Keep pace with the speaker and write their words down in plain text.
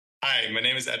Hi, my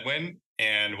name is Edwin,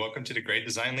 and welcome to the Great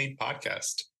Design Lead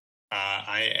podcast.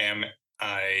 I am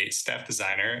a staff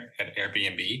designer at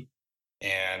Airbnb,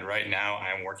 and right now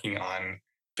I'm working on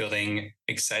building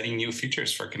exciting new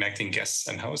features for connecting guests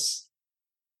and hosts.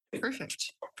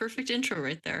 Perfect. Perfect intro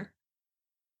right there.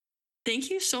 Thank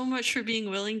you so much for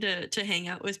being willing to hang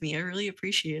out with me. I really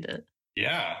appreciate it.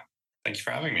 Yeah, thank you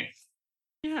for having me.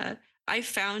 Yeah. I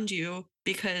found you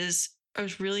because I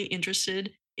was really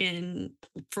interested in,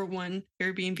 for one,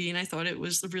 Airbnb, and I thought it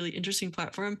was a really interesting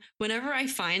platform. Whenever I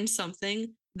find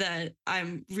something that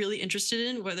I'm really interested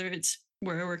in, whether it's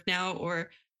where I work now or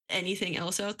anything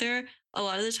else out there, a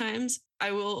lot of the times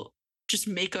I will just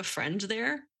make a friend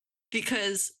there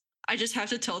because I just have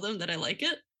to tell them that I like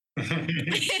it.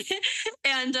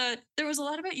 And there was a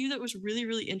lot about you that was really,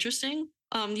 really interesting.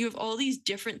 You have all these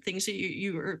different things that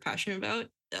you are passionate about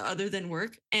other than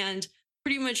work. And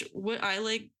pretty much what I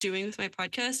like doing with my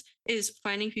podcast is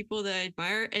finding people that I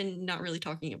admire and not really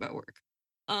talking about work.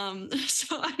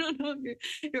 So I don't know if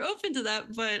you're open to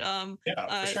that, but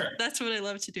Yeah, for sure. that's what I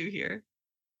love to do here.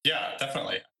 Yeah,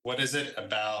 definitely. What is it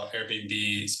about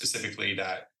Airbnb specifically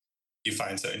that you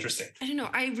find so interesting? I don't know.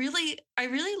 I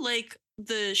really like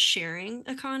the sharing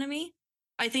economy.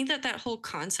 I think that that whole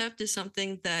concept is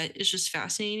something that is just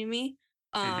fascinating to me.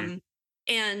 Hmm. Um,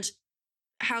 and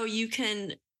how you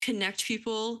can connect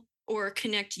people or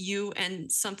connect you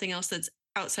and something else that's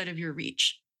outside of your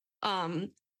reach. Um,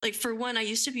 like for one, I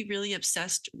used to be really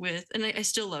obsessed with, and I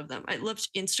still love them. I loved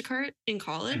Instacart in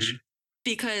college Hmm.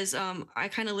 because I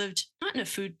kind of lived not in a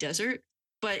food desert,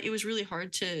 but it was really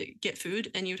hard to get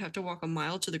food, and you'd have to walk a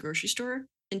mile to the grocery store,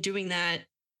 and doing that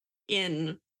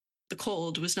in the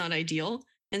cold was not ideal.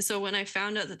 And so when I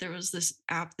found out that there was this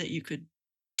app that you could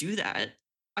do that,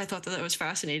 I thought that that was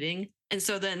fascinating. And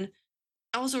so then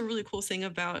also a really cool thing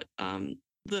about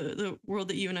the world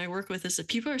that you and I work with is that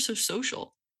people are so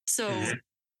social. So Hmm.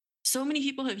 so many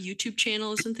people have YouTube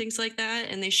channels and things like that,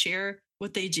 and they share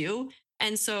what they do.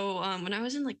 And so when I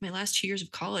was in like my last 2 years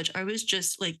of college, I was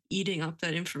just like eating up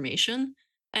that information.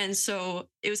 And so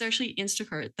it was actually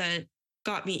Instacart that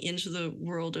got me into the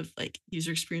world of like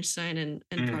user experience design and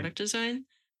Mm, product design.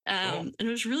 cool. And it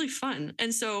was really fun.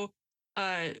 And so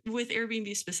with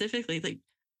Airbnb specifically, like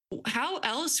how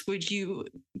else would you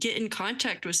get in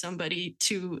contact with somebody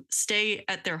to stay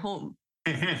at their home?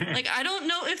 Like I don't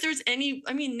know if there's any.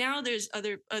 I mean, now there's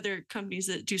other companies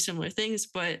that do similar things,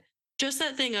 but just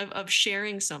that thing of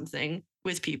sharing something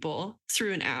with people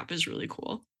through an app is really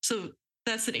cool. So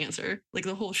that's an answer, like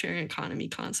the whole sharing economy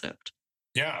concept.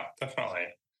 Yeah, definitely.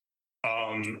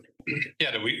 Um,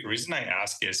 yeah, the reason I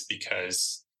ask is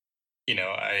because,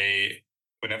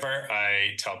 whenever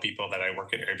I tell people that I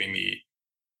work at Airbnb,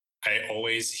 I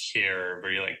always hear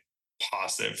very like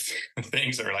positive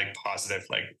things or like positive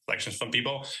like reflections from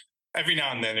people. Every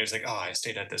now and then there's like, oh, I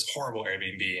stayed at this horrible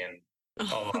Airbnb and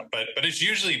blah, blah, blah. But it's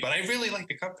usually, but I really like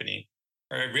the company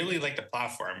or I really like the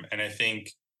platform. And I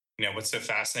think, what's so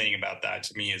fascinating about that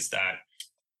to me is that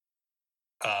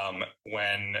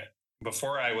when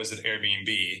before I was at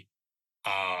Airbnb,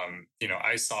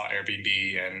 I saw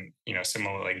Airbnb and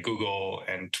similar like Google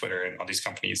and Twitter and all these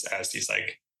companies as these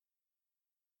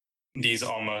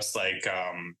almost like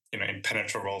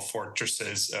impenetrable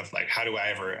fortresses of like how do I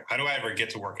ever get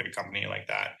to work at a company like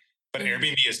that. But Mhm.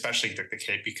 Airbnb especially took the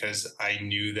cake because I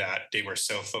knew that they were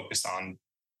so focused on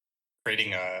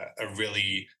creating a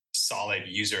really solid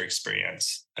user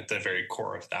experience at the very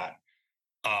core of that.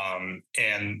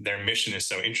 And their mission is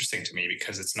so interesting to me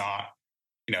because it's not,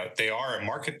 they are a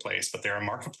marketplace, but they're a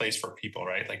marketplace for people,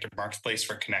 right? Like a marketplace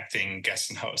for connecting guests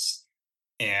and hosts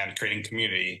and creating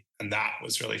community. And that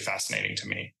was really fascinating to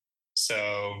me.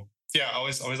 So yeah, I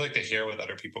always like to hear what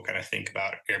other people kind of think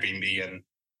about Airbnb and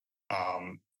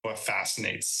what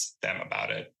fascinates them about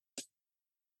it.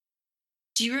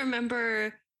 Do you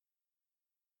remember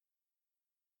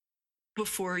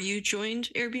before you joined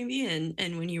Airbnb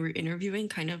and when you were interviewing,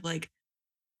 kind of like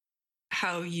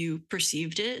how you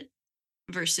perceived it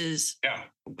versus Yeah.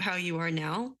 how you are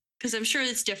now? Because I'm sure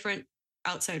it's different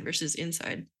outside versus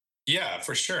inside. Yeah,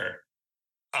 for sure.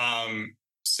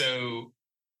 So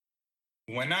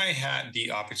when I had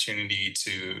the opportunity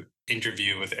to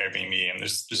interview with Airbnb, and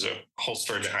there's a whole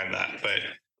story behind that, but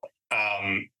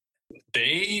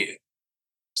they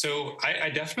so I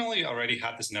definitely already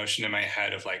had this notion in my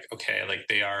head of like, okay, like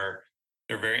they're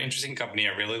a very interesting company.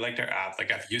 I really like their app.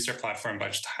 Like I've used their platform a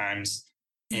bunch of times,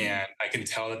 Mhm. and I can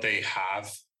tell that they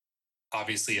have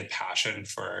obviously a passion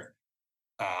for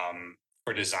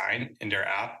design in their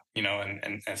app,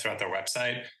 and throughout their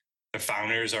website. The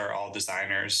founders are all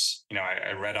designers.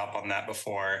 I read up on that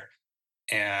before,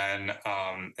 And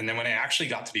then when I actually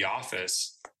got to the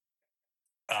office,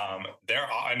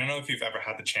 I don't know if you've ever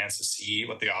had the chance to see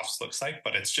what the office looks like,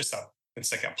 but it's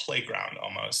like a playground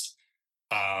almost.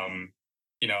 Um,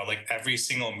 like every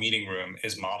single meeting room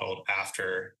is modeled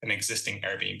after an existing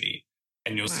Airbnb.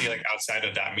 And you'll see Wow. like outside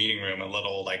of that meeting room, a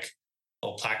little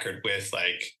placard with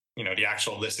like, the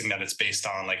actual listing that it's based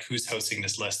on, like who's hosting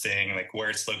this listing, like where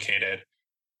it's located.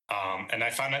 And I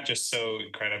found that just so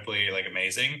incredibly like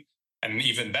amazing. And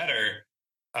even better,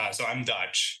 so I'm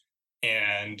Dutch,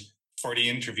 and for the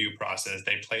interview process,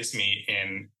 they placed me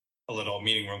in a little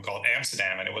meeting room called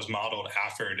Amsterdam, and it was modeled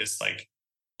after this like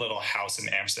little house in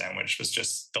Amsterdam, which was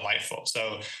just delightful.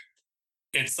 So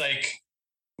it's like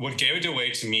what gave it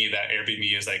away to me that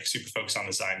Airbnb is like super focused on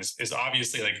design is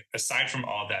obviously like aside from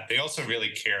all that, they also really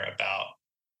care about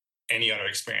any other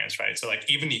experience, right? So like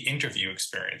even the interview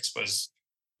experience was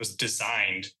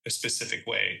designed a specific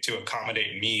way to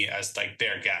accommodate me as like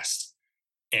their guest.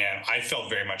 And I felt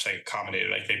very much like accommodated.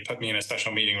 Like they put me in a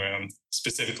special meeting room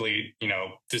specifically,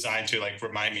 designed to like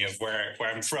remind me of where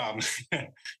I'm from.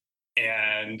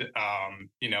 And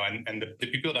the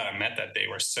people that I met that day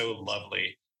were so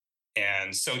lovely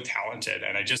and so talented.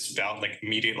 And I just felt like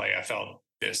immediately I felt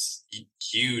this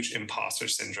huge imposter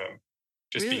syndrome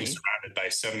just being Really? surrounded by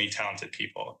so many talented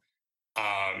people.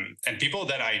 And people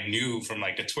that I knew from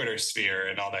like the Twitter sphere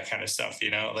and all that kind of stuff,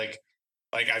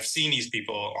 like I've seen these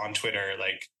people on Twitter,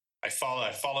 like I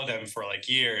follow them for like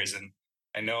years, and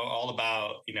I know all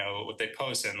about, what they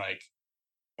post, and like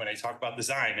when I talk about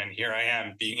design, and here I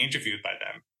am being interviewed by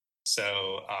them.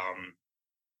 So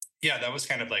yeah, that was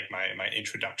kind of like my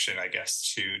introduction, I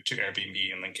guess, to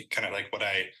Airbnb, and like kind of like what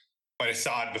I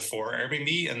thought before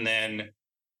Airbnb. And then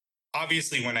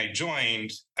obviously when I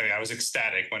joined, I mean, I was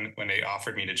ecstatic when they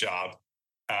offered me the job.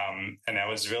 And I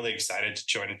was really excited to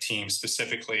join a team.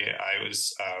 Specifically, I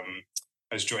was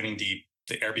joining the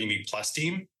Airbnb Plus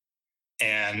team.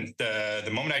 And the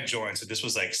moment I joined, so this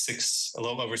was like a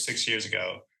little over 6 years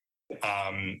ago.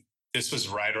 Um, this was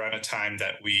right around a time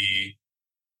that we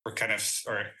were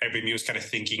or Airbnb was kind of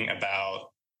thinking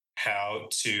about how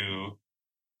to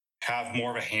have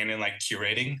more of a hand in like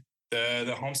curating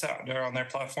the homes that are on their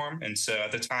platform. And so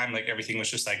at the time, like everything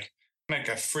was just like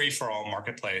a free for all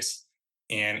marketplace.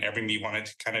 And Airbnb wanted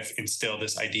to kind of instill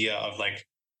this idea of like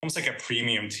almost like a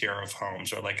premium tier of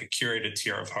homes or like a curated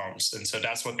tier of homes. And so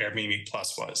that's what Airbnb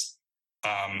Plus was.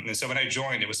 And so when I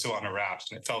joined, it was still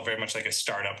unwrapped, and it felt very much like a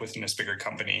startup within this bigger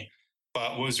company.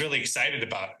 But what was really exciting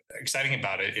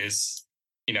about it is,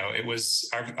 it was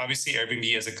obviously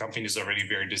Airbnb as a company is already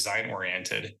very design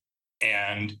oriented,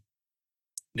 and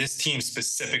this team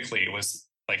specifically was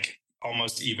like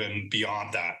almost even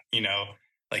beyond that.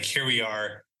 Like here we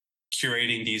are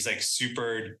curating these like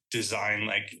super design,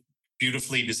 like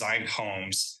beautifully designed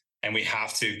homes, and we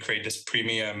have to create this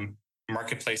premium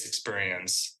marketplace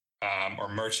experience, or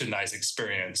merchandise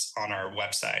experience on our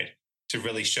website to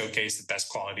really showcase the best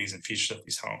qualities and features of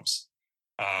these homes.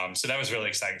 So that was really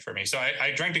exciting for me. So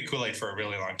I drank the Kool-Aid for a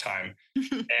really long time.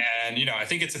 And, I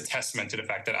think it's a testament to the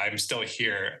fact that I'm still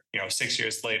here, 6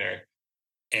 years later,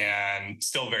 and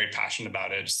still very passionate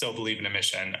about it, still believe in the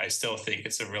mission. I still think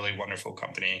it's a really wonderful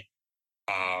company.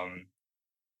 Um,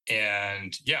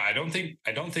 and yeah, I don't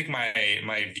think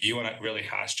my view on it really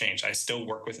has changed. I still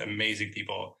work with amazing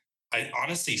people. I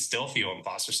honestly still feel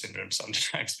imposter syndrome sometimes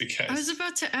I was because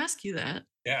about to ask you that.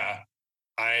 yeah,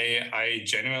 I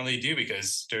genuinely do,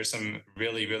 because there's some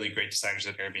really, really great designers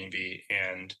at Airbnb.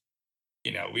 And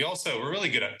we're really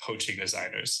good at poaching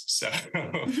designers. So,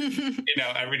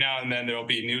 every now and then there'll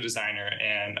be a new designer,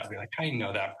 and I'll be like, I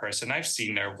know that person. I've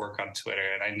seen their work on Twitter,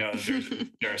 and I know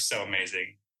they're so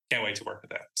amazing. Can't wait to work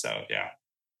with them. So, yeah.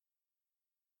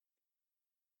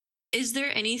 Is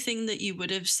there anything that you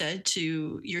would have said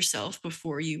to yourself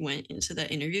before you went into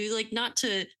that interview? Like, not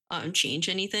to change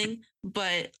anything,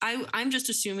 but I'm just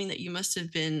assuming that you must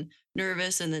have been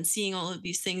nervous, and then seeing all of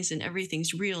these things and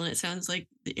everything's real. And it sounds like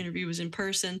the interview was in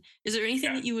person. Is there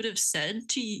anything Yeah. that you would have said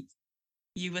to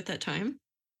you at that time?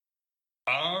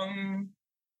 Um,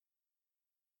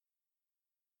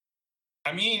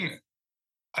 I mean,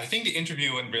 I think the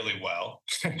interview went really well.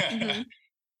 Mm-hmm.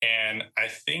 And I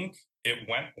think it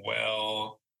went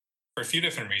well for a few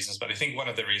different reasons, but I think one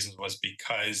of the reasons was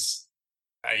because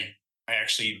I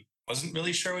actually wasn't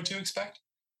really sure what to expect.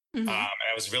 Mm-hmm. I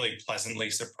was really pleasantly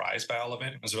surprised by all of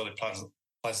it. I was really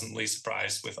pleasantly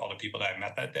surprised with all the people that I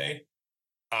met that day.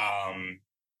 Um,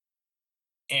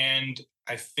 and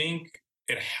I think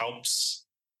it helps,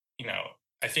 you know,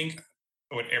 I think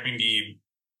what Airbnb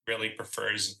really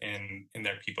prefers in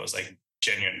their people is like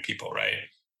genuine people, right?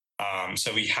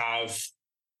 So we have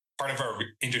part of our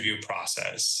interview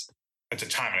process at the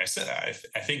time, and I said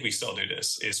I think we still do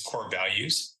this, is core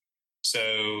values.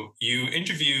 So you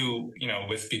interview,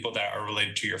 with people that are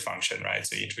related to your function, right?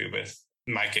 So you interview with,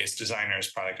 in my case,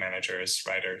 designers, product managers,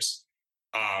 writers.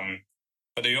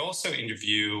 But they also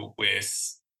interview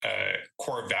with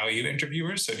core value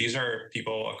interviewers. So these are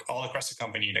people all across the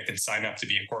company that can sign up to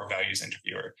be a core values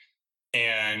interviewer.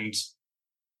 And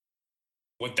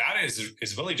what that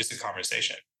is really just a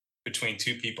conversation between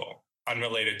two people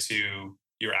unrelated to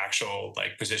your actual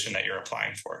like position that you're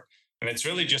applying for. And it's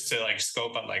really just to like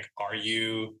scope out like, are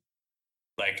you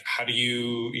like, how do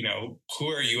you, who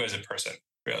are you as a person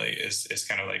really is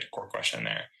kind of like the core question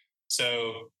there.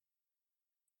 So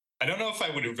I don't know if I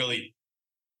would have really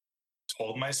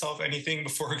told myself anything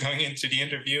before going into the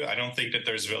interview. I don't think that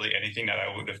there's really anything that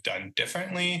I would have done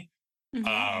differently.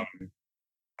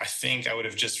 I think I would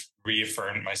have just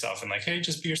reaffirmed myself and like, hey,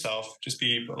 just be yourself, just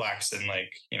be relaxed, and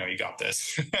like, you got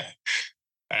this.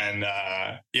 And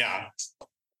yeah,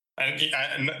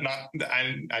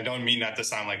 I don't mean that to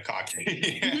sound like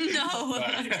cocky. No.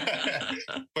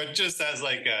 but just as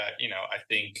like, I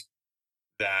think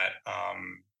that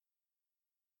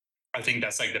I think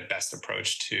that's like the best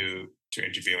approach to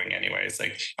interviewing anyway. It's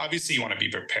like, obviously you want to be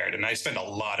prepared. And I spend a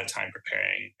lot of time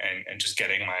preparing and just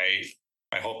getting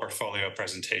my whole portfolio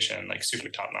presentation like super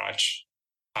top notch.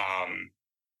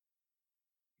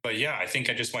 But yeah, I think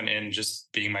I just went in just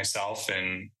being myself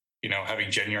and, having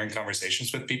genuine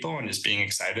conversations with people and just being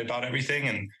excited about everything.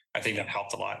 And I think that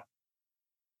helped a lot.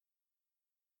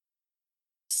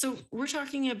 So we're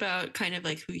talking about kind of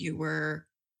like who you were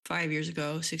 5 years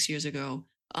ago, 6 years ago.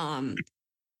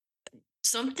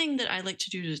 Something that I like to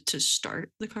do to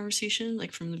start the conversation,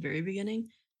 like from the very beginning,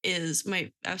 is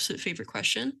my absolute favorite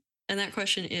question. And that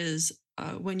question is,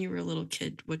 when you were a little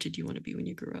kid, what did you want to be when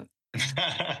you grew up?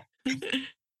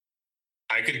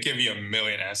 I could give you a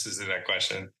million answers to that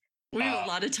question. We have a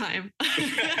lot of time.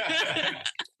 I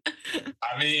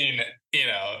mean,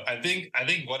 I think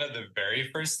one of the very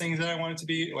first things that I wanted to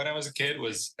be when I was a kid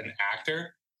was an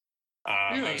actor.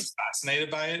 Really? I was fascinated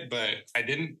by it, but I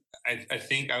didn't. I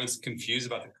think I was confused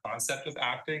about the concept of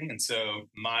acting, and so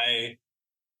my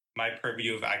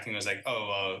purview of acting was like, oh,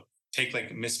 well, take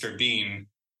like Mr. Bean,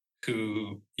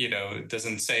 who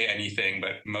doesn't say anything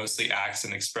but mostly acts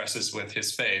and expresses with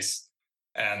his face,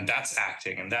 and that's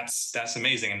acting, and that's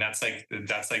amazing, and that's like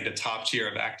the top tier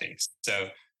of acting. So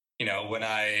when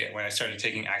I started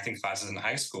taking acting classes in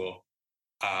high school,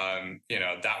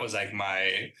 that was like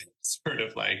my sort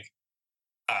of like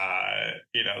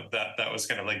that was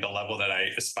kind of like the level that I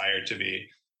aspired to be.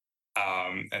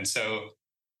 And so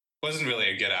wasn't really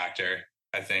a good actor.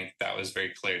 I think that was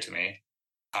very clear to me.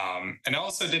 And I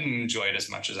also didn't enjoy it as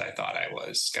much as I thought I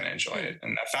was going to enjoy it.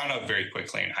 And I found out very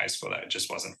quickly in high school that it just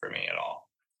wasn't for me at all.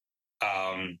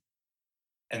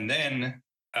 And then,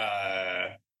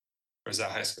 was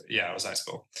that high school? Yeah, it was high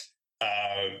school.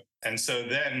 And so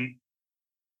then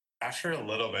after a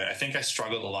little bit, I think I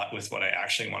struggled a lot with what I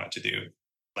actually wanted to do,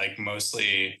 like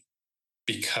mostly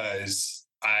because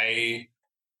I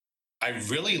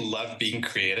really loved being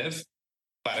creative,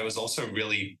 but I was also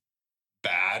really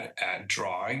bad at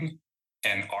drawing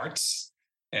and arts.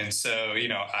 And so,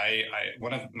 I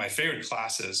one of my favorite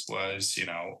classes was,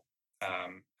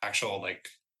 actual like,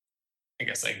 I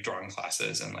guess like drawing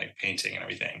classes and like painting and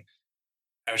everything.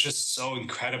 I was just so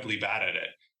incredibly bad at it.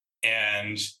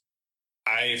 And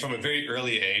from a very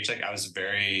early age, like I was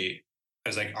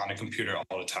like on a computer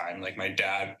all the time. Like my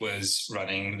dad was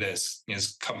running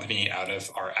his company out of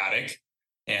our attic.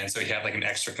 And so he had like an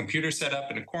extra computer set up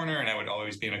in a corner, and I would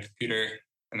always be on a computer,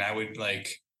 and I would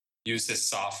like use this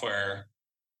software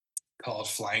called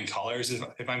Flying Colors,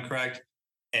 if I'm correct.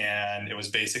 And it was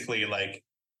basically like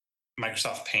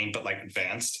Microsoft Paint, but like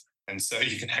advanced. And so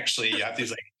you have these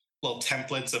like little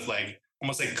templates of like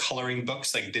almost like coloring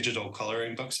books, like digital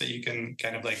coloring books that you can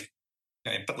kind of like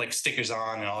put like stickers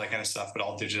on and all that kind of stuff, but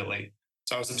all digitally.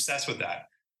 So I was obsessed with that.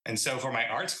 And so for my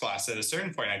arts class, at a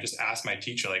certain point, I just asked my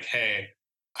teacher, like, hey,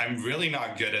 I'm really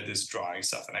not good at this drawing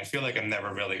stuff. And I feel like I'm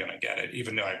never really going to get it,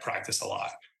 even though I practice a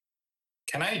lot.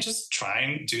 Can I just try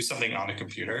and do something on a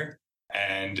computer?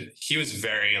 And he was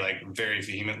very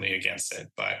vehemently against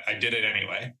it, but I did it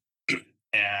anyway.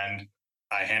 And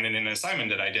I handed in an assignment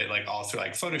that I did like all through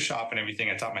like Photoshop and everything.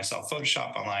 I taught myself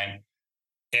Photoshop online.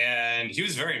 And he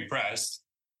was very impressed,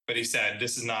 but he said,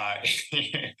 this is not,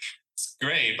 it's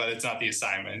great, but it's not the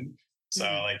assignment. So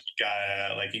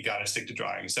you gotta stick to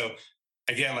drawing. So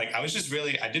again, like I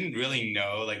didn't really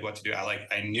know like what to do. I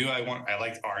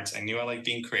liked arts. I knew I liked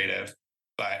being creative,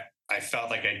 but I felt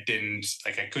like I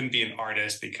couldn't be an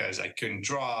artist because I couldn't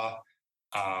draw.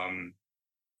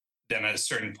 then at a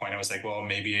certain point, I was like, well,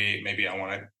 maybe I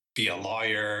want to be a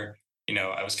lawyer.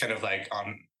 I was kind of like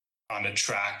on a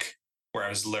track where I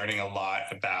was learning a lot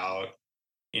about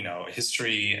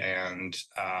history and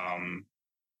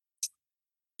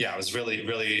yeah, I was really,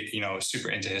 really, super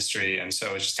into history. And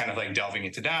so it's just kind of like delving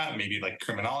into that, maybe like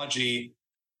criminology.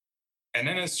 And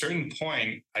then at a certain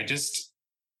point, I just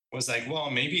was like, well,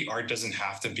 maybe art doesn't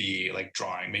have to be like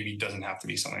drawing. Maybe it doesn't have to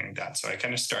be something like that. So I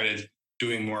kind of started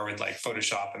doing more with like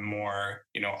Photoshop and more,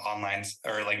 online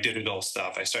or like digital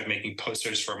stuff. I started making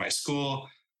posters for my school.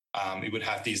 We would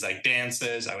have these like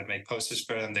dances. I would make posters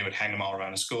for them. They would hang them all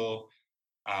around the school.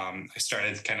 I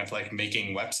started kind of like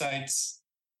making websites,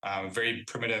 very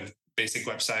primitive, basic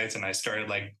websites, and I started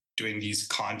like doing these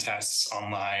contests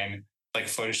online, like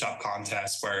Photoshop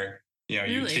contests, where you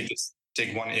Really?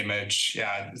 take one image.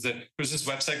 Yeah, there's this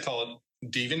website called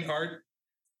DeviantArt,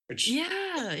 which Yeah,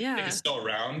 I think is yeah. still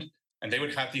around, and they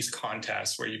would have these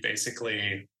contests where you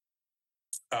basically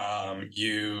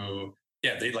you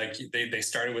yeah they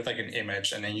started with like an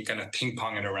image and then you kind of ping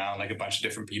pong it around like a bunch of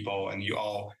different people and you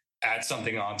all add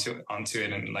something onto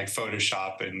it and like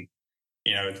Photoshop and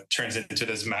it turns into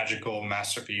this magical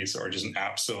masterpiece or just an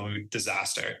absolute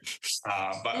disaster.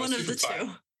 But it was One of super the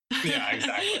fun. two. Yeah,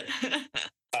 exactly.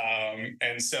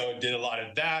 And so did a lot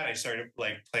of that. I started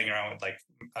like playing around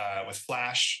with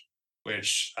Flash,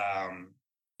 which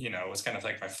was kind of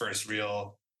like my first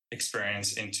real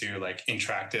experience into like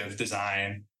interactive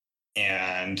design.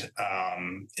 And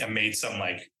I made some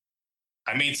like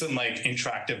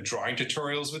interactive drawing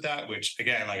tutorials with that, which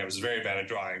again, like I was very bad at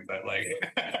drawing, but like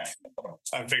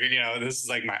I figured, this is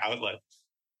like my outlet.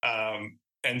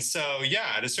 And so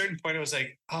yeah, at a certain point, I was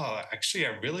like, oh, actually,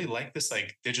 I really like this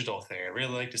like digital thing. I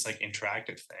really like this like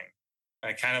interactive thing.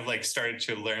 I kind of like started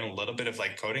to learn a little bit of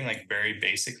like coding, like very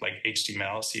basic, like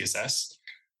HTML, CSS,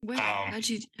 Where? um, How'd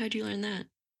you learn that?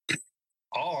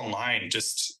 all online.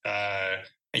 Just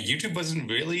YouTube wasn't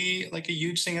really like a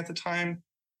huge thing at the time,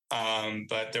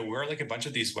 but there were like a bunch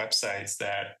of these websites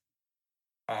that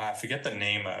I forget the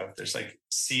name of. There's like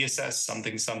CSS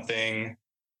something something,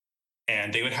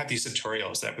 and they would have these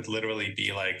tutorials that would literally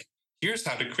be like, here's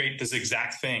how to create this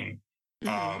exact thing.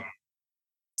 Mm-hmm. Um,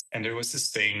 and there was this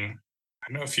thing.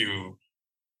 I don't know if you,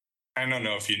 I don't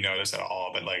know if you know this at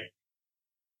all, but like,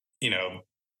 you know,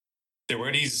 there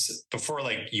were these before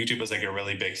like YouTube was like a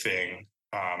really big thing,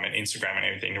 and Instagram and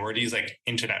everything. There were these like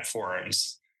internet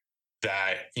forums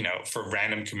that for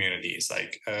random communities,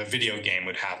 like a video game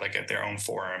would have like their own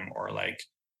forum, or like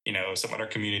some other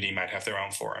community might have their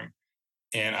own forum.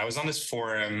 And I was on this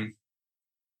forum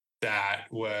that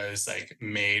was like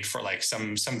made for like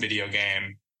some video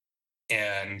game,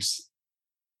 and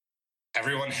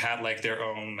everyone had like their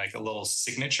own like a little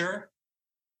signature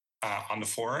on the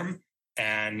forum.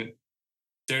 And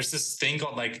there's this thing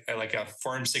called like a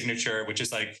forum signature, which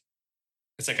is like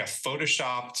it's like a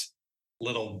photoshopped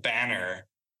little banner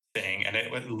thing, and it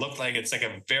would look like it's like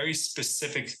a very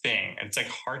specific thing, and it's like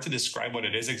hard to describe what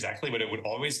it is exactly, but it would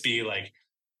always be like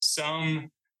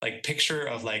some like picture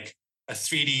of like a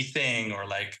 3D thing or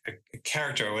like a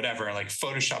character or whatever, and like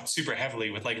photoshopped super heavily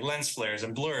with like lens flares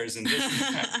and blurs and this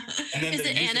and that. And then Is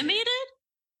the it user, animated?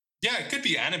 yeah, it could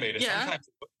be animated. Yeah. Sometimes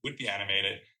it would be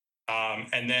animated.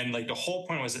 And then like the whole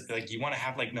point was like you want to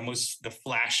have like the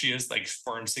flashiest like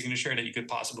firm signature that you could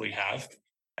possibly have.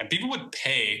 And people would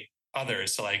pay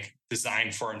others to like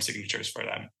design firm signatures for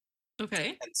them.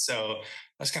 Okay. And so I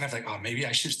was kind of like, oh, maybe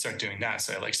I should start doing that.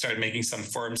 So I like started making some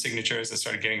firm signatures and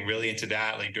started getting really into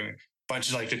that, like doing a bunch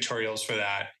of like tutorials for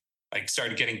that, like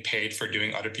started getting paid for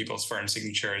doing other people's firm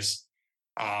signatures.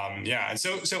 Yeah. And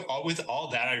so with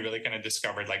all that, I really kind of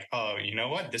discovered like, oh, you know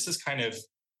what? This is kind of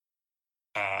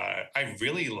I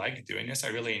really like doing this. I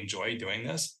really enjoy doing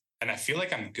this. And I feel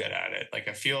like I'm good at it. Like,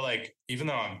 I feel like even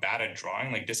though I'm bad at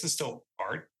drawing, like, this is still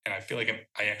art. And I feel like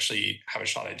I actually have a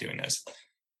shot at doing this.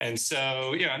 And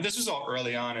so, and this was all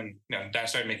early on. And, I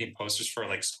started making posters for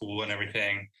like school and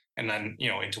everything. And then,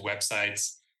 into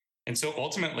websites. And so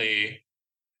ultimately,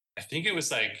 I think it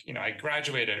was like, I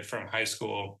graduated from high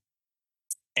school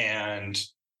and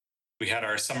we had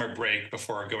our summer break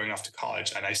before going off to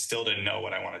college. And I still didn't know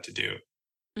what I wanted to do.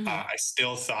 Mm-hmm. I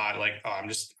still thought like, oh,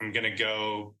 I'm going to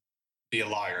go be a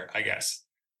lawyer, I guess,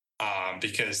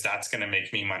 because that's going to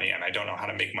make me money. And I don't know how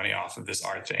to make money off of this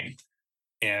art thing.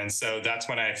 And so that's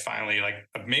when I finally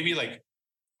maybe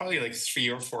probably like 3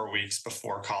 or 4 weeks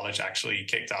before college actually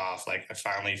kicked off, like I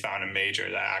finally found a major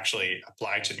that actually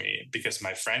applied to me because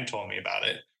my friend told me about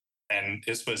it. And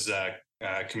this was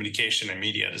communication and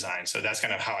media design. So that's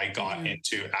kind of how I got Mm-hmm.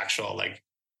 into actual, like,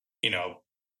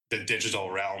 the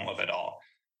digital realm of it all.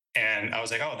 And I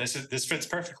was like, oh, this fits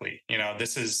perfectly.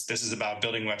 This is about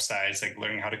building websites, like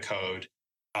learning how to code,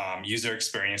 user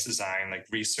experience design, like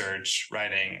research,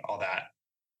 writing, all that.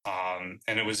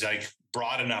 And it was like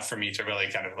broad enough for me to really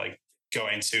kind of like go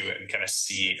into it and kind of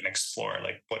see and explore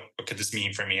like what could this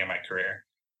mean for me in my career.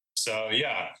 So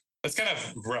yeah, that's kind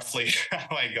of roughly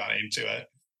how I got into it.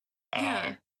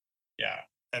 Yeah. Yeah,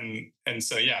 and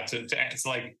so yeah, it's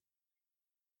like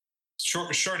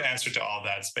short answer to all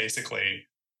that's basically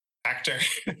actor.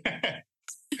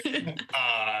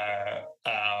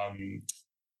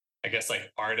 I guess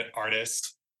like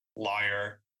artist,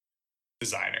 lawyer,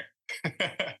 designer.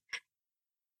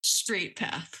 Straight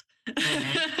path.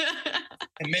 Mhm.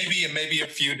 And maybe a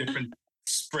few different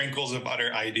sprinkles of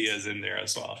other ideas in there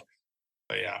as well.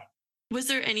 But yeah, Was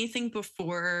there anything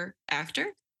before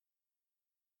actor?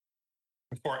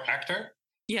 before actor,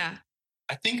 Yeah.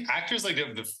 I think actor's like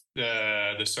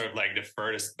the sort of like the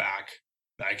furthest back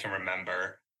that I can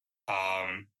remember.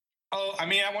 Um, oh, I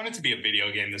mean, I wanted to be a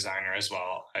video game designer as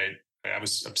well. I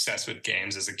was obsessed with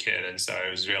games as a kid, and so I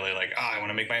was really like, I want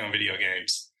to make my own video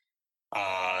games.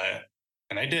 Uh,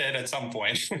 and I did at some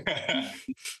point, but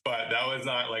that was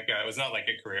not like it was not like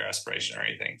a career aspiration or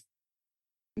anything.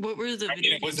 What were the I mean,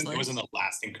 video games it like? wasn't a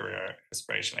lasting career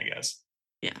aspiration, I guess.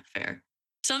 Yeah, fair.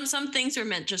 Some things are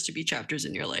meant just to be chapters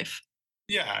in your life.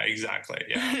 Yeah, exactly.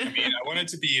 Yeah. I mean, I wanted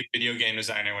to be a video game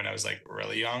designer when I was like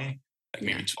really young, like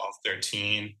maybe Yeah. 12,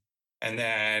 13. And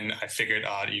then I figured,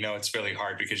 it's really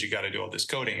hard because you got to do all this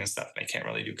coding and stuff. And I can't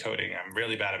really do coding. I'm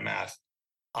really bad at math.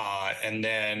 And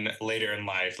then later in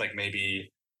life, like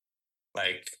maybe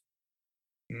like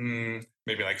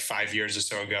 5 years or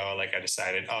so ago, like I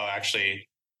decided, oh, actually,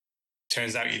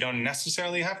 turns out you don't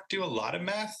necessarily have to do a lot of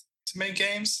math to make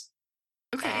games.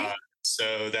 Uh, Okay.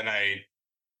 so then I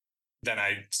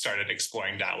started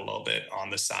exploring that a little bit on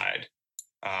the side.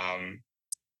 Um,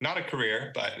 Not a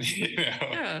career, but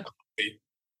Yeah.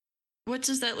 What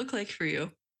does that look like for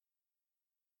you?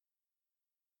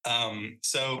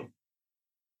 So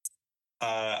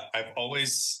I've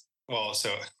always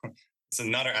so it's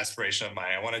another aspiration of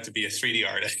mine. I wanted to be a 3D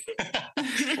artist.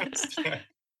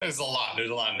 There's a lot. There's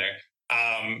a lot in there.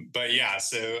 But yeah,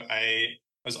 so I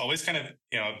was always kind of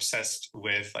obsessed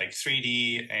with like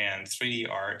 3D and 3D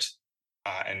art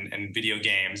and video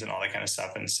games and all that kind of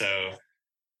stuff. And so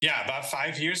yeah, about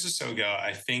 5 years or so ago,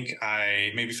 I think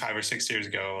maybe 5 or 6 years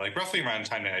ago, like roughly around the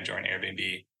time that I joined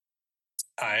Airbnb,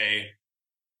 I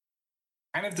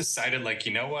kind of decided like,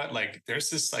 you know what, like there's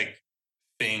this like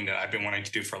thing that I've been wanting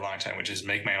to do for a long time, which is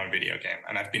make my own video game.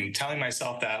 And I've been telling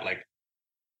myself that like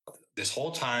this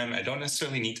whole time, I don't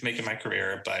necessarily need to make it my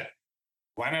career, but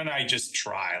why don't I just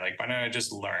try? Like, why don't I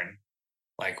just learn?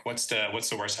 Like, what's the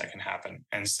worst that can happen?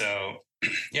 And so,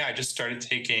 yeah, I just started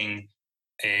taking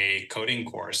a coding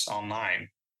course online.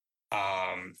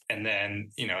 And then,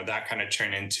 that kind of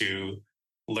turned into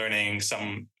learning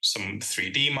some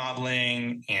 3D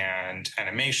modeling and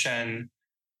animation.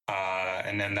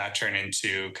 And then that turned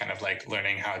into kind of like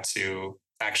learning how to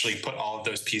actually put all of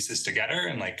those pieces together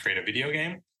and like create a video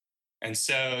game. And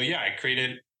so, yeah, I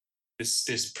created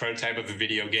this prototype of a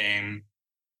video game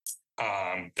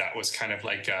that was kind of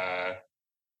like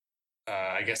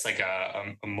I guess like a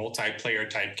multiplayer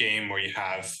type game where you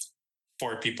have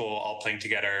four people all playing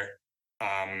together.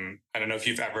 I don't know if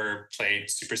you've ever played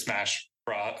Super Smash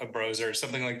Bros or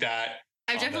something like that.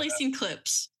 I've definitely seen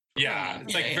clips from Yeah, that.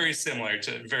 it's Yeah, like yeah. very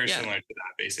Yeah. similar to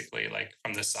that, basically, like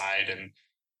from the side, and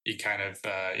you kind of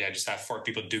just have four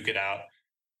people duke it out.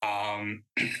 Um,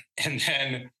 and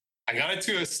then I got it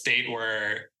to a state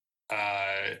where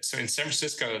so in San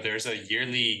Francisco, there's a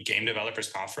yearly game developers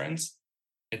conference.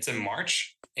 It's in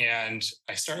March, and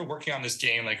I started working on this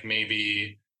game like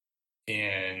maybe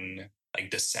in like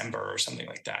December or something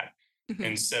like that. Mhm.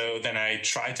 And so then I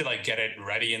tried to like get it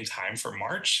ready in time for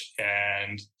March,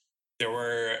 and there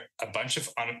were a bunch of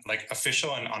like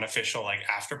official and unofficial like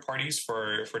after parties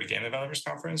for the game developers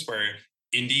conference where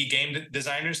indie game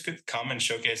designers could come and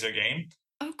showcase their game.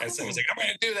 Oh, And so I was cool. like, I'm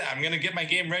going to do that. I'm going to get my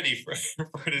game ready for,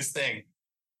 for this thing.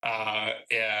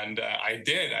 And I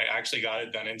did. I actually got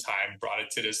it done in time, brought it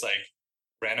to this like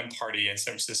random party in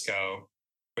San Francisco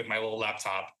with my little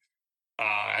laptop.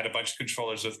 I had a bunch of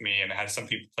controllers with me and I had some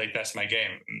people play test my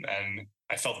game. And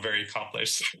I felt very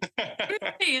accomplished.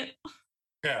 Hey,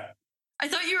 Yeah. I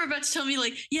thought you were about to tell me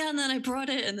like, yeah, and then I brought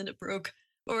it and then it broke,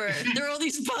 or there are all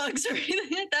these bugs or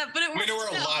anything like that. But it I mean, there were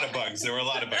worked a out. lot of bugs. There were a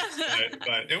lot of bugs,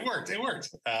 but it worked. It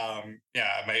worked.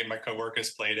 Yeah, my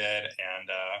coworkers played it, and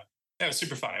it was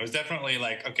super fun. It was definitely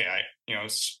like, okay,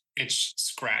 itch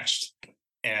scratched,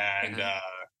 and Yeah.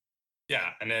 yeah,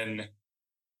 and then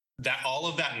that all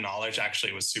of that knowledge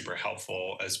actually was super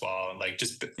helpful as well. Like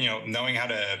just knowing how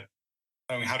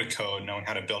to code, knowing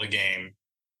how to build a game,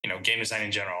 game design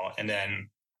in general, and then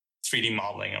 3D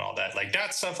modeling and all that. Like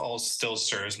that stuff all still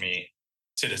serves me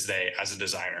to this day as a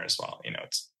designer as well.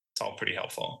 It's all pretty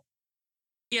helpful.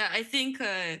 Yeah, I think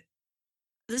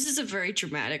this is a very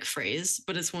dramatic phrase,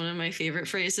 but it's one of my favorite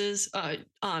phrases.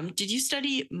 Did you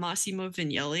study Massimo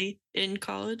Vignelli in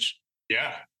college?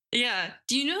 Yeah. Yeah.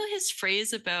 Do you know his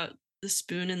phrase about the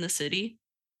spoon in the city?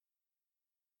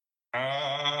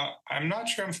 I'm not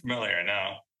sure I'm familiar.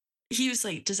 No. He was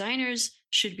like, designers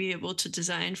should be able to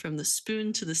design from the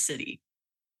spoon to the city.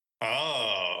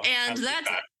 Oh, I And like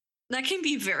that. that can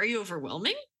be very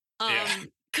overwhelming. Yeah.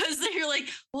 Because then you're like,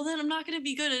 well, then I'm not going to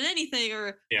be good at anything, or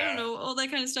I don't Yeah. know, all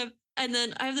that kind of stuff. And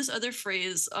then I have this other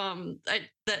phrase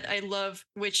that I love,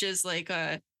 which is like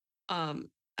um,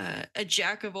 a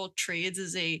jack of all trades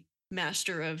is a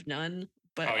master of none,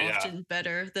 but Oh, yeah. often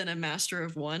better than a master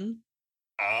of one.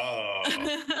 Oh,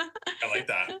 I like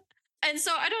that. And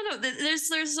so I don't know.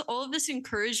 There's all of this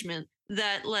encouragement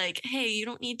that like, hey, you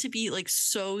don't need to be like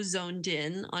so zoned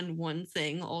in on one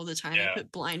thing all the time and Yeah.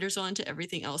 put blinders on to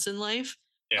everything else in life.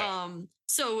 Yeah.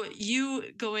 So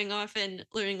you going off and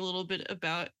learning a little bit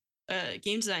about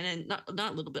game design, and not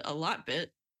a little bit, a lot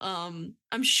bit.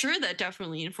 I'm sure that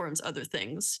definitely informs other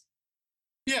things.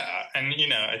 Yeah. And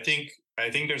I think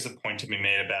there's a point to be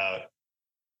made about,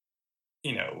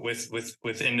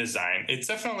 within design, it's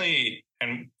definitely,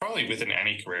 and probably within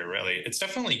any career really, it's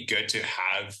definitely good to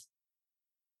have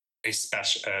a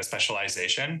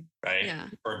specialization, right? Yeah.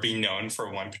 Or be known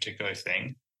for one particular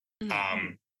thing. Mhm.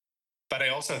 Um, but I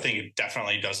also think it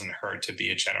definitely doesn't hurt to be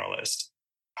a generalist.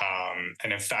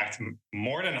 And in fact,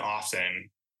 more than often,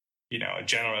 a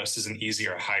generalist is an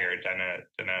easier hire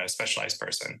than a specialized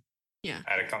person Yeah.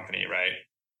 at a company, right?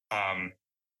 Um,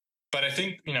 but I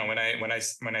think when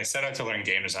I set out to learn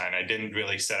game design, I didn't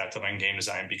really set out to learn game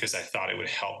design because I thought it would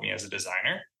help me as a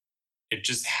designer. It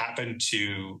just happened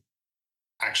to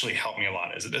actually help me a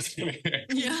lot as a designer.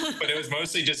 Yeah. But it was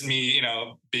mostly just me,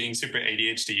 being super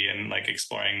ADHD and like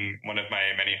exploring one of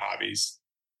my many hobbies.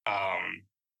 Um,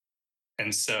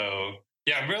 and so,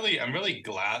 yeah, I'm really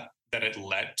glad that it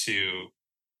led to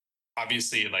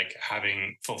obviously like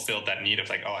having fulfilled that need of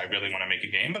like, oh, I really want to make a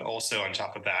game, but also on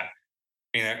top of that,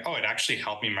 being like, oh, it actually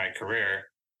helped me in my career.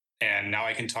 And now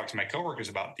I can talk to my coworkers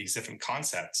about these different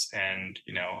concepts and,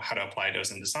 how to apply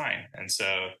those in design. And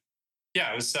so,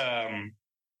 yeah, it was,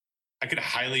 I could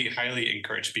highly, highly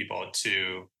encourage people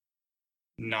to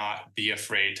not be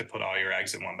afraid to put all your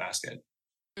eggs in one basket.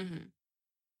 Mhm.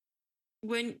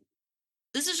 When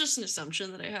this is just an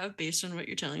assumption that I have based on what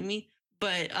you're telling me,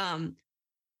 but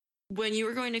when you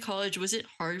were going to college, was it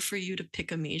hard for you to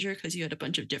pick a major because you had a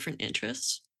bunch of different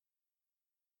interests?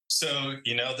 So,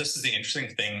 this is the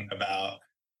interesting thing about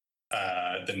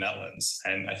the Netherlands,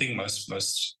 and I think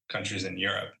most countries in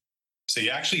Europe. So you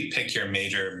actually pick your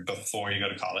major before you go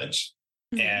to college,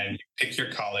 Mhm. and you pick your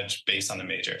college based on the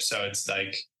major. So it's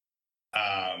like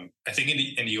I think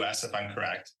in the US, if I'm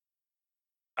correct,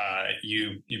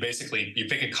 you basically you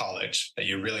pick a college that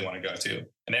you really want to go to,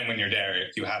 and then when you're there,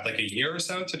 you have like a year or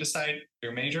so to decide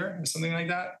your major or something like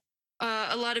that.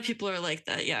 A lot of people are like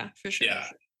that. Yeah, for sure. Yeah.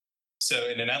 So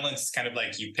in the Netherlands, it's kind of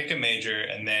like you pick a major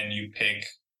and then you pick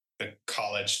the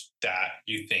college that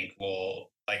you think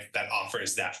will like that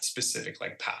offers that specific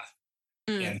like path.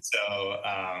 Mm. And so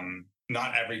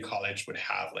not every college would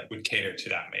cater to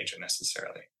that major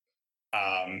necessarily.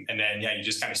 And then yeah, you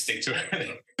just kind of stick to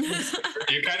it.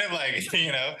 You're kind of like,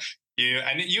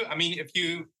 I mean, if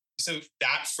you so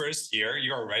that first year,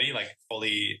 you're already like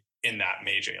fully in that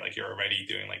major. Like you're already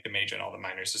doing like the major and all the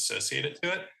minors associated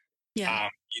to it. Yeah.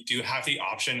 You do have the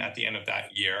option at the end of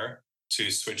that year to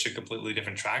switch a completely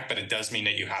different track, but it does mean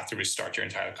that you have to restart your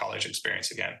entire college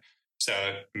experience again. So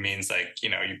it means like, you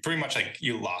pretty much like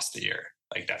you lost a year.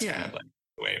 Like that's kind Yeah. of like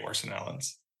the way it works in the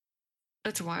Netherlands.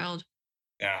 That's wild.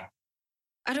 Yeah.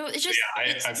 I don't, it's So just, yeah,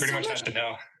 it's I pretty so much much. had to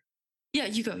know. Yeah,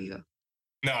 you go, you go.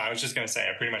 No, I was just gonna say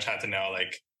I pretty much had to know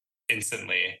like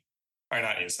instantly, or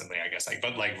not instantly, I guess, like,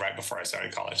 but like right before I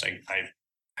started college, like I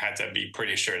had to be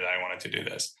pretty sure that I wanted to do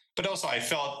this. But also I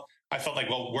felt like,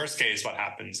 well, worst case, what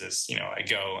happens is, I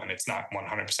go and it's not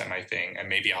 100% my thing. And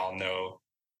maybe I'll know,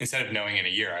 instead of knowing in a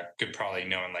year, I could probably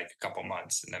know in like a couple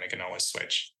months and then I can always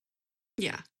switch.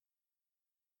 Yeah.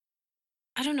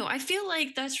 I don't know. I feel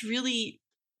like that's really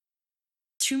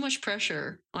too much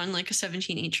pressure on like a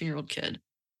 17, 18-year-old kid.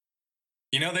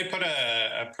 They put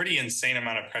a pretty insane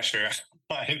amount of pressure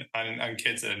on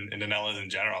kids in the Netherlands in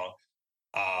general.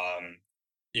 Um,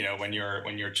 when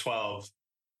you're 12,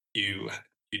 you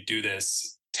do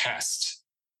this test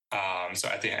So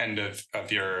at the end of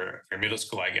your middle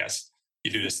school, I guess,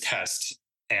 you do this test,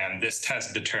 and this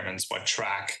test determines what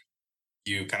track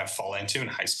you kind of fall into in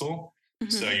high school.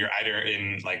 So Hmm. you're either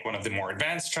in like one of the more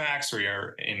advanced tracks, or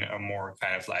you're in a more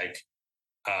kind of like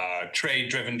trade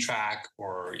driven track,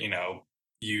 or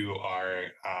you are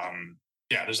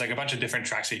yeah, there's like a bunch of different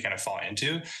tracks that you kind of fall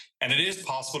into, and it is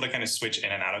possible to kind of switch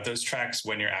in and out of those tracks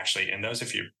when you're actually in those,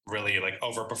 if you really like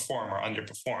overperform or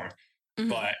underperform. Hmm.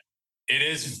 But it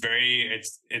is very,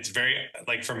 it's very,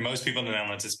 like, for most people in the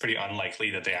Netherlands, it's pretty unlikely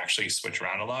that they actually switch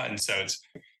around a lot. And so it's,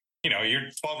 you're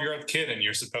a 12-year-old kid, and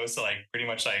you're supposed to like pretty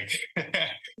much like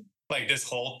like this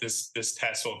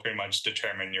test will pretty much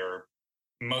determine your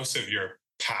most of your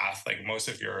path, like most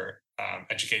of your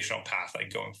educational path,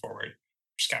 like going forward,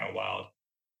 which is kind of wild.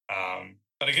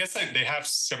 But I guess like, they have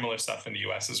similar stuff in the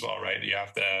US as well, right? You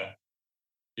have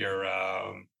your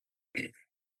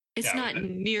It's yeah, not the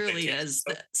nearly kids as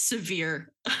stuff.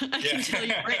 severe. I can tell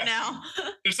you right Yeah. now.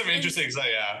 There's some And interesting stuff,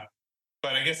 yeah.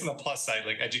 But I guess on the plus side,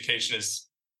 like, education is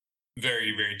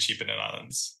very, very cheap in the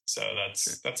islands. So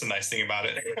that's a nice thing about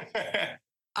it.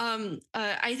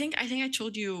 I think I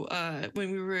told you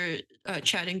when we were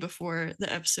chatting before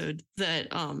the episode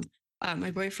that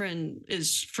my boyfriend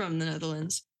is from the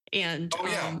Netherlands, and Oh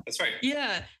yeah, that's right.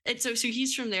 yeah, and so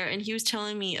he's from there, and he was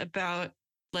telling me about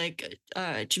like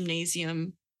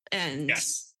gymnasium and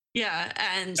Yes, yeah,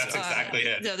 and that's exactly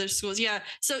it. the other schools. Yeah,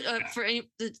 so Yeah. for any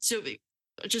so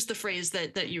just the phrase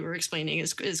that you were explaining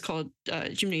is called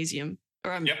gymnasium,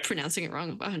 or I'm Yep. pronouncing it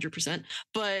wrong 100%.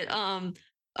 But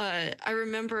I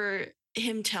remember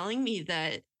him telling me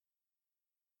that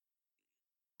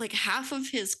like half of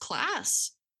his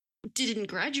class didn't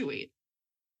graduate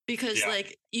because Yeah.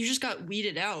 like you just got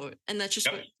weeded out, and that's just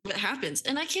Yep. what happens.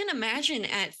 And I can't imagine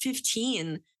at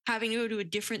 15 having to go to a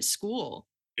different school.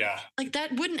 Yeah. Like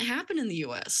that wouldn't happen in the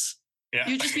US. Yeah.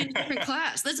 You'd just be in a different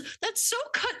class. That's so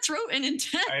cutthroat and I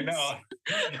intense. know.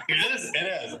 It is. It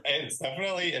is. It's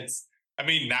definitely. It's. I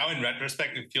mean, now in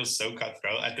retrospect, it feels so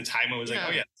cutthroat. At the time, it was like, oh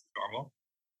Yeah. yeah, it's normal.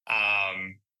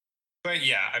 Um, but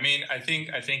yeah, I mean, I think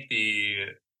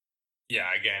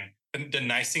yeah, again, the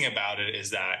nice thing about it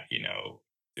is that,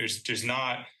 there's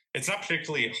not, it's not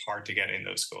particularly hard to get in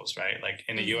those schools, right? Like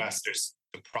in the Hmm. US, there's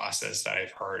the process that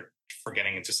I've heard for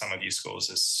getting into some of these schools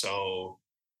is so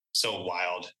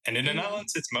wild. And in the Hmm.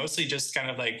 Netherlands, it's mostly just kind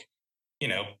of like,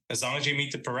 as long as you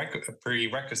meet the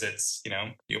prerequisites,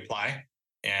 you apply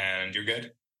and you're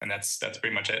good. And that's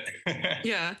pretty much it.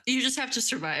 Yeah. You just have to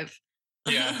survive.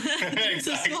 Yeah,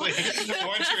 The school. exactly.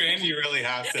 Once you're in, you really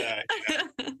have to,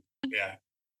 yeah.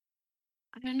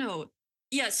 I don't know.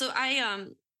 Yeah, so I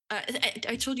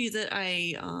told you that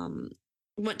I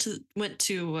went to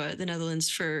the Netherlands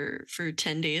for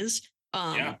 10 days.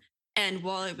 Yeah. And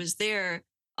while I was there,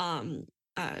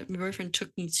 my boyfriend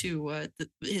took me to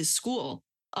his school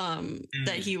that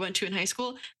Mm. he went to in high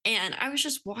school, and I was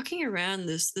just walking around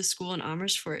this school in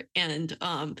Amersfoort, and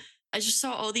I just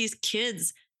saw all these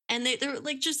kids, and they were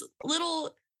like just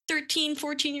little 13,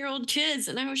 14-year-old kids,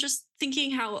 and I was just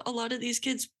thinking how a lot of these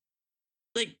kids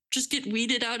like just get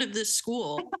weeded out of this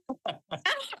school.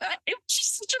 It was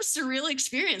just such a surreal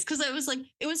experience because I was like,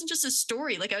 it wasn't just a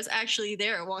story. Like I was actually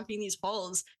there walking these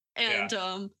halls, Yeah.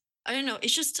 and I don't know,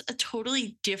 it's just a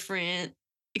totally different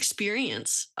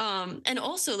experience. And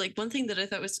also like one thing that I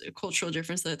thought was a cultural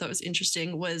difference that I thought was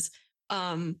interesting was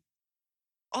um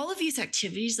all of these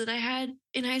activities that I had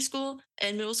in high school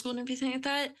and middle school and everything like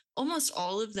that, almost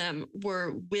all of them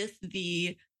were with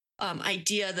the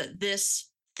idea that this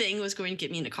thing was going to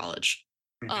get me into college.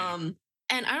 Mhm. Um,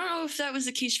 and I don't know if that was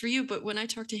the case for you, but when I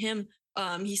talked to him,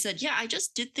 he said, "Yeah, I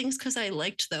just did things because I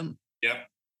liked them." Yep.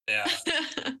 Yeah.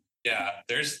 Yeah.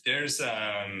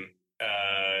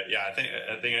 Yeah, I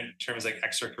think in terms of like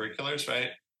extracurriculars,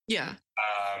 right? Yeah.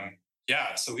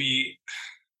 Yeah. So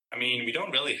I mean, we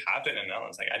don't really have it in the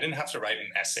Netherlands. Like, I didn't have to write an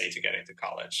essay to get into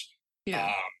college. Yeah.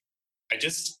 Um, I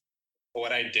just,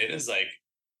 what I did is like,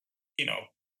 you know,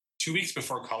 2 weeks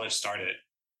before college started,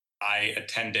 I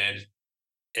attended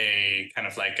a kind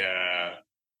of like a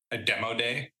demo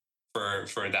day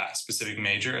for that specific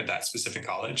major at that specific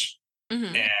college.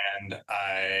 Hmm. And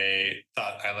I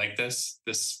thought, I like this.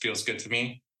 This feels good to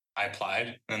me. I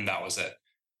applied, and that was it.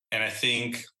 And I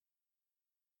think,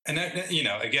 and then,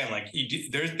 again, like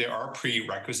there are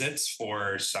prerequisites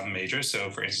for some majors. So,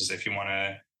 for instance, if you want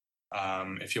to,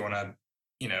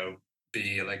 you know,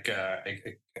 be like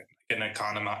an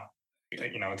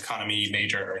economy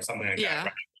major or something like that, Yeah.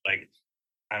 right? Like,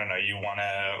 I don't know, you want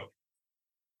to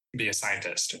be a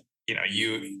scientist.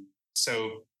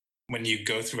 So when you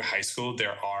go through high school,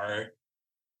 there are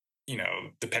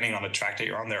depending on the track that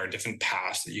you're on, there are different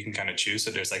paths that you can kind of choose.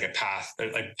 So there's like a path,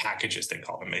 like packages, they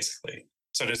call them basically.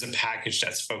 So there's a package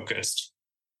that's focused,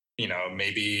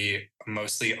 maybe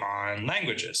mostly on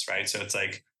languages, right? So it's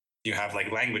like you have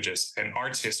like languages and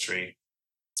arts history,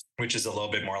 which is a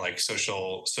little bit more like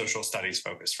social studies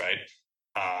focused, right?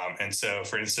 And so,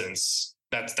 for instance,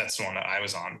 that's the one that I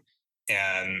was on,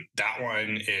 and that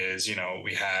one is,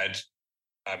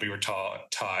 we were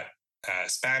taught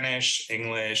Spanish,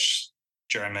 English,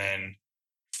 German,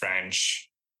 French.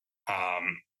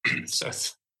 So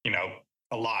it's,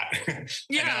 a lot. And then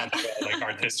Yeah. on top of that, like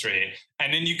art history.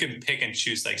 And then you can pick and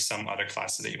choose like some other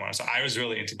classes that you want. So I was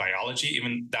really into biology,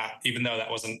 even though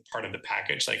that wasn't part of the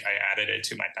package, like I added it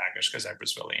to my package because I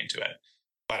was really into it.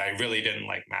 But I really didn't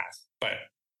like math. But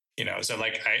so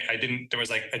like I didn't, there was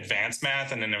like advanced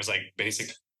math and then there was like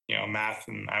basic, math.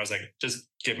 And I was like, just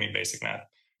give me basic math.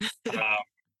 Um,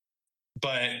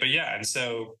 but yeah, and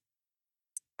so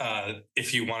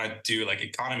if you want to do like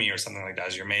economy or something like that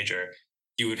as your major,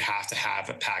 you would have to have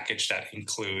a package that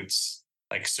includes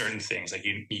like certain things. Like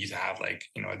you need to have like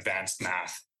advanced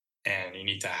math, and you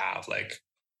need to have like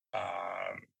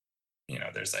um,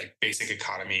 there's like basic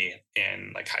economy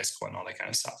in like high school and all that kind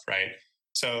of stuff, right?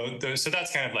 So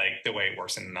that's kind of like the way it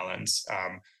works in the Netherlands.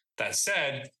 That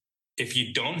said, if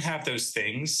you don't have those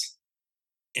things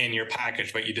in your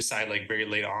package, but you decide like very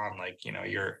late on, like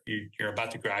you're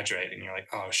about to graduate, and you're like,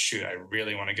 oh shoot, I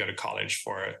really want to go to college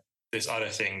for this other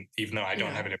thing, even though I don't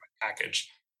Yeah. have it in my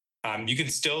package. You can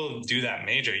still do that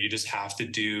major. You just have to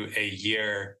do a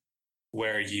year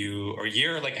or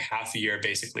year, like a half a year,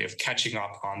 basically, of catching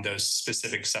up on those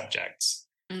specific subjects.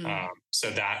 Mm.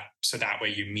 So that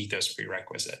way you meet those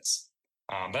prerequisites.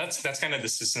 That's kind of the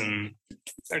system,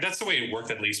 or that's the way it worked,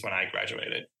 at least when I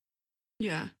graduated.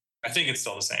 Yeah. I think it's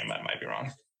still the same. I might be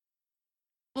wrong.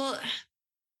 Well,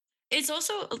 it's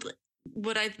also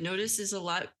what I've noticed is a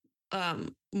lot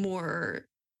more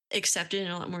accepted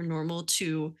and a lot more normal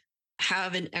to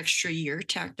have an extra year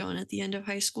tacked on at the end of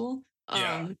high school,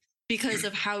 Yeah. because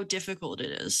of how difficult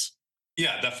it is.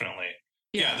 Yeah, definitely.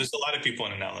 Yeah, Yeah. there's a lot of people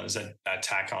in the Netherlands that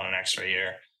tack on an extra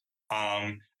year.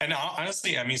 And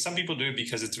honestly, I mean, some people do it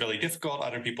because it's really difficult.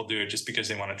 Other people do it just because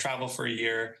they want to travel for a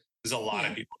year. There's a lot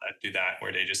of Yeah. people that do that,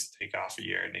 where they just take off a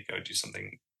year and they go do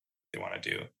something they want to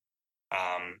do.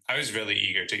 I was really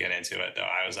eager to get into it, though.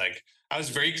 I was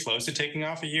very close to taking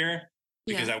off a year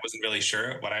because Yeah. I wasn't really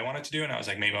sure what I wanted to do. And I was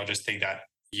like, maybe I'll just take that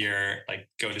year, like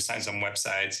go design some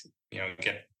websites,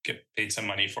 get paid some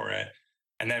money for it.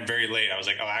 And then very late, I was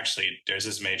like, oh, actually, there's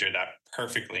this major that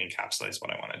perfectly encapsulates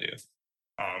what I want to do.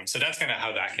 So that's kind of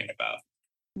how that came about.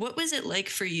 What was it like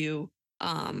for you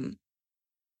um,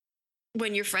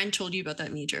 when your friend told you about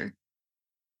that major?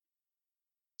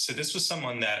 So this was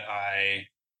someone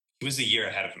he was a year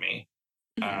ahead of me.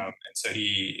 Mhm. And so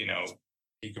he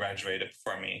graduated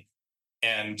before me.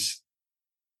 And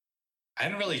I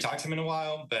hadn't really talked to him in a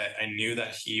while, but I knew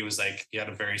that he had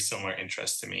a very similar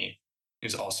interest to me. He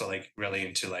was also like really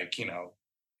into like, he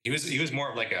was more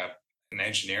of like an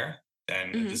engineer than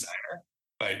a Mhm. designer,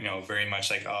 but very much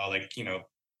like, oh, like,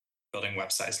 building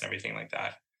websites and everything like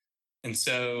that. And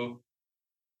so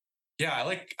yeah,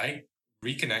 I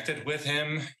reconnected with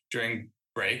him during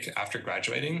break after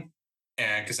graduating.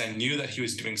 And because I knew that he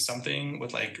was doing something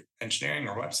with like engineering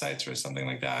or websites or something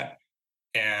like that.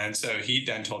 And so he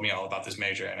then told me all about this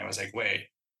major. And I was like, wait,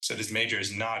 so this major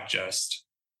is not just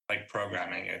like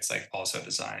programming, it's like also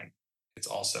design. It's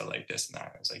also like this and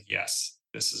that. I was like, yes,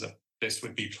 this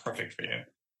would be perfect for you.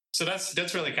 So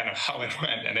that's really kind of how it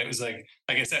went. And it was like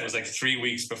I said, it was like 3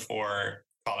 weeks before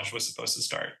college was supposed to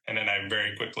start. And then I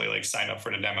very quickly like signed up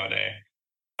for the demo day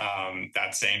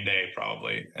that same day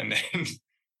probably. And then,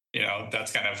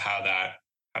 that's kind of how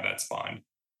that spawned.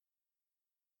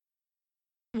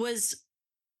 Was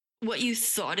what you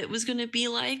thought it was going to be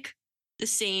like the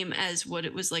same as what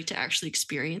it was like to actually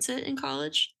experience it in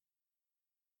college?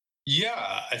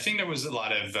 Yeah, I think there was a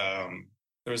lot of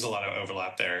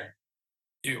overlap there.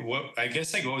 What I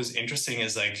guess like what was interesting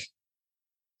is like,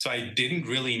 so I didn't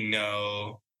really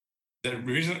know the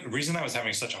reason I was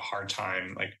having such a hard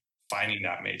time like finding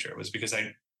that major was because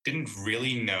I didn't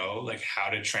really know like how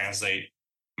to translate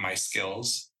my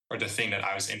skills or the thing that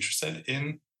I was interested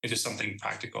in into something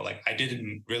practical. Like I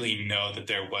didn't really know that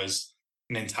there was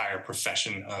an entire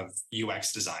profession of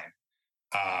UX design.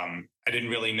 I didn't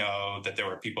really know that there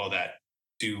were people that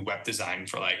do web design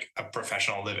for like a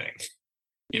professional living,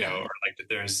 Yeah. or like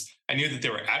that I knew that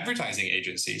there were advertising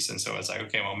agencies. And so it's like,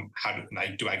 okay, well, how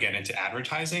do I get into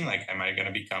advertising? Like, am I going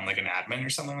to become like an admin or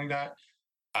something like that?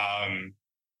 Um,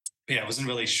 yeah, I wasn't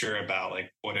really sure about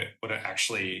like what I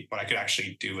could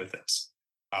actually do with this.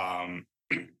 Um,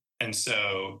 and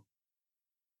so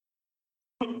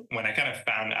when I kind of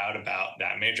found out about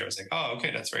that major, I was like, oh,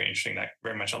 okay, that's very interesting. That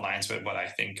very much aligns with what I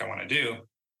think I want to do.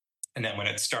 And then when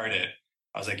it started,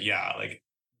 I was like, yeah, like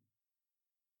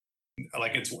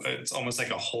it's almost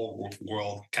like a whole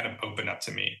world kind of opened up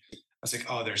to me. I was like,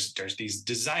 oh, there's these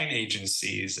design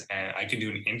agencies, and I can do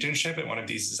an internship at one of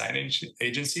these design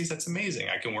agencies. That's amazing.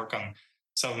 I can work on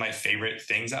some of my favorite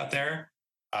things out there.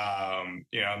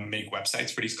 Make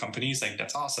websites for these companies. Like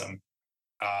that's awesome.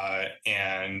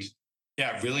 And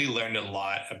yeah, I really learned a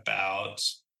lot about.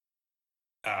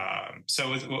 So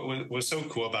what was so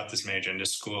cool about this major and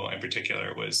this school in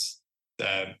particular was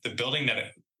the building that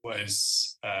it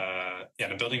was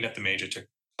the building that the major took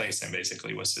place in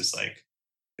basically was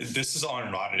this is all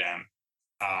in Rotterdam,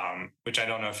 which I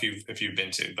don't know if you've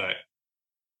been to, but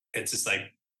it's just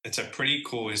like it's a pretty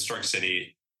cool historic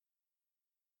city,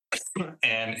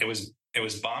 and it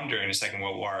was bombed during the Second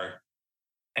World War,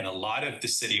 and a lot of the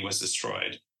city was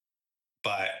destroyed,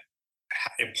 but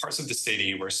parts of the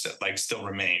city were still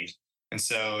remained. And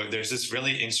so there's this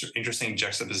really interesting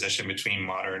juxtaposition between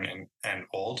modern and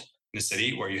old in the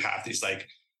city, where you have these like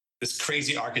this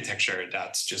crazy architecture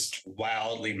that's just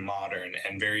wildly modern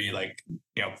and very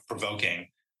provoking,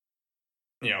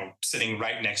 sitting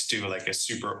right next to like a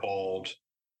super old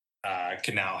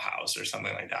canal house or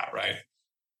something like that, right?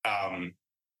 Um,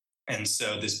 and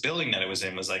so this building that it was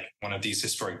in was like one of these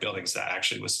historic buildings that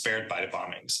actually was spared by the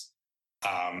bombings.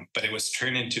 But it was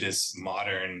turned into this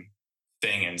modern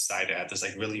thing inside. It had this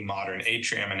like really modern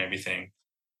atrium and everything.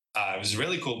 It was a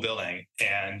really cool building,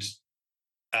 and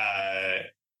uh,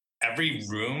 every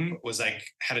room was like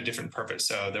had a different purpose.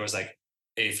 So there was like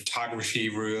a photography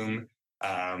room,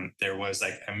 there was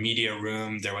like a media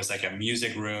room, there was like a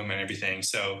music room and everything.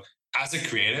 So as a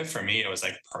creative, for me, it was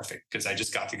like perfect because I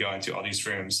just got to go into all these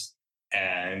rooms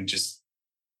and just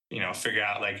figure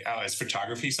out like, oh, is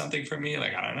photography something for me?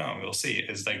 Like, I don't know. We'll see.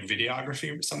 Is like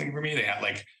videography something for me? They had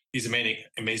like these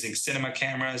amazing cinema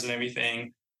cameras and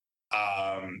everything.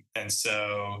 And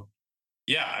so,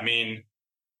 yeah, I mean,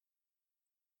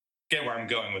 get where I'm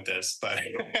going with this, but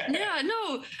Yeah,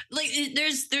 no, like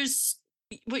there's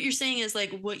what you're saying is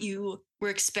like what you were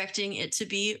expecting it to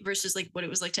be versus like what it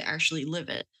was like to actually live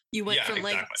it. You went yeah, from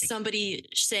like exactly. somebody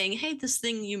saying, "Hey, this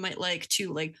thing you might like,"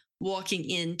 to like walking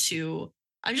into.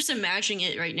 I'm just imagining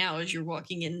it right now as you're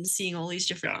walking in and seeing all these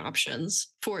different Yeah. options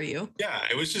for you. Yeah,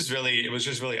 it was just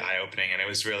really eye opening, and it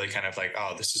was really kind of like,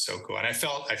 oh, this is so cool. And I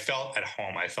felt at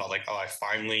home. I felt like, oh, I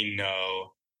finally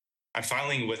know. I'm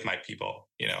finally with my people.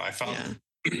 I felt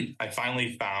Yeah. I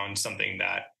finally found something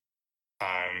that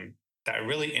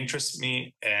really interests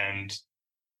me and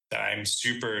that I'm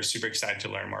super super excited to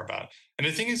learn more about. And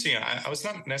the thing is, I was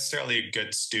not necessarily a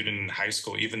good student in high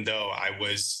school, even though I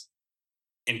was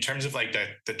in terms of like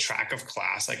the track of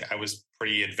class, like I was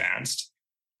pretty advanced,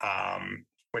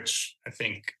 which I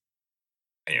think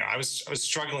I was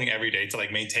struggling every day to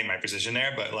like maintain my position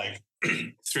there, but like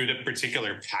through the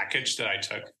particular package that I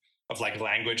took of like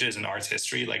languages and arts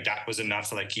history, like that was enough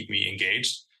to like keep me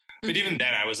engaged. But even Mhm.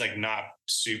 then, I was like not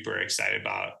super excited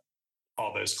about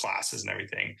all those classes and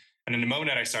everything. And then the moment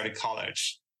that I started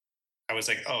college, I was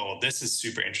like, oh, well, this is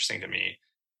super interesting to me.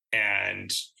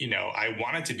 And I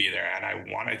wanted to be there, and I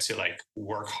wanted to like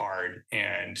work hard,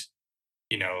 and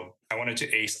I wanted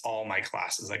to ace all my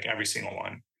classes, like every single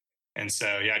one. And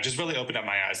so, yeah, it just really opened up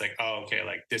my eyes. Like, oh, okay,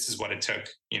 like this is what it took.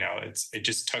 It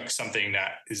just took something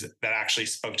that actually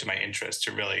spoke to my interest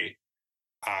to really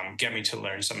get me to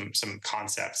learn some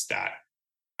concepts that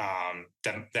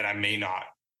I may not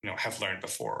have learned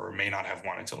before or may not have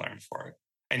wanted to learn before.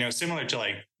 I know, similar to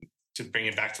like to bring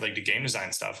it back to like the game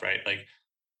design stuff, right? Like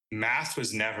math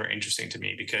was never interesting to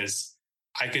me because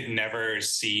I could never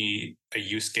see a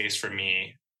use case for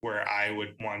me where I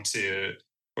would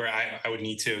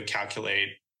need to calculate,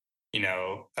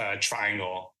 a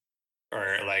triangle,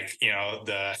 or like,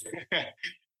 the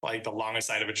like the longest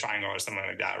side of a triangle or something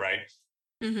like that, right?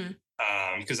 Mhm.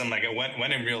 Because I'm like,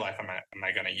 when in real life am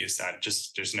I going to use that?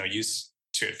 Just there's no use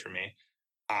to it for me.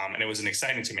 And it wasn't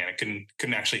exciting to me, and I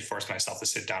couldn't actually force myself to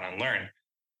sit down and learn.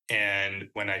 And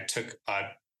when I took,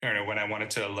 when I wanted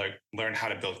to like learn how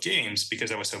to build games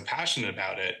because I was so passionate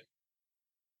about it,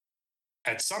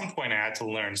 at some point I had to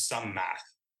learn some math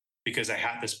because I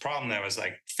had this problem that I was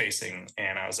like facing,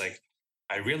 and I was like,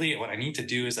 what I need to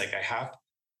do is like I have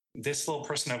this little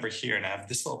person over here, and I have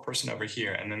this little person over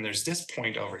here, and then there's this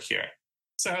point over here.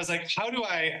 So I was like, how do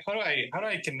I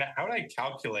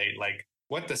calculate like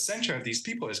what the center of these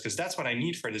people is? Because that's what I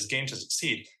need for this game to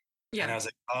succeed. And Yeah. I was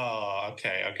like, oh,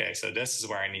 okay. So this is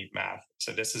where I need math.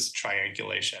 So this is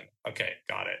triangulation. Okay,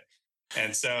 got it.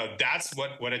 And so that's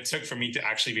what it took for me to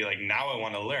actually be like, now I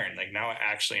want to learn. Like now I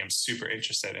actually am super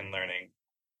interested in learning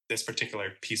this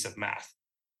particular piece of math.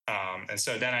 And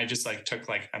so then I just like took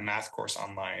like a math course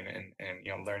online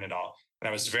and learn it all. And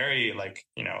I was very like,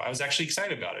 I was actually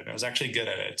excited about it. And I was actually good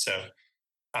at it. So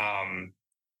um,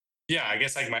 yeah, I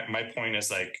guess like my point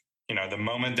is like, the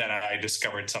moment that I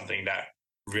discovered something that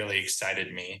really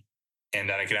excited me and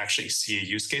that I could actually see a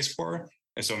use case for,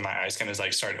 and so my eyes kind of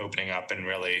like started opening up and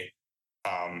really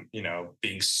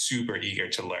being super eager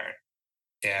to learn.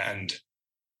 And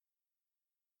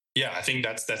yeah, I think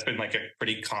that's been like a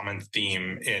pretty common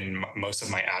theme in most of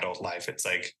my adult life. It's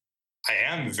like I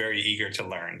am very eager to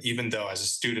learn, even though as a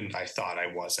student I thought I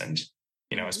wasn't.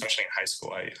 Hmm. Especially in high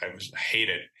school, I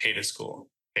hated school,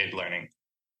 hated learning.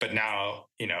 But now,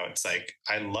 it's like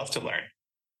I love to learn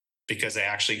because I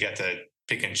actually get to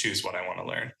pick and choose what I want to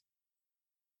learn.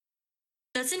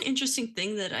 That's an interesting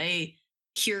thing that I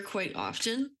hear quite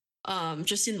often,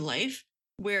 just in life,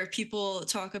 where people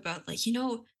talk about, like,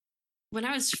 when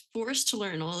I was forced to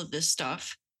learn all of this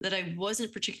stuff that I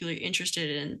wasn't particularly interested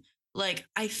in, like,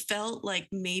 I felt like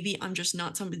maybe I'm just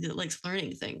not somebody that likes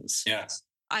learning things. Yes.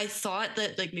 I thought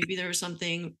that, like, maybe there was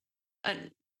something, and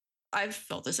I've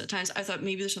felt this at times. I thought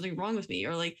maybe there's something wrong with me,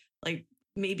 or like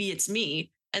maybe it's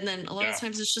me. And then a lot of Yeah.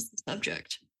 times it's just the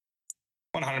subject.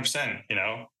 100%.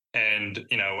 And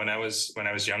when I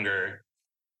was younger,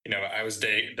 I was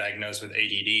diagnosed with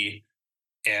ADD,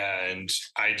 and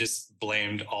I just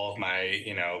blamed all of my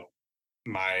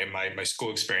my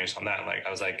school experience on that. Like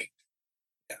I was like,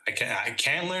 I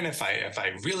can learn if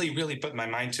I really really put my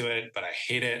mind to it, but I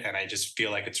hate it, and I just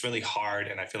feel like it's really hard,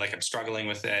 and I feel like I'm struggling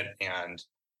with it. And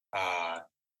uh,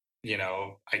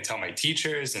 I tell my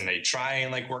teachers, and they try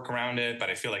and like work around it, but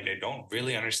I feel like they don't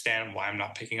really understand why I'm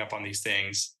not picking up on these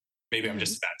things. Maybe I'm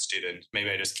just Hmm. a bad student. Maybe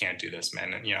I just can't do this,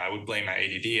 man. And, I would blame my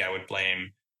ADD. I would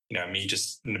blame, me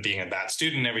just being a bad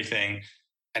student and everything.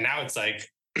 And now it's like,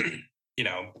 you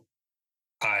know,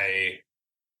 I,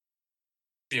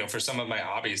 for some of my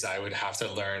hobbies, I would have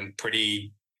to learn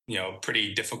pretty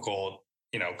difficult,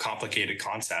 complicated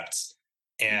concepts.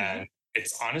 Hmm. And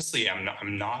it's honestly,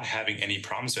 I'm not having any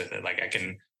problems with it. Like I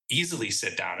can easily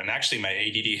sit down, and actually my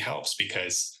ADD helps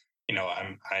because,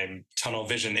 I'm tunnel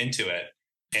vision into it,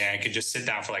 and I could just sit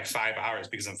down for like 5 hours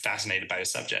because I'm fascinated by a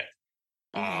subject.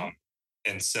 Um, Hmm.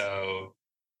 and so,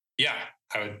 yeah,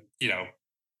 I would,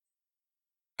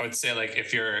 I would say like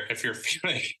if you're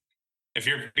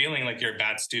feeling like you're a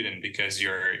bad student because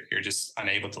you're just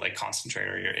unable to like concentrate,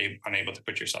 or you're unable to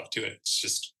put yourself to it, it's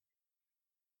just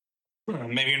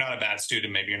maybe you're not a bad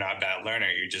student, maybe you're not a bad learner,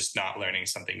 you're just not learning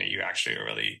something that you actually are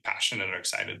really passionate or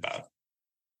excited about.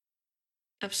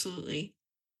 Absolutely.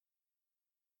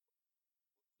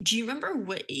 Do you remember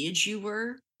what age you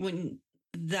were when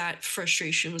that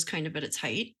frustration was kind of at its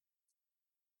height?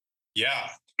 Yeah.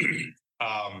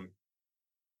 um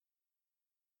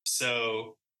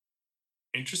so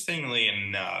interestingly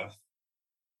enough,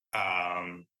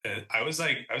 I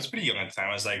was pretty young at the time.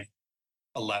 I was like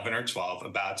 11 or 12,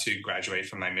 about to graduate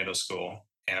from my middle school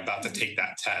and about to Mhm. take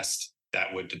that test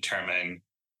that would determine,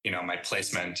 my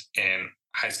placement in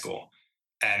high school.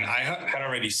 And I had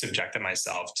already subjected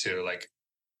myself to like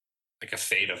a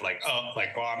fate of like, oh,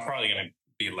 like, well, I'm probably going to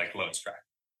be like low track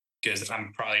because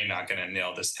I'm probably not going to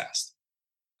nail this test.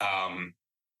 Um,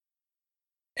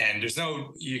 and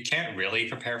you can't really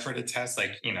prepare for the test.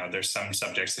 Like, there's some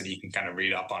subjects that you can kind of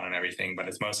read up on and everything, but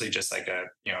it's mostly just like a,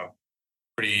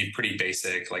 pretty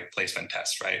basic like placement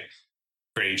test, right?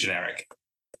 Pretty generic.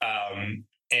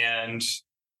 And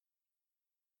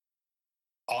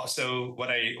also what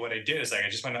I did is like I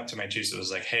just went up to my teacher.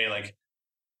 Was like, hey, like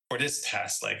for this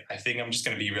test, like I think I'm just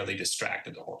gonna be really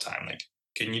distracted the whole time. Like,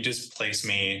 can you just place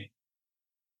me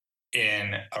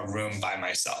in a room by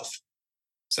myself,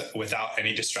 so without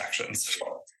any distractions?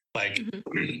 Like,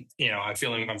 Mhm. I'm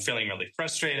feeling really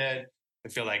frustrated. I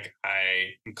feel like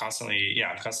I'm constantly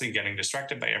getting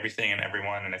distracted by everything and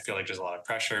everyone, and I feel like there's a lot of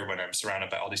pressure when I'm surrounded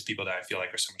by all these people that I feel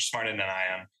like are so much smarter than I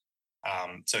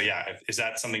am. So yeah, is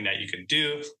that something that you can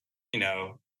do? You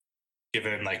know,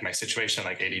 Given like my situation,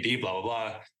 like ADD, blah blah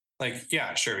blah. Like,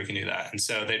 yeah, sure, we can do that. And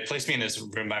so they placed me in this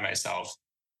room by myself,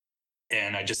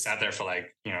 and I just sat there for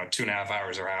like 2.5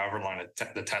 hours or however long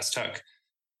the test took.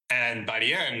 And by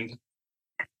the end,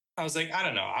 I was like, I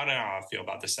don't know how I feel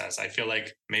about this test. I feel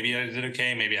like maybe I did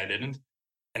okay, maybe I didn't.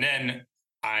 And then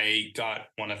I got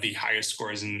one of the highest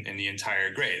scores in the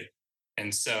entire grade.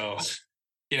 And so,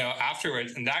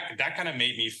 afterwards, and that kind of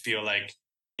made me feel like,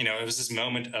 it was this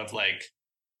moment of like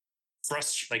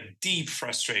like deep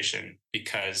frustration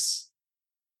because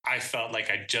I felt like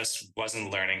I just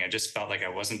wasn't learning. I just felt like I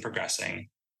wasn't progressing.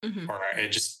 Mhm. or I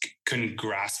just couldn't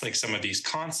grasp like some of these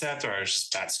concepts, or I was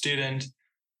just a bad student.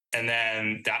 And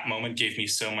then that moment gave me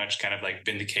so much kind of like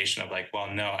vindication of like,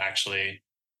 well, no, actually,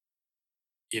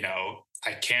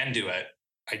 I can do it.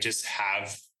 I just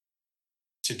have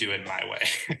to do it my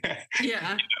way.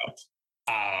 Yeah.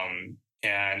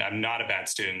 And I'm not a bad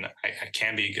student. I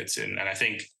can be a good student. And I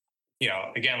think,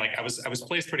 again, like I was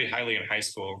placed pretty highly in high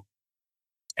school,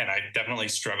 and I definitely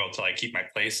struggled to like keep my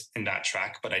place in that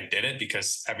track, but I did it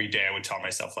because every day I would tell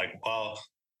myself like, well,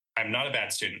 I'm not a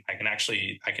bad student. I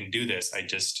can do this. I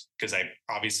just, because I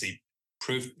obviously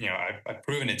proved, I've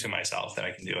proven it to myself that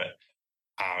I can do it.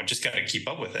 Just got to keep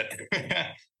up with it and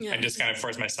Yeah. just kind of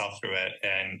force myself through it.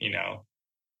 And,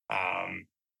 um,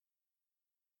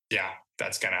 yeah,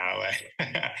 that's kind of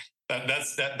how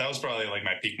that was probably like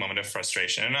my peak moment of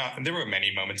frustration. And there were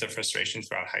many moments of frustration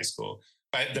throughout high school,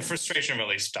 but the Yeah. frustration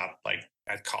really stopped like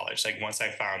at college. Like once I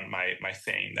found my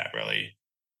thing that really,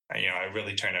 I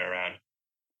really turned it around.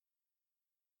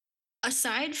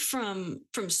 Aside from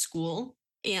school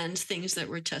and things that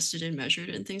were tested and measured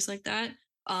and things like that,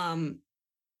 um,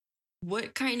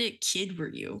 what kind of kid were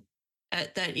you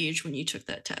at that age when you took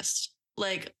that test?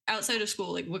 Like outside of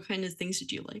school, like what kind of things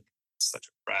did you like? Such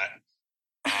a brat.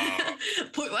 Uh,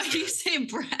 Why do you say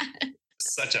brat?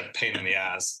 Such a pain in the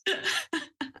ass.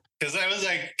 Because I was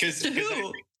like, To because I,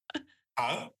 who?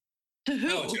 huh? To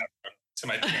Oh, who? to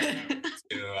my parents,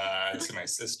 to my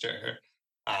sister,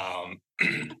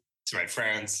 to my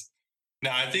friends. No,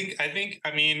 I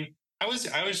mean, I was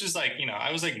just like,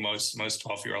 I was like most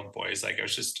 12-year-old boys. Like I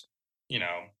was just, you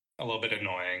know, a little bit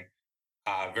annoying,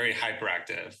 very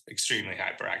hyperactive, extremely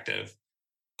hyperactive.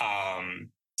 Um,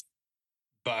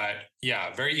 but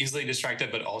yeah, very easily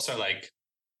distracted, but also like,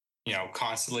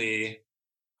 constantly,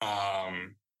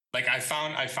 um, like I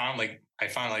found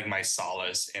like my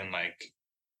solace in like,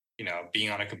 being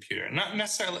on a computer. Not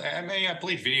necessarily, I mean, I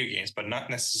played video games, but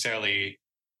not necessarily.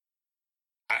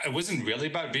 It wasn't really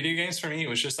about video games for me. It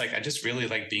was just like I just really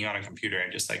like being on a computer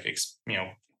and just like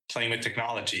playing with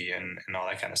technology and all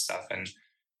that kind of stuff. And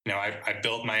I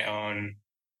built my own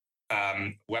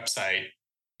website.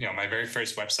 My very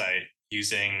first website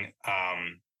using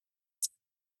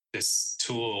this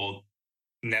tool,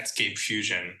 Netscape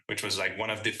Fusion, which was like one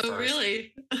of the Oh, first.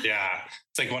 really? Yeah,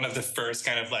 it's like one of the first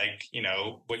kind of like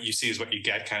what you see is what you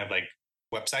get kind of like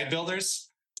website builders.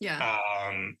 Yeah.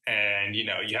 And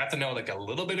you have to know like a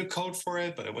little bit of code for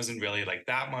it, but it wasn't really like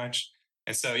that much.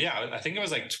 And so yeah, I think it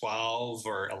was like 12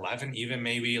 or 11 even,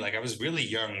 maybe. Like I was really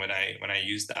young when I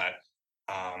used that.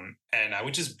 And I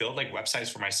would just build like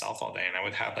websites for myself all day, and I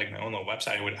would have like my own little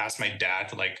website. I would ask my dad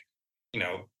to like you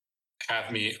know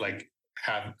have me like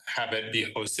have it be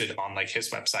hosted on like his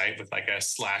website with like a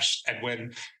slash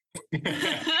Edwin. Good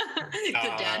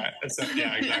dad. So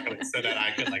yeah, exactly. So that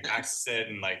I could like access it,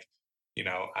 and like,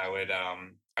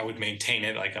 I would maintain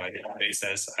it like on a daily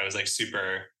basis. I was like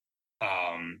super,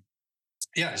 um,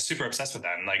 yeah, super obsessed with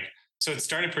that. And like, so it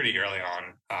started pretty early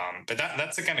on. But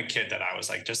that's the kind of kid that I was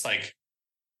like, just like,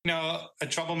 a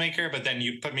troublemaker, but then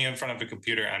you put me in front of a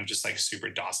computer, I'm just like super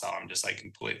docile. I'm just like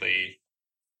completely,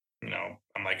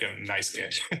 I'm like a nice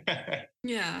kid.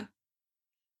 Yeah.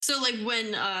 So like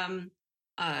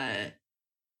uh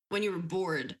when you were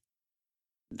bored,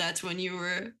 that's when you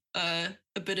were a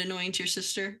bit annoying to your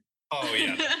sister. Oh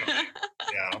yeah, definitely.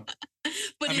 Yeah.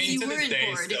 But I if mean, you to this weren't day,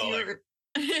 bored, if still you like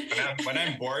were when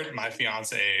I'm bored, my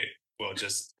fiance will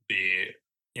just be,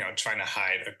 trying to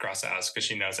hide across the house because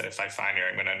she knows that if I find her,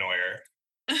 I'm going to annoy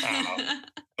her.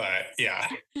 But yeah,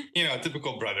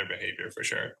 typical brother behavior for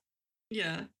sure.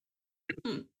 Yeah.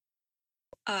 Hmm.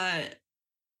 Uh,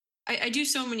 I do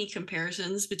so many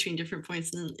comparisons between different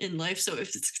points in life. So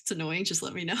if it's annoying, just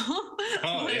let me know.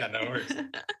 Oh yeah, But no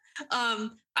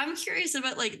worries. I'm curious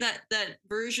about like that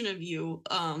version of you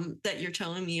that you're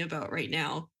telling me about right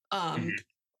now. Mhm.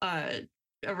 Uh,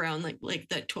 around like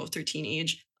that 12, 13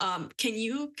 age. Can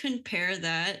you compare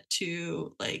that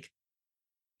to like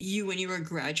you when you were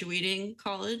graduating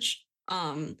college?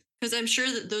 Because I'm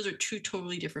sure that those are two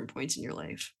totally different points in your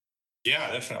life. Yeah,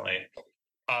 definitely.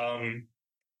 Um,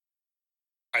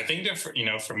 I think that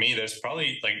for me, there's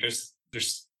probably like there's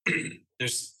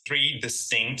there's three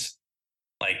distinct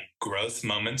like growth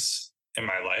moments in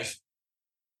my life.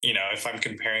 If I'm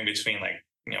comparing between like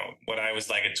what I was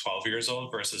like at 12 years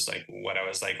old versus like what I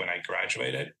was like when I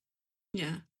graduated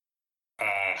Yeah.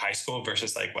 high school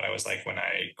versus like what I was like when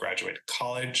I graduated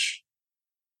college.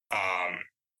 Um,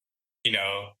 you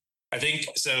know, I think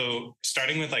so.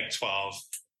 Starting with like 12,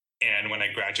 and when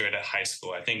I graduated high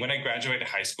school, I think when I graduated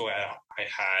high school, I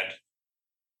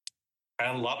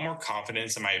had a lot more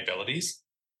confidence in my abilities.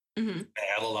 Hmm.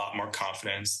 I had a lot more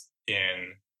confidence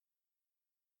in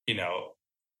you know,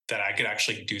 that I could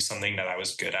actually do something that I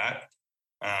was good at.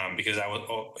 Because I was,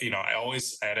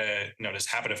 I had this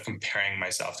habit of comparing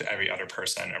myself to every other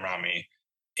person around me.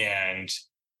 And,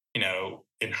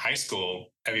 in high school,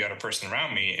 every other person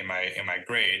around me in my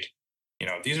grade,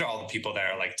 these are all the people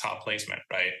that are like top placement,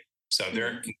 right? So Mm-hmm.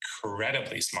 they're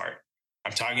incredibly smart.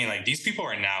 I'm talking like these people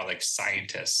are now like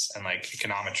scientists and like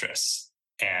econometrists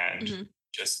and Mm-hmm.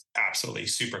 just absolutely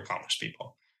super accomplished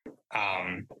people.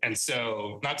 And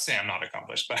so not to say I'm not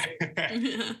accomplished, but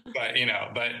but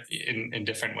in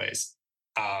different ways.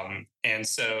 And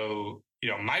so,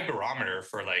 my barometer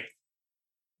for like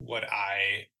what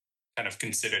I kind of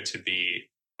consider to be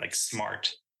like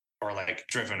smart or like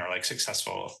driven or like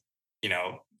successful,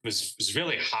 was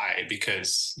really high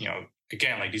because,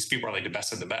 again, like these people are like the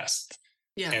best of the best.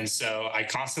 Yeah. And so I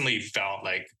constantly felt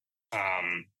like,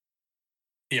 I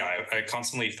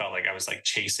constantly felt like I was like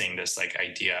chasing this like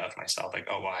idea of myself, like,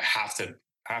 oh well, I have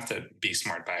to be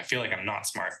smart, but I feel like I'm not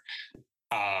smart.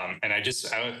 And I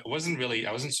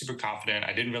wasn't super confident.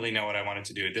 I didn't really know what I wanted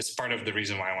to do. This is part of the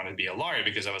reason why I wanted to be a lawyer,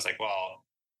 because I was like, well,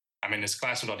 I'm in this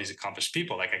class with all these accomplished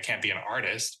people. Like, I can't be an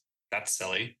artist. That's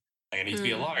silly. Like, I need to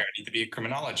be a Mm. lawyer. I need to be a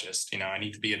criminologist. I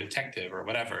need to be a detective or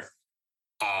whatever.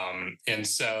 And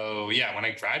so, yeah, when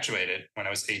I graduated, when I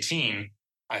was 18,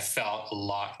 I felt a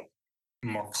lot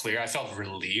more clear. I felt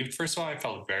relieved. First of all, I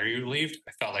felt very relieved.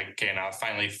 I felt like, okay, now I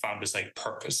finally found this like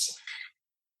purpose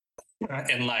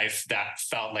in life that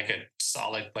felt like a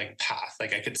solid like path.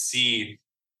 Like I could see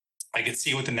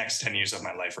what the next 10 years of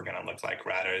my life were going to look like,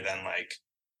 rather than like,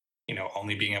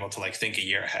 only being able to like think a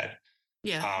year ahead.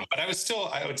 Yeah. But I would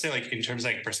say like in terms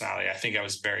of like personality, I think I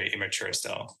was very immature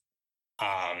still.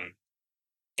 Um,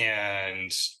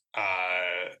 and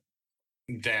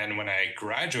then when I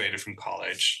graduated from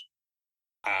college,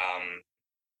 um,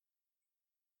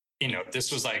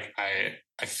 this was like,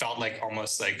 I felt like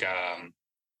almost like,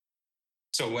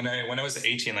 so when I was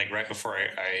 18, like right before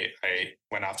I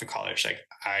went off to college, like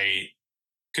I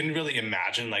couldn't really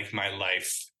imagine like my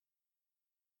life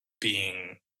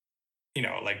being,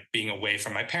 like being away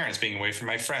from my parents, being away from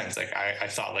my friends. Like I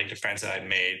thought like the friends that I'd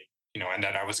made, and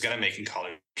that I was gonna make in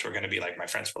college were gonna be like my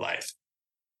friends for life.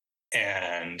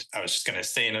 And I was just gonna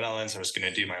stay in the Netherlands. I was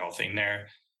gonna do my whole thing there.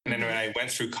 And then when Mm-hmm. I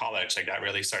went through college, like that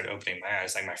really started opening my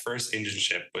eyes. Like my first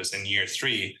internship was in year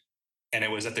 3, and it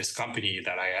was at this company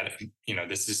that I had,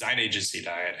 this design agency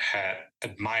that I had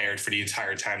admired for the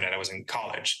entire time that I was in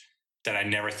college, that I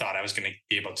never thought I was going to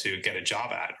be able to get a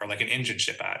job at or like an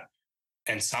internship at.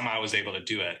 And somehow I was able to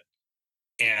do it.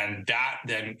 And that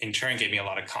then in turn gave me a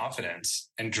lot of confidence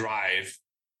and drive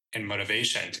and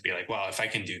motivation to be like, well, if I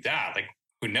can do that, like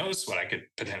who knows what I could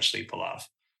potentially pull off.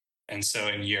 And so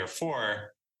in year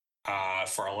 4,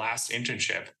 for our last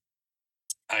internship,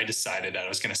 I decided that I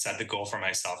was going to set the goal for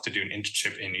myself to do an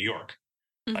internship in New York.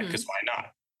 Like, Mm-hmm. because why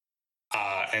not?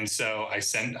 And so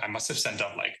I must have sent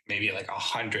up like maybe like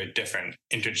 100 different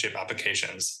internship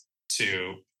applications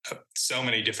to so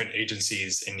many different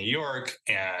agencies in New York,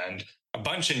 and a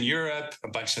bunch in Europe, a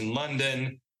bunch in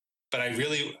London. But I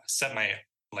really set my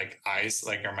like eyes,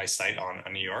 like, or my sight on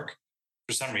New York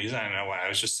for some reason. I don't know why. I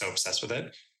was just so obsessed with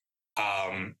it.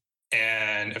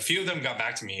 And a few of them got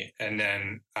back to me, and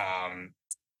then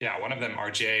yeah, one of them,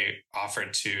 RGA,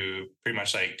 offered to pretty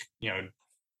much like,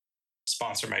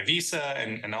 sponsor my visa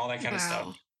and all that kind of stuff.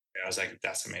 Wow. And I was like,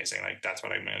 that's amazing. Like, that's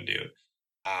what I'm going to do.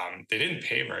 They didn't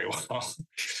pay very well,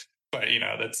 but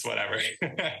that's whatever.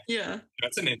 Yeah.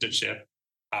 That's an internship.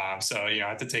 So, I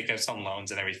had to take out some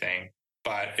loans and everything,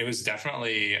 but it was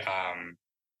definitely,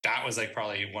 that was like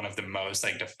probably one of the most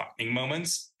like defining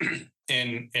moments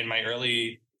in my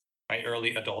early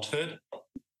adulthood,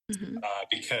 Mm-hmm.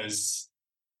 because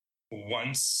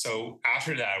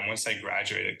after that, once I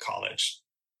graduated college,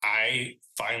 I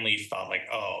finally felt like,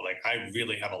 oh, like I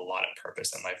really have a lot of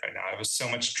purpose in life right now. I have so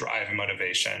much drive and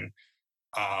motivation.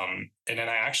 And then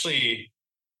I actually,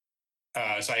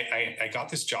 so I got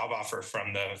this job offer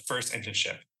from the first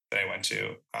internship that I went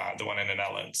to, the one in the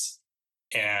Netherlands,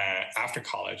 and after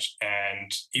college.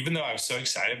 And even though I was so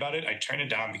excited about it, I turned it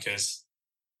down because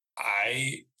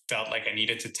I felt like I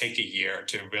needed to take a year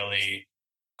to really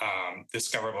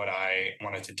discover what I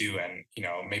wanted to do. And,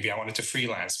 maybe I wanted to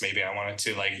freelance. Maybe I wanted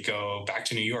to like go back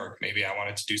to New York. Maybe I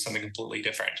wanted to do something completely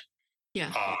different. Yeah.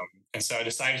 Um, and so I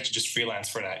decided to just freelance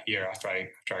for that year after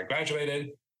I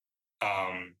graduated.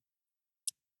 Um,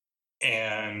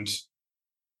 and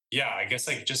yeah, I guess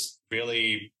like just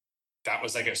really, that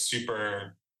was like a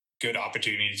super good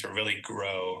opportunity to really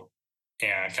grow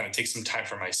and kind of take some time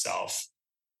for myself,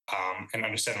 and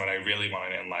understand what I really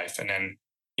wanted in life. And then,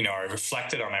 I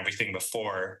reflected on everything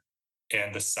before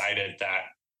and decided that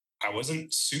I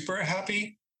wasn't super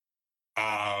happy,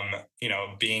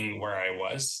 being where I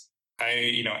was.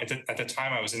 At the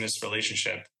time I was in this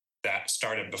relationship that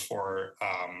started before,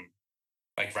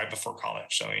 like right before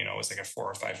college. So, it was like a 4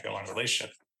 or 5 year long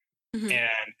relationship. Hmm.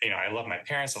 And, I love my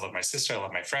parents, I love my sister, I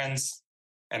love my friends.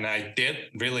 And I do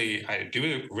really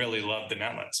love the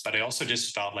Netherlands, but I also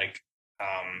just felt like,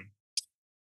 um,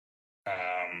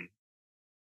 um,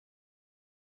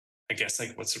 I guess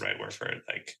like, what's the right word for it?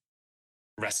 Like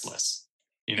restless,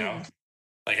 you know? Mm.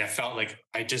 Like I felt like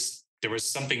there was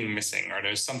something missing, or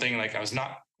there's something like I was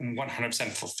not 100%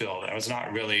 fulfilled. I was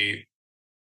not really,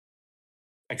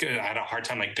 I had a hard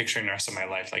time like picturing the rest of my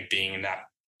life, like being in that,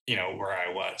 where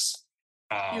I was.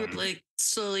 You were Um, like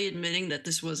slowly admitting that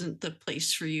this wasn't the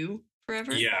place for you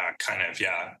forever. yeah, kind of,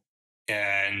 yeah.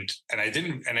 And I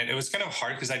didn't, and it was kind of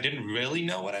hard because I didn't really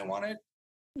know what I wanted.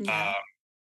 Yeah. Um,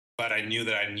 but I knew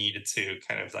that I needed to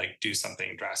kind of like do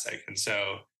something drastic. And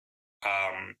so,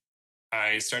 um,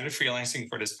 I started freelancing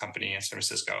for this company in San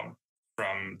Francisco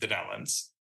from the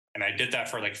Netherlands. And I did that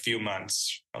for like a few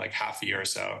months, or like half a year or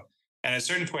so. And at a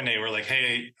certain point, they were like,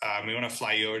 hey, we want to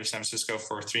fly you over to San Francisco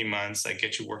for 3 months, like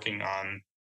get you working on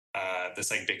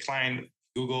this like big client,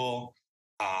 Google.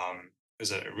 It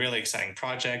was a really exciting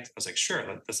project. I was like, sure,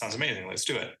 that sounds amazing. Let's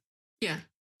do it. Yeah.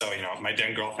 So, my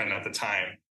then girlfriend at the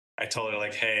time, I told her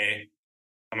like, hey,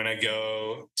 I'm gonna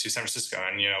go to San Francisco.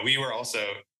 And we were also,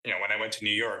 when I went to New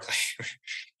York, like,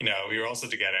 we were also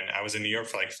together. And I was in New York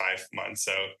for like 5 months.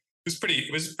 So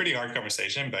it was a pretty hard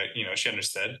conversation, but she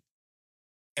understood.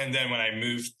 And then when I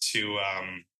moved to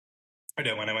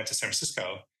when I went to San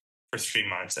Francisco for 3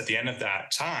 months, at the end of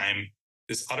that time,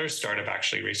 this other startup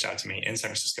actually reached out to me in San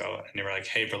Francisco, and they were like,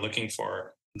 hey, we're looking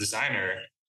for a designer.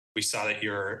 We saw that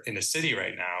you're in the city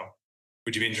right now.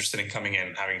 Would you be interested in coming in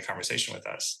and having a conversation with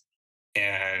us?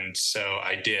 And so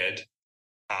I did.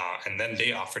 And then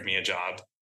they offered me a job,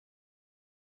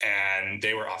 and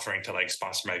they were offering to like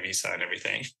sponsor my visa and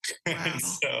everything. And Wow.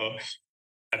 so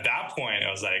at that point,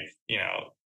 I was like,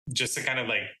 just to kind of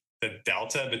like the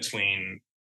delta between,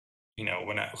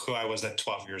 who I was at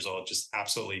 12 years old, just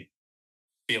absolutely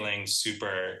feeling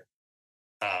super,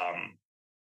 um,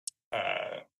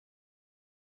 uh,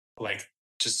 like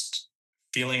just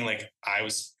feeling like I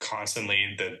was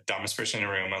constantly the dumbest person in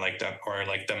the room, or like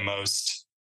the most,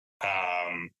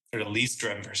 or the least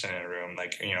driven person in the room,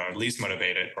 like, least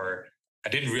motivated, or I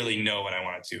didn't really know what I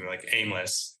wanted to do, like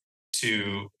aimless,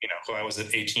 to, Hmm. who I was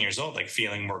at 18 years old, like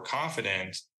feeling more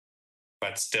confident,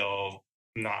 but still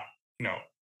not, you know,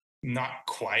 not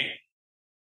quite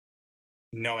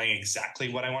knowing exactly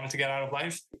what I wanted to get out of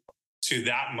life, to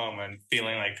that moment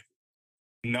feeling like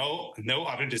no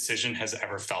other decision has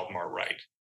ever felt more right.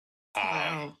 Um,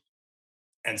 Wow.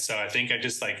 and so I think I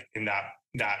just like in that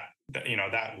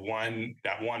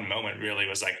one moment really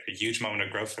was like a huge moment of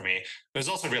growth for me. It was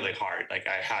also really hard. Like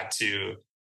I had to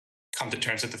come to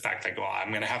terms with the fact like, well, I'm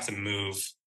going to have to move.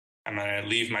 I'm going to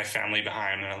leave my family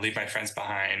behind. I'm going to leave my friends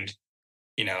behind.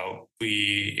 Me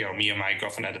and my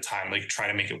girlfriend at the time, like try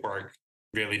to make it work,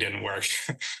 really didn't work.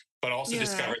 But also Yeah.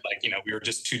 discovered like, we were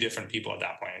just two different people at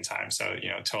that point in time. So,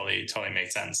 totally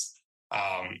made sense.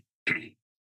 Um,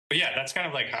 but yeah, that's kind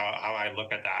of like how I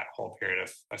look at that whole period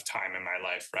of time in my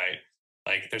life, right?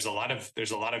 Like there's a lot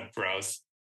of growth,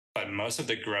 but most of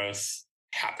the growth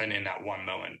happened in that one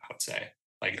moment, I would say.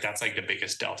 Like that's like the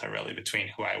biggest delta really between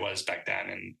who I was back then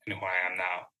and who I am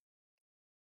now.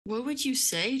 What would you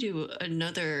say to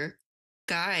another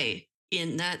guy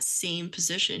in that same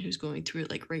position who's going through it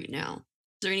like right now?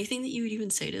 Is there anything that you would even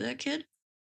say to that kid?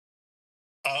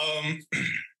 Um,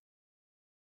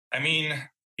 I mean,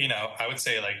 I would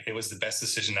say like it was the best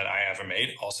decision that I ever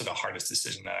made, also the hardest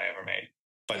decision that I ever made.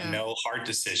 But Yeah. no hard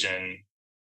decision,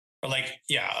 or like,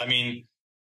 yeah, I mean,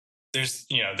 there's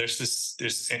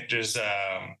this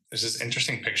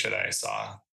interesting picture that I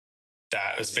saw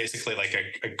that was basically like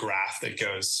a graph that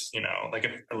goes, like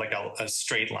a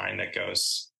straight line that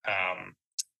goes,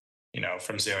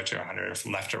 from 0 to 100,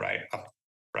 from left to right, up,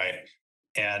 right,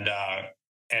 and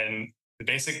the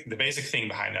basic thing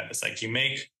behind that is like you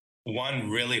make one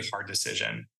really hard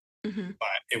decision, Hmm. but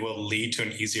it will lead to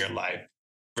an easier life,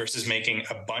 versus making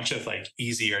a bunch of like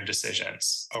easier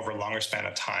decisions over a longer span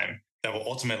of time that will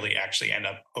ultimately actually end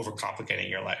up overcomplicating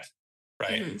your life,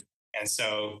 right? Hmm. And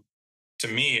so to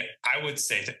me, I would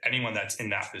say to anyone that's in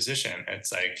that position,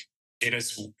 it's like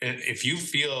if you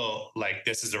feel like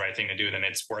this is the right thing to do, then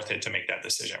it's worth it to make that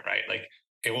decision, right? Like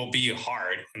it will be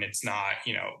hard, and it's not,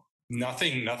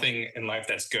 nothing in life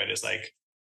that's good is like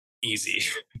easy.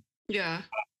 Yeah.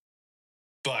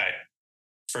 But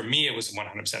for me, it was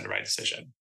 100% the right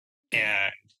decision. Yeah.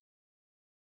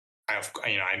 And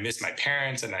I miss my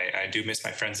parents and I do miss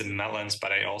my friends in the Netherlands,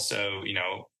 but I also,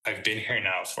 I've been here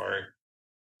now for,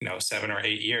 7 or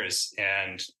 8 years.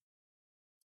 And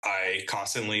I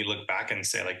constantly look back and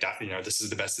say like that, this is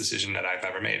the best decision that I've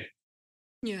ever made.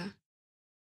 Yeah.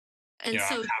 And I'm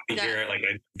so happy that, here. Like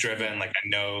I'm yeah. driven, like I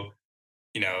know,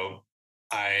 you know,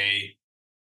 I,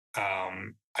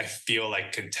 I feel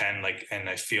like content, like, and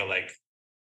I feel like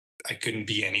I couldn't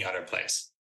be any other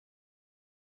place.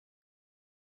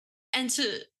 And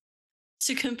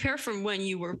to compare from when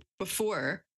you were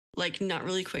before, like not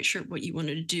really quite sure what you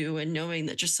wanted to do and knowing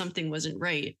that just something wasn't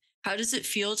right, how does it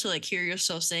feel to like hear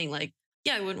yourself saying like,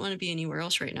 yeah, I wouldn't want to be anywhere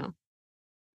else right now?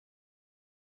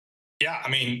 Yeah. I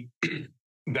mean,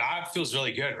 that feels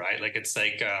really good, right? Like it's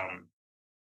like,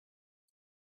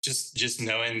 just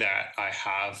knowing that I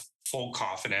have full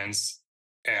confidence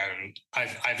and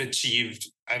I've achieved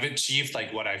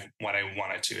like what I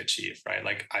wanted to achieve, right?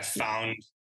 Like Yeah.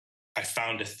 I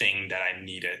found a thing that I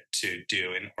needed to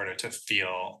do in order to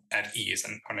feel at ease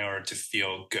and in order to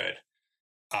feel good.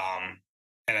 Um,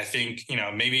 and I think,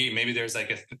 maybe there's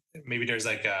like maybe there's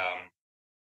like a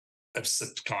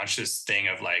subconscious thing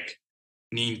of like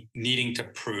needing to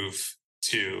prove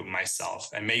to myself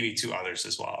and maybe to others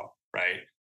as well, right?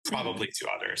 Hmm. Probably to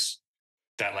others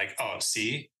that like, oh,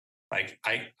 see, like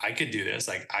I could do this,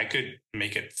 like I could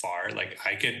make it far, like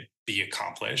I could be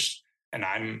accomplished. And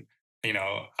I'm,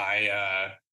 I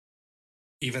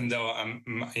even though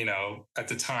at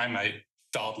the time I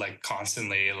felt like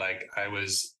constantly like I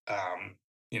was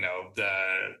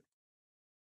the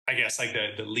I guess like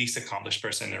the least accomplished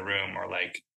person in the room, or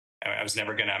like I was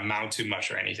never gonna amount to much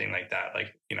or anything like that.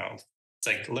 Like, it's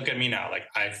like look at me now. Like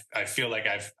I feel like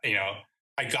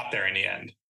I got there in the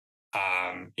end.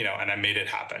 And I made it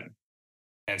happen.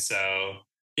 And so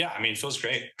yeah, I mean, it feels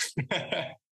great.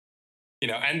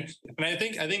 And I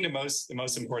think the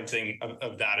most important thing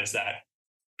of that is that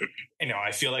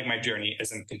I feel like my journey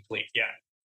isn't complete yet,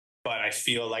 but I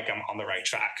feel like I'm on the right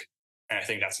track. And I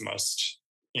think that's the most,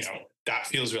 that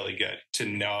feels really good to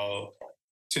know,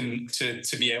 to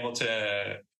be able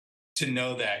to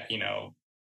know that,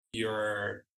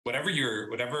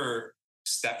 whatever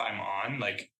step I'm on,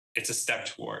 like it's a step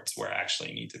towards where I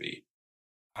actually need to be.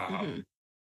 Hmm. Um,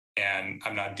 and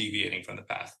I'm not deviating from the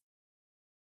path.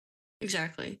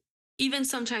 Exactly. Even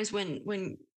sometimes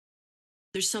when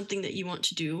there's something that you want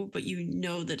to do, but you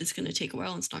know that it's going to take a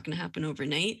while and it's not going to happen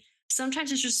overnight.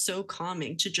 Sometimes it's just so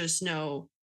calming to just know,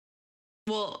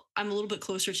 well, I'm a little bit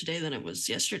closer today than I was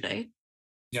yesterday.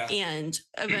 Yeah. And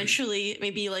eventually,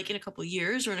 maybe like in a couple of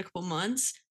years or in a couple of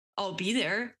months, I'll be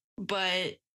there.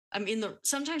 But I'm in the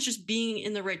sometimes just being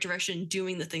in the right direction,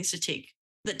 doing the things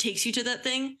that takes you to that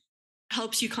thing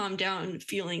helps you calm down,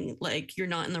 feeling like you're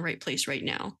not in the right place right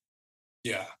now.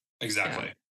 Yeah, Yeah.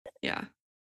 exactly. Yeah.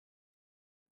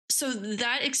 So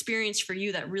that experience for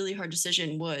you, that really hard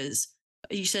decision was,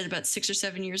 you said about 6 or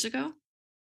 7 years ago?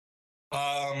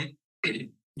 Um,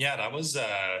 yeah, that was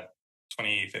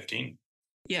 2015.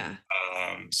 Yeah.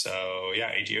 So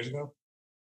yeah, 8 years ago.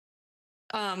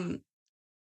 Um,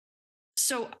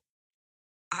 so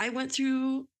I went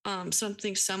through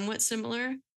something somewhat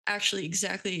similar, actually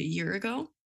exactly a year ago.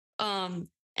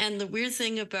 And the weird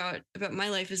thing about my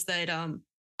life is that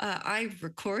I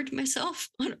record myself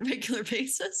on a regular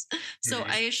basis. So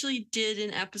Hmm. I actually did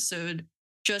an episode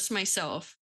just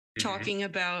myself Hmm. talking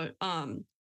about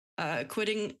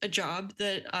quitting a job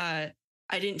that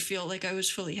I didn't feel like I was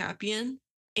fully happy in,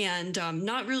 and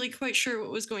not really quite sure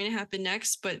what was going to happen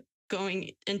next, but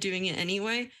going and doing it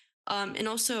anyway. And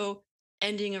also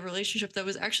ending a relationship that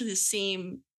was actually the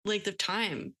same length of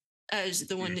time as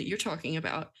the one that you're talking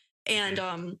about. And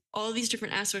Hmm. all of these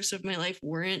different aspects of my life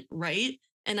weren't right.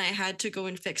 And I had to go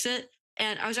and fix it.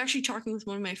 And I was actually talking with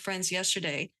one of my friends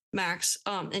yesterday, Max,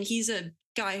 and he's a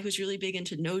guy who's really big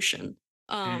into Notion.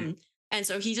 Hmm. Um, and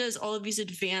so he does all of these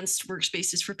advanced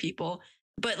workspaces for people.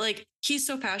 But like he's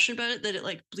so passionate about it that it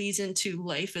like bleeds into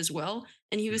life as well.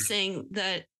 And he was saying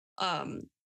that um,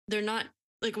 they're not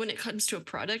like when it comes to a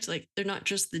product, like they're not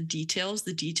just the details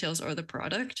are the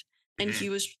product. And Hmm. he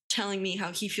was telling me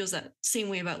how he feels that same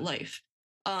way about life.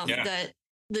 Yeah. That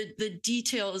the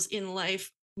details in life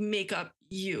make up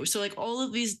you. So like all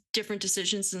of these different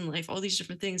decisions in life, all these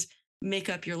different things make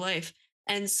up your life.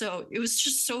 And so it was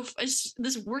just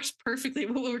this works perfectly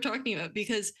with what we were talking about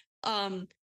because um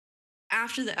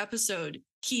after the episode,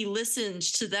 he listened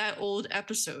to that old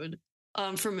episode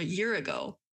from a year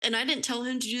ago. And I didn't tell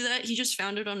him to do that. He just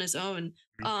found it on his own.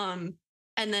 Um,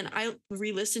 and then I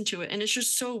re-listened to it. And it's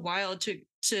just so wild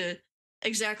to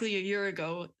exactly a year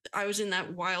ago, I was in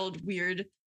that wild, weird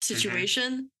Hmm.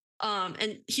 situation.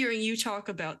 And hearing you talk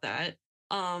about that,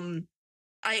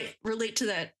 I relate to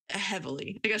that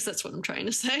heavily. I guess that's what I'm trying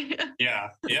to say. Yeah.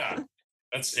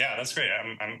 That's great.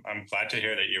 I'm glad to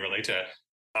hear that you relate to it.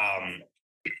 Um,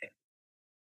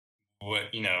 what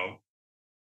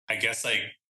I guess like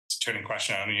turning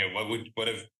question on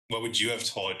what would you have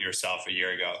told yourself a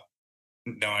year ago,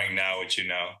 knowing now what you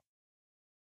know?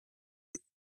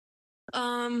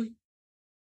 um,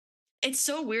 it's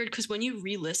so weird because when you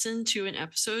re-listen to an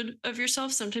episode of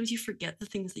yourself, sometimes you forget the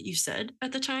things that you said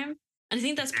at the time. And I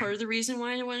think that's Mhm. part of the reason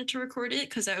why I wanted to record it,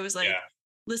 because I was like, Yeah.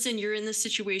 listen, you're in this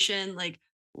situation, like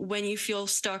when you feel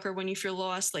stuck or when you feel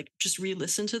lost, like just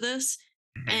re-listen to this.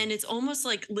 And Mhm. it's almost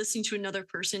like listening to another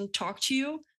person talk to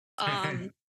you.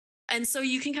 Um, and so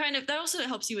you can kind of, that also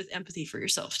helps you with empathy for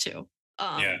yourself too.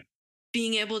 Yeah. Um,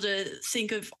 being able to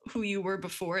think of who you were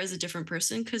before as a different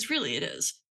person, because really it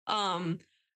is.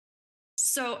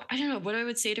 So I don't know what I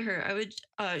would say to her. I would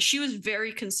she was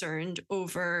very concerned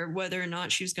over whether or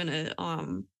not she was gonna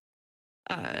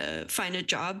find a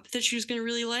job that she was gonna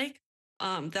really like.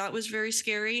 That was very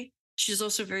scary. She's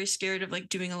also very scared of like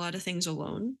doing a lot of things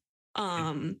alone.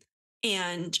 Um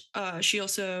and she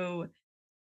also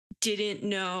didn't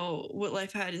know what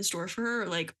life had in store for her, or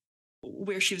like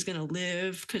where she was gonna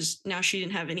live, because now she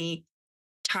didn't have any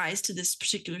ties to this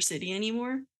particular city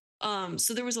anymore.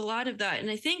 So there was a lot of that. And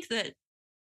I think that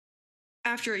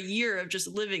after a year of just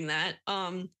living that,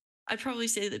 I'd probably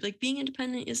say that like being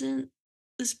independent isn't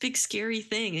this big scary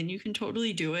thing, and you can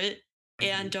totally do it.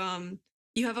 Mhm. And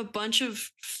you have a bunch of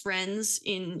friends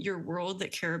in your world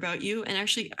that care about you. And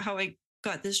actually, how I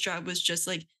got this job was just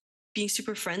like being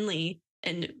super friendly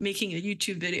and making a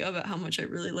YouTube video about how much I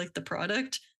really liked the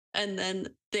product. And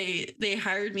then they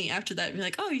hired me after that and be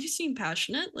like, "Oh, you seem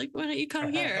passionate. Like, why don't you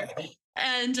come here?"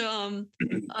 And uh,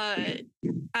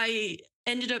 I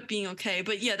ended up being okay.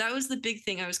 But yeah, that was the big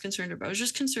thing I was concerned about. I was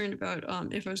just concerned about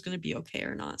if I was going to be okay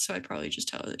or not. So I'd probably just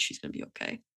tell her that she's going to be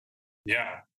okay.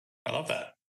 Yeah. I love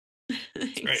that.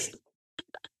 It's great. Thanks.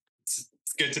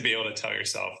 It's good to be able to tell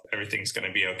yourself everything's going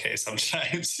to be okay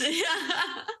sometimes.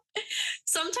 Yeah.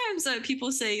 Sometimes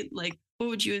people say like, "What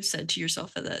would you have said to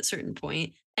yourself at that certain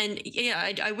point?" And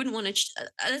yeah, I wouldn't want to.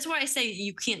 That's why I say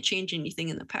you can't change anything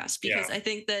in the past, because Yeah. I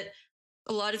think that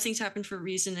a lot of things happen for a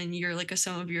reason, and you're like a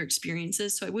sum of your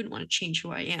experiences. So I wouldn't want to change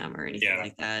who I am or anything Yeah.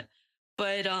 like that.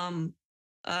 But a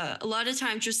lot of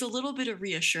times, just a little bit of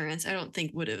reassurance, I don't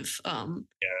think would have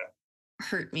Yeah.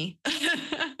 hurt me.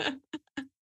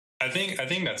 I think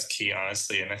that's key,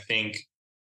 honestly. And I think,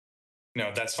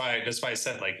 that's why I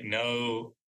said like you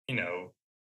know,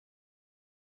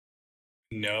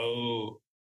 no,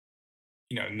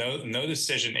 no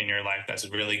decision in your life that's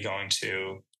really going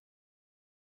to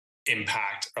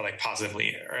impact or like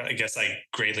positively or I guess like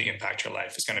greatly impact your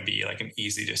life is going to be like an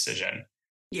easy decision.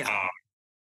 Yeah, Um,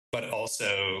 but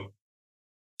also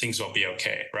things will be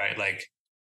okay, right? Like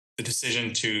the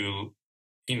decision to,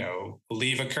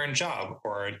 leave a current job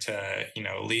or to,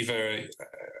 leave a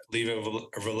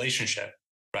relationship,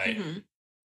 right? hmm,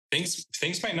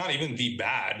 Things might not even be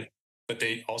bad, but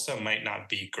they also might not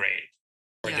be great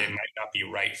or they yeah, might not be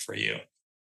right for you.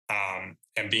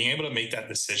 And being able to make that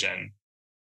decision,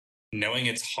 knowing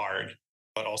it's hard,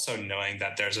 but also knowing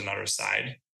that there's another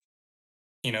side,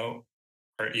 you know,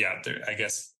 or yeah, I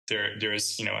guess there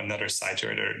is another side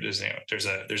to it, or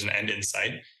there's an end in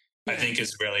sight. I yeah, think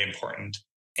is really important,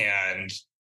 and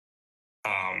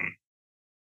um,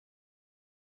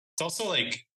 it's also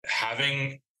like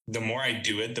having the more I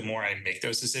do it, the more I make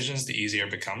those decisions, the easier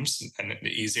it becomes, and the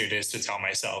easier it is to tell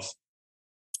myself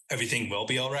everything will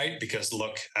be all right because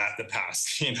look at the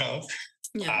past,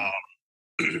 yeah,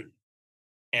 um,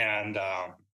 and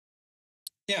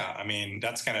yeah, I mean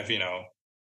that's kind of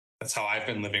that's how I've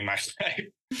been living my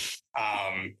life.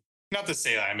 Um, Not to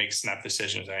say that I make snap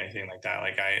decisions or anything like that.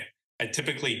 Like I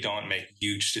typically don't make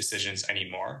huge decisions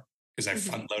anymore because I hmm,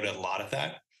 front loaded a lot of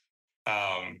that.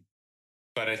 Um,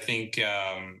 but I think,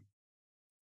 yeah,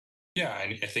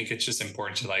 I think it's just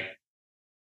important to like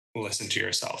listen to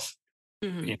yourself,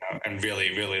 hmm, and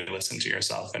really, really listen to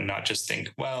yourself and not just think,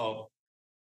 well,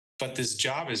 but this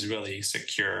job is really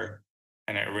secure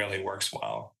and it really works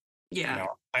well. yeah,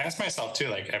 I ask myself too,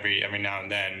 like every now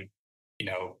and then, you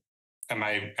know, am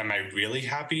I really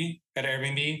happy at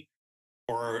Airbnb?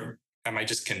 Or am I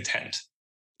just content?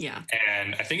 yeah,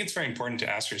 And I think it's very important to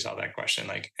ask yourself that question,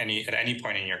 like at any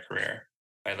point in your career,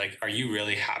 right? Like, are you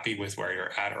really happy with where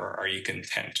you're at, or are you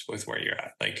content with where you're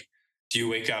at? Like, do you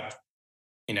wake up,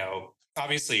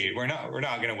 obviously we're not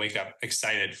going to wake up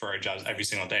excited for our jobs every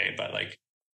single day, but like,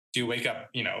 do you wake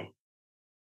up,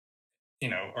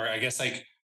 or I guess like,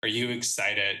 are you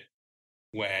excited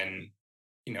when,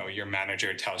 your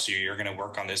manager tells you you're going to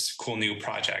work on this cool new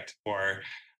project? Or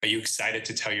are you excited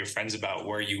to tell your friends about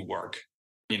where you work,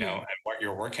 Mm-hmm. and what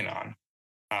you're working on?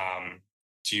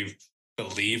 Do you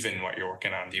believe in what you're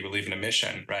working on? Do you believe in a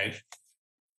mission? Right.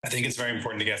 I think it's very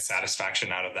important to get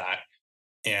satisfaction out of that.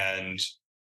 And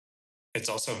it's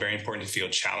also very important to feel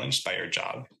challenged by your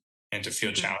job and to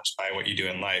feel Mm-hmm. challenged by what you do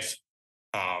in life.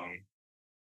 Um,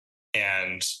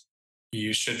 and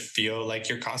you should feel like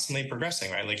you're constantly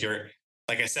progressing, right?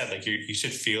 Like I said, like you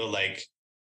should feel like,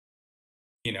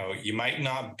 you might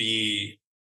not be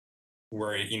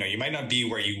you might not be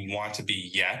where you want to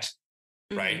be yet,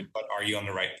 right? Mm-hmm. But are you on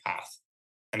the right path?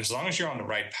 And as long as you're on the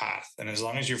right path, and as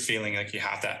long as you're feeling like you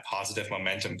have that positive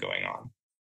momentum going on,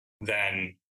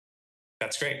 then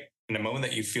that's great. And the moment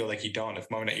that you feel like you don't, the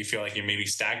moment that you feel like you're maybe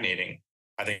stagnating,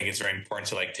 I think it's very important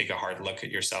to like take a hard look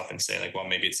at yourself and say like, well,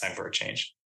 maybe it's time for a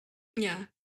change. Yeah.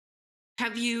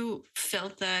 Have you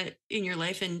felt that in your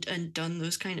life and done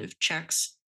those kind of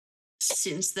checks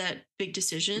since that big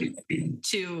decision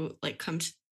to like come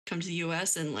to the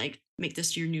US and like make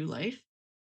this your new life?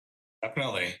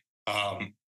 Definitely.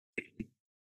 Um,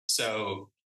 so,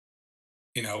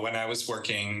 when I was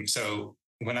working, so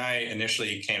when I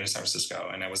initially came to San Francisco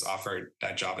and I was offered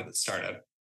that job at the startup,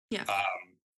 Yeah.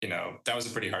 that was a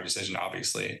pretty hard decision,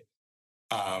 obviously.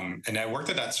 And I worked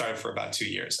at that startup for about 2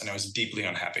 years, and I was deeply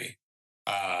unhappy.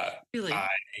 Uh, Really?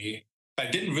 I I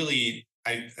didn't really.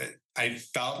 I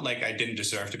felt like I didn't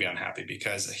deserve to be unhappy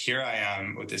because here I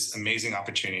am with this amazing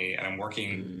opportunity, and I'm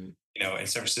working, Mm, in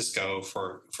San Francisco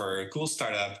for a cool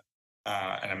startup,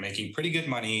 and I'm making pretty good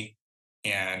money,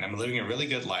 and I'm living a really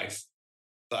good life.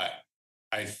 But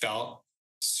I felt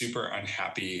super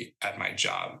unhappy at my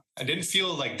job. I didn't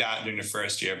feel like that during the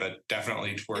first year, but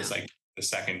definitely towards yeah. like the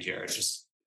second year. Just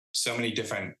so many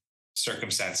different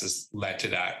circumstances led to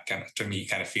that to me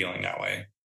kind of feeling that way.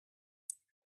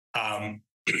 Um,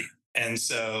 and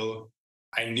so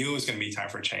I knew it was going to be time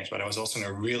for a change, but I was also in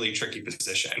a really tricky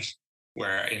position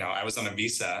where, I was on a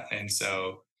visa. And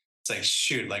so it's like,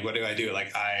 shoot, like, what do I do?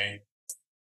 Like, I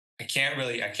can't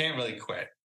really quit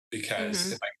because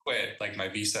Mm-hmm. if I quit, like my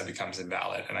visa becomes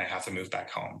invalid and I have to move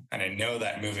back home. And I know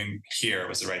that moving here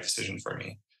was the right decision for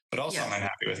me, but also Yeah. I'm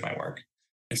unhappy with my work.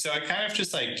 And so I kind of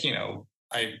just like,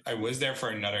 I was there for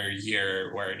another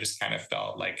year where it just kind of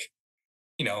felt like,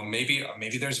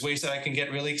 maybe there's ways that I can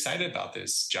get really excited about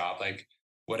this job. Like,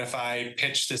 what if I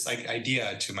pitch this like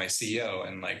idea to my CEO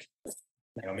and like,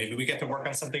 maybe we get to work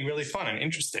on something really fun and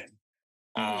interesting.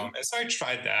 Mm-hmm. And so I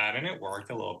tried that and it worked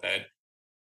a little bit.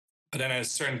 But then at a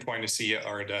certain point, the CEO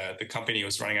or the company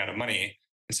was running out of money.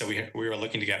 And so we were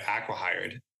looking to get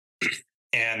acqui-hired.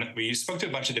 And we spoke to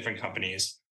a bunch of different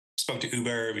companies. We spoke to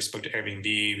Uber, we spoke to Airbnb,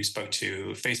 we spoke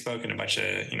to Facebook and a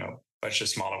bunch of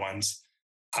smaller ones.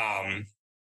 Um,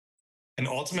 and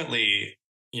ultimately,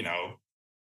 you know,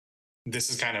 this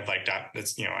is kind of like that.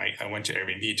 I went to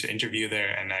Airbnb to interview there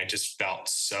and I just felt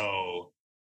so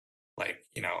like,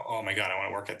 oh my God, I want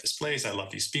to work at this place. I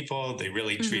love these people. They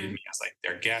really treated Mm-hmm. me as like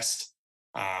their guest.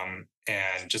 And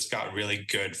just got really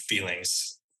good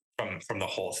feelings from the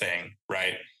whole thing.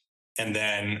 Right. And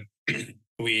then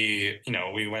we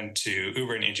went to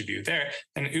Uber and interviewed there.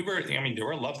 And Uber, I mean, they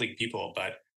were lovely people,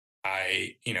 but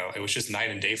it was just night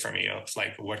and day for me of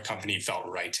like what company felt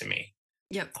right to me.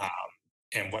 Yep. Um,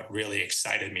 and what really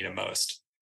excited me the most.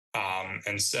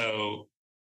 And so,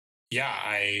 yeah,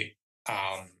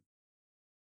 um,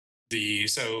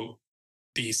 so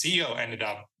the CEO ended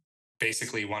up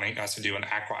basically wanting us to do an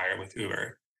acquire with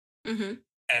Uber. Mm-hmm.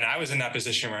 And I was in that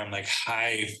position where I'm like,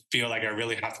 I feel like I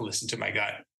really have to listen to my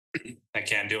gut. I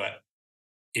can't do it,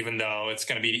 even though it's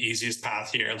going to be the easiest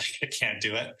path here. Like I can't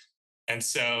do it. And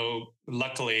so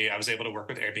luckily I was able to work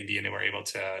with Airbnb and they were able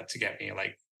to get me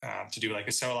like to do like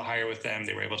a solo hire with them.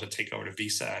 They were able to take over the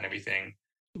visa and everything.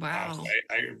 So Wow.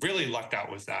 I really lucked out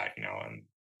with that, and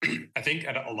I think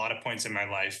at a lot of points in my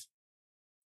life,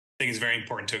 I think it's very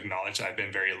important to acknowledge that I've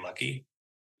been very lucky.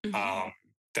 Mm-hmm. Um,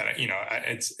 that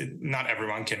not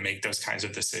everyone can make those kinds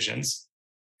of decisions,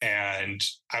 and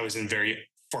I was in very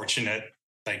fortunate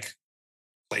like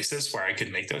places where I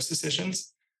could make those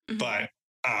decisions. Mm-hmm. But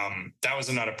that was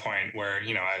another point where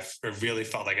I really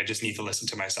felt like I just need to listen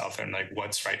to myself and like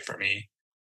what's right for me.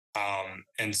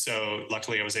 And so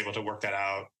luckily I was able to work that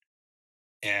out,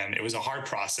 and it was a hard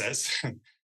process.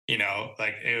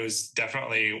 Like it was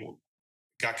definitely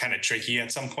got kind of tricky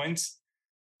at some points,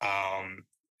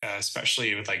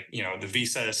 especially with like the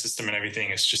visa system and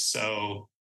everything. It's just so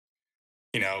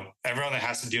everyone that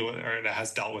has to deal with or that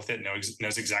has dealt with it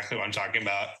knows exactly what I'm talking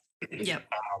about. Yep.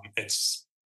 It's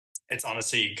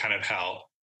honestly kind of hell.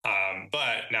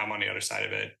 But now I'm on the other side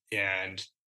of it, and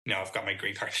I've got my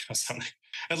green card now. So I'm like,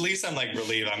 at least I'm like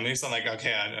relieved. At least I'm like,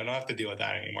 okay, I don't have to deal with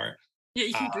that anymore. Yeah,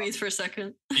 you Uh, can breathe for a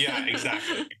second. yeah,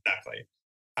 exactly. Exactly.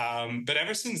 But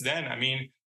ever since then, I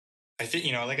mean, I think,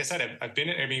 like I said, I've been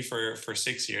at Airbnb for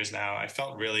 6 years now. I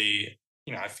felt really,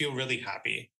 I feel really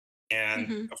happy. And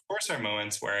Hmm. of course, there are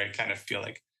moments where I kind of feel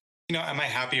like, am I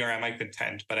happy or am I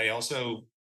content? But I also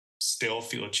still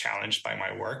feel challenged by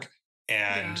my work.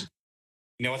 And,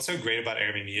 Yeah. what's so great about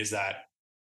Airbnb is that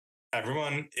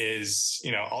everyone is,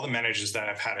 all the managers that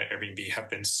I've had at Airbnb have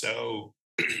been so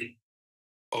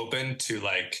open to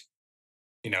like,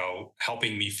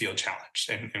 helping me feel challenged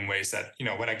in ways that,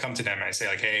 when I come to them, I say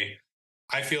like, hey,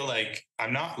 I feel like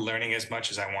I'm not learning as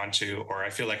much as I want to, or I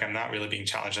feel like I'm not really being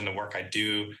challenged in the work I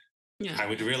do. Yeah. I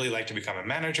would really like to become a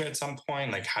manager at some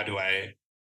point. Like,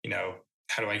 you know,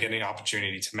 how do I get an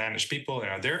opportunity to manage people?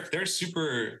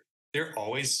 They're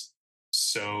always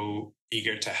so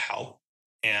eager to help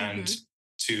and Hmm.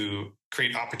 to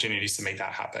create opportunities to make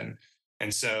that happen.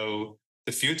 And so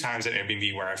the few times at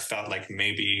Airbnb where I felt like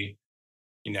maybe,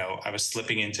 I was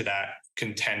slipping into that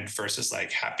content versus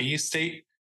like happy state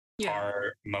Yeah.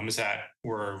 are moments that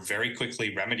were very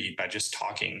quickly remedied by just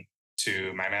talking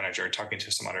to my manager, talking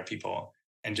to some other people,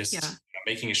 and Yeah. just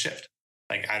making a shift,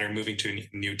 like either moving to a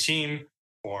new team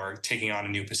or taking on a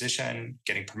new position,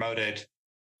 getting promoted,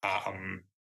 um,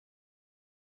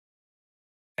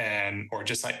 and or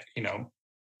just like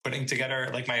putting together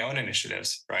like my own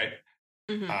initiatives, right?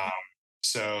 Hmm. Um,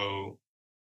 so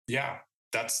yeah,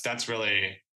 that's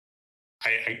really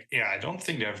yeah, I don't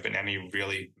think there have been any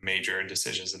really major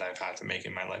decisions that I've had to make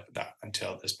in my life that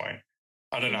until this point.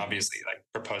 Other than Hmm. obviously like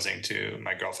proposing to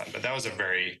my girlfriend, but that was a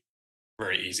very,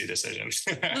 very easy decision.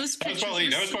 that Those was pictures probably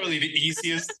were that was so. probably the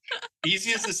easiest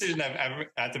decision I've ever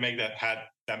had to make that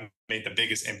made the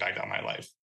biggest impact on my life.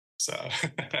 So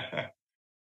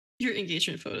Your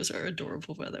engagement photos are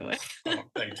adorable, by the way. oh,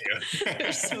 thank They're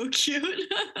you. so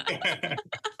cute. I'm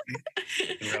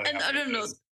really And I happy with don't know,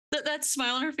 this. that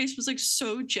smile on her face was like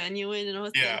so genuine and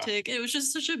Yeah. authentic. It was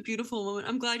just such a beautiful moment.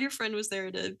 I'm glad your friend was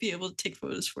there to be able to take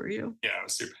photos for you. Yeah, I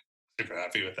was super, super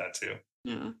happy with that too.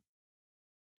 Yeah.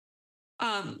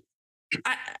 Um,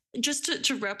 I just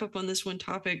to wrap up on this one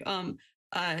topic.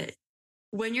 Uh,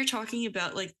 when you're talking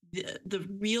about like the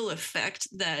real effect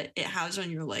that it has on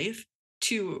your life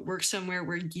to work somewhere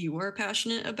where you are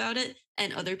passionate about it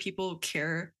and other people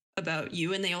care about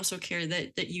you and they also care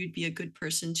that you'd be a good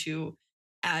person to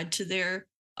add to their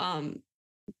um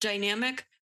dynamic.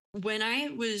 When I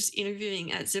was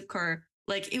interviewing at Zipcar,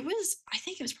 like I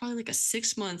think it was probably like a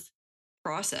 6 month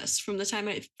process from the time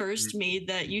I first Mhm. made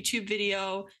that YouTube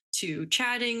video to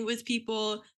chatting with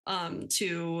people,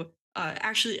 to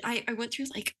actually, I went through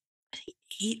like, I think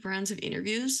 8 rounds of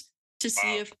interviews to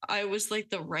see Wow. if I was like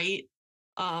the right,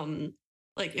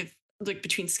 like if like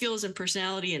between skills and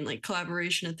personality and like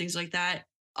collaboration and things like that.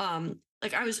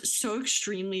 Like I was so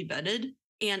extremely vetted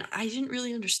and I didn't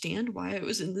really understand why I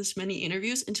was in this many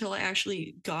interviews until I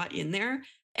actually got in there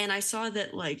and I saw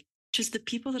that like just the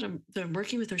people that I'm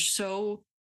working with are so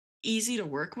easy to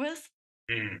work with.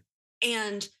 Mm,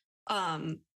 And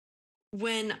um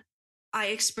when I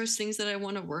express things that I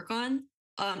want to work on,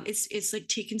 it's like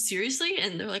taken seriously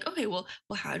and they're like, okay, well,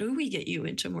 how do we get you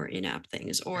into more in-app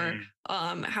things? Or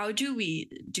mm, how do we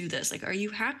do this? Like, are you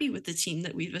happy with the team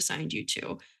that we've assigned you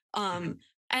to? mhm.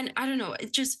 And I don't know,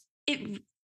 it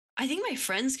I think my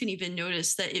friends can even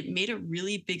notice that it made a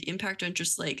really big impact on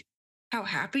just like how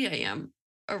happy I am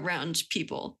around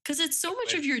people because it's so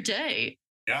much of Definitely. your day.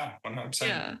 Yeah, 100%.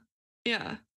 Yeah.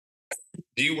 Yeah.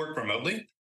 Do you work remotely?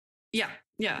 Yeah.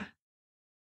 Yeah.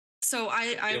 So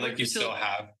I Feel like work you in still Phil.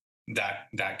 have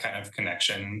that kind of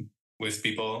connection with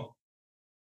people.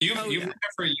 Oh You've yeah. worked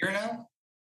there for a year now?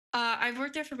 I've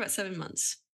worked there for about 7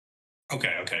 months.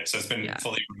 Okay, okay. So it's been Yeah.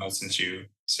 fully remote since you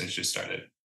started.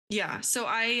 Yeah. So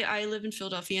I live in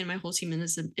Philadelphia and my whole team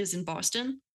is in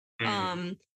Boston. Mm,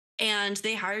 Um, and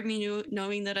they hired me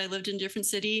knowing that I lived in a different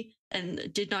city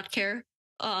and did not care.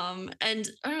 And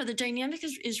I don't know, the dynamic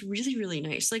is really, really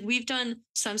nice. Like we've done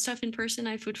some stuff in person.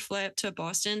 I would fly up to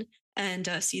Boston and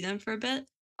see them for a bit.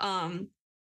 Um,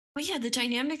 but yeah, the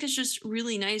dynamic is just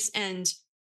really nice. And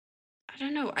I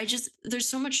don't know. There's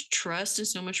so much trust and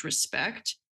so much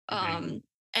respect. mhm.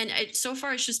 And so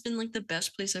far, it's just been like the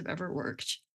best place I've ever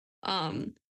worked.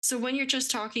 So when you're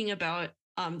just talking about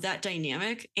that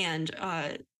dynamic and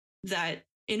that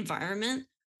environment,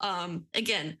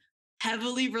 again,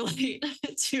 heavily relate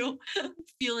to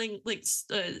feeling like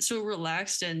so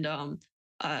relaxed and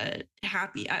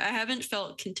happy. I haven't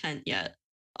felt content yet.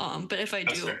 But if I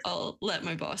That's do, great. I'll let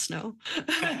my boss know. That's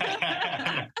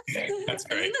I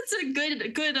great. think that's a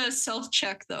good self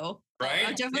check though. I'm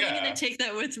right? definitely going Yeah. to take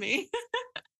that with me.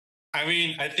 I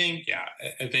mean, I think, yeah,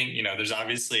 I think, there's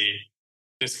obviously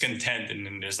discontent and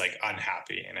then there's like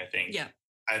unhappy. And Yeah.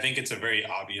 I think it's a very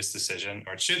obvious decision,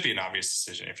 or it should be an obvious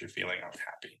decision if you're feeling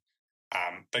unhappy.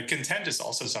 But content is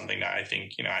also something that I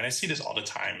think, and I see this all the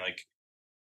time, like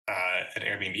at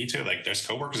Airbnb too. Like there's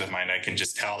coworkers of mine I can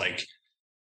just tell, like,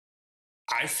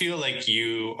 I feel like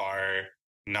you are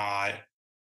not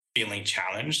feeling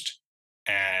challenged.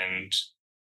 And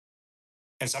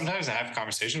sometimes I have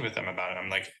conversations with them about it. I'm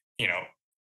like,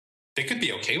 they could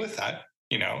be okay with that,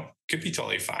 could be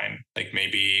totally fine. Like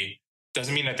maybe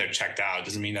doesn't mean that they're checked out,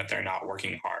 doesn't mean that they're not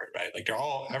working hard, right? Like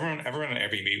everyone in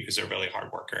Airbnb is a really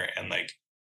hard worker, and like,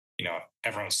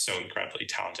 everyone's so incredibly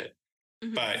talented.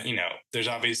 Mm-hmm. But, there's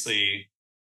obviously,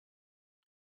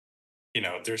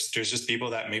 there's just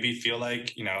people that maybe feel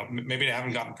like, maybe they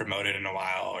haven't gotten promoted in a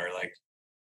while, or like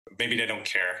maybe they don't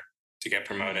care to get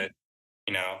Mm-hmm. promoted,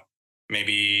 you know,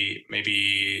 maybe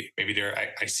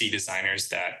I see designers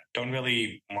that don't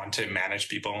really want to manage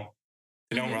people.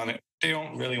 Mm-hmm. They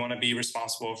don't really want to be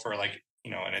responsible for like,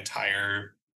 an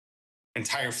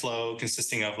entire flow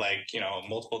consisting of like,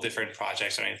 multiple different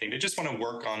projects or anything. They just want to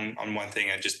work on one thing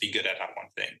and just be good at that one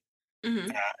thing.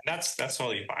 Mm-hmm. That's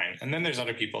totally fine. And then there's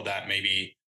other people that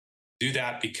maybe do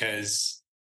that because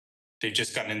they've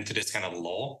just gotten into this kind of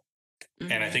lull.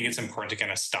 And I Mm-hmm. think it's important to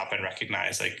kind of stop and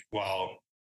recognize, like, well,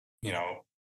 you know,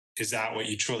 is that what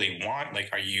you truly want? Like,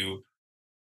 are you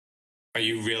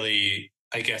really,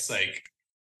 I guess, like,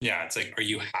 yeah, it's like, are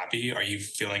you happy? Are you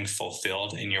feeling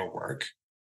fulfilled in your work?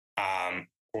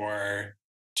 Or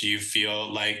do you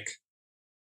feel like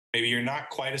maybe you're not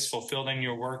quite as fulfilled in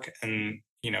your work, and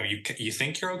you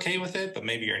think you're okay with it, but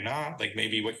maybe you're not. Like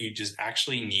maybe what you just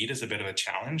actually need is a bit of a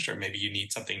challenge, or maybe you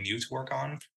need something new to work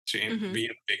on to Mm-hmm.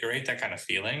 reinvigorate that kind of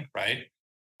feeling, right?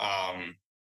 um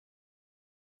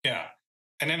yeah.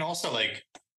 And then also, like,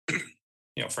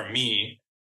 for me,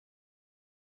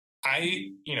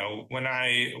 when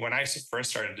I first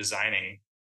started designing,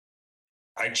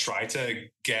 I tried to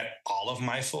get all of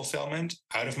my fulfillment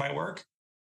out of my work,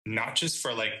 not just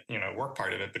for like, work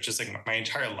part of it, but just like my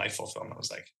entire life fulfillment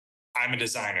was like, I'm a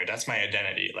designer. That's my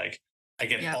identity. Like I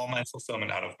get Yeah. all my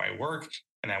fulfillment out of my work,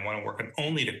 and I want to work on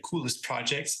only the coolest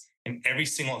projects, and every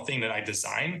single thing that I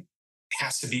design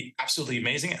has to be absolutely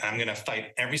amazing. And I'm going to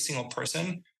fight every single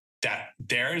person that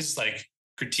dares like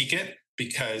critique it,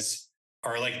 because,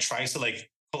 or like tries to like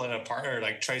pull it apart, or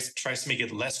like tries to make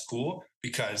it less cool,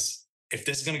 because if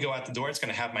this is going to go out the door, it's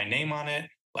going to have my name on it.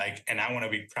 Like, and I want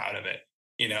to be proud of it,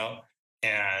 you know?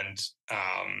 And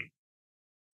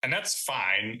that's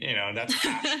fine, that's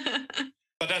passion.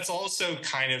 But that's also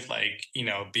kind of like,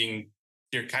 being,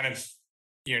 you're kind of,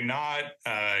 you're not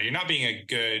being a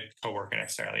good coworker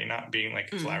necessarily. You're not being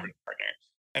like a Mm. collaborative partner.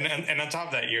 And on top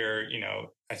of that, you're,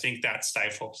 I think that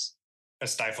stifles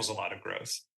a lot of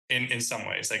growth in some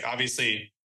ways. Like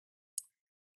obviously,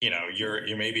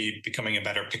 you're maybe becoming a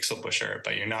better pixel pusher,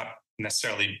 but you're not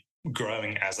necessarily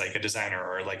growing as like a designer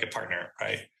or like a partner,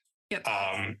 right? Yep.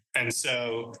 And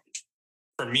so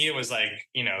for me, it was like,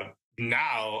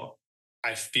 now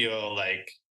I feel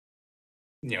like,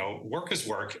 work is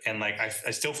work, and like I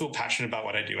still feel passionate about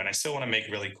what I do, and I still want to make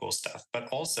really cool stuff. But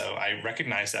also I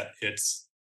recognize that it's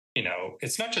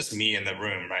not just me in the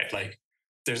room, right? Like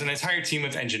there's an entire team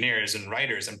of engineers and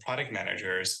writers and product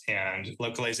managers and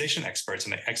localization experts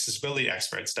and accessibility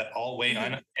experts that all weigh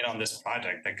Mm-hmm. in on this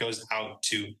project that goes out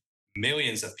to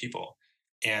millions of people.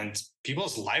 And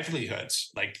people's livelihoods,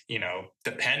 like,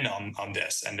 depend on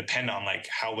this, and depend on like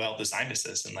how well designed this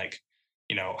is, and like,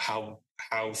 how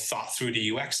thought through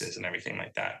the UX is and everything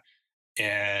like that.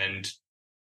 And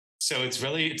so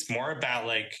it's more about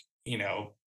like,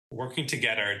 working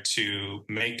together to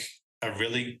make a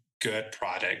really good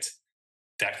product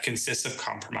that consists of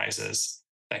compromises,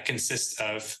 that consists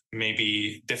of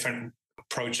maybe different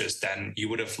approaches than you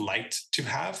would have liked to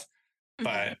have. Mm-hmm.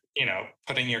 But,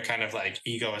 putting your kind of like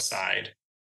ego aside,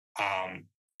 um,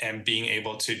 and being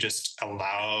able to just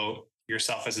allow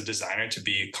yourself as a designer to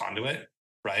be a conduit,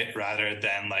 right? Rather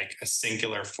than like a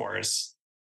singular force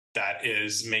that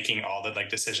is making all the like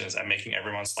decisions and making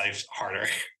everyone's life harder,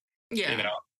 you Yeah.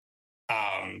 know?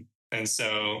 And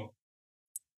so,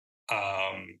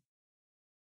 um,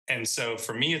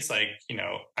 for me, it's like,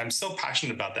 I'm so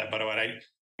passionate about that. But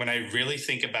when I really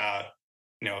think about,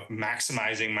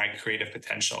 maximizing my creative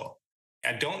potential,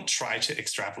 I don't try to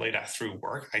extrapolate that through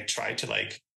work. I try to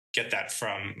like get that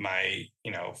from my,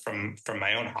 from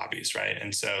my own hobbies. Right.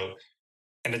 And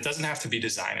it doesn't have to be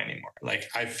design anymore. Like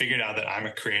I figured out that I'm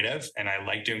a creative and I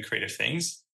like doing creative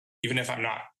things, even if I'm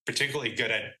not particularly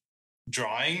good at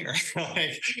drawing or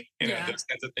like, Yeah. those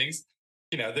kinds of things.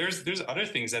 There's other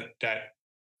things that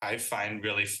I find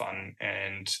really fun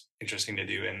and interesting to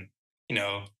do. And, you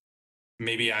know,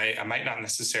 maybe I might not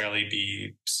necessarily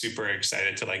be super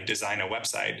excited to like design a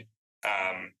website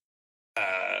um,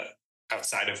 uh,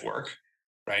 outside of work,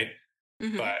 right?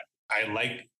 Hmm. But I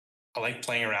like I like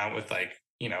playing around with like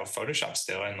Photoshop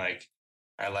still, and like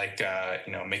I like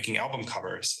making album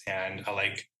covers, and I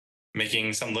like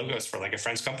making some logos for like a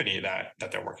friend's company that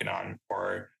they're working on,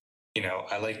 or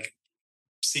I like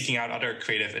seeking out other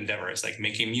creative endeavors like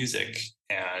making music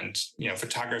and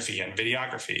photography and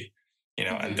videography, and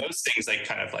Hmm. those things like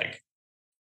kind of like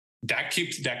that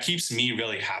keeps me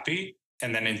really happy,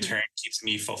 and then in Hmm. turn keeps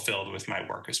me fulfilled with my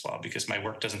work as well, because my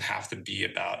work doesn't have to be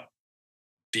about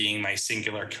being my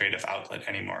singular creative outlet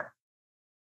anymore.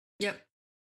 Yep.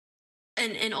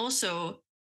 And also,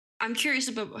 I'm curious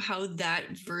about how that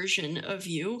version of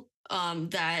you,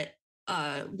 that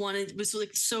wanted was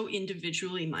like so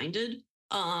individually minded,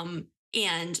 and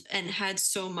had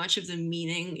so much of the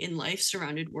meaning in life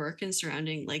surrounded work and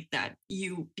surrounding like that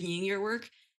you being your work.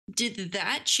 Did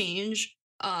that change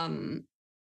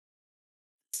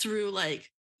through like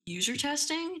user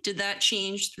testing? Did that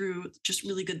change through just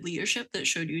really good leadership that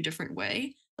showed you a different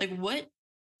way? Like what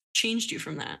changed you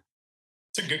from that?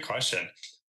 It's a good question.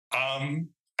 um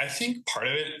I think part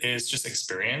of it is just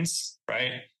experience,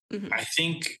 right? Hmm. I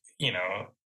think,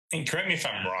 and correct me if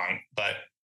I'm wrong, but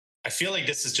I feel like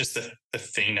this is just the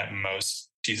thing that most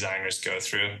designers go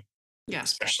through, Yeah.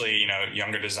 especially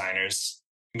younger designers.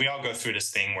 We all go through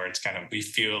this thing where it's kind of, we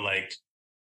feel like,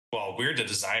 well, we're the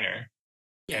designer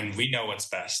Yeah. and we know what's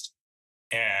best,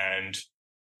 and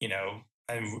you know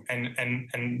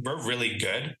and we're really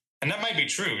good, and that might be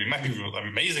true. We might be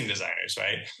amazing designers,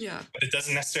 right? Yeah. But it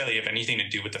doesn't necessarily have anything to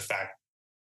do with the fact,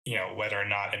 whether or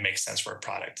not it makes sense for a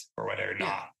product, or whether or Yeah.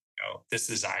 not this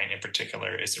design in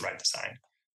particular is the right design.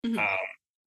 Hmm. um,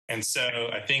 and so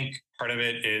I think part of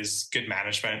it is good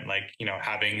management, like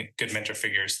having good mentor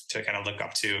figures to kind of look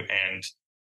up to, and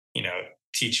you know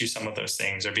teach you some of those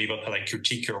things, or be able to like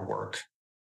critique your work.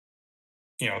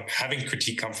 Having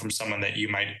critique come from someone that you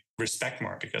might respect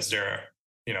more because they're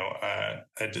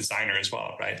a designer as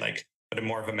well, right? Like, but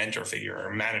more of a mentor figure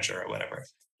or a manager or whatever.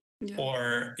 Yeah.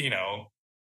 Or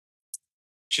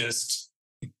just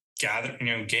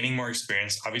gaining more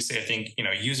experience. Obviously, I think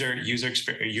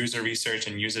user research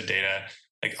and user data,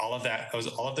 like all of that,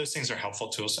 all of those things are helpful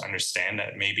tools to understand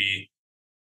that maybe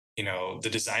the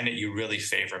design that you really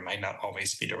favor might not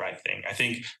always be the right thing. I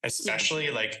think Yeah. especially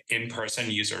like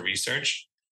in-person user research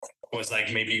was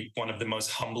like maybe one of the most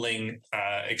humbling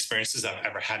experiences I've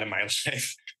ever had in my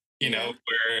life. Yeah.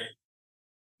 Where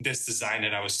this design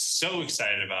that I was so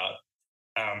excited about,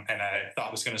 and I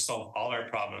thought was going to solve all our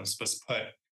problems, was put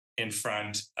in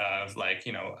front of like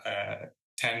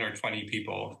 10 or 20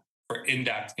 people for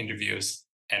in-depth interviews,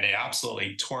 and they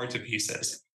absolutely tore it to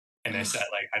pieces. And they said Ugh.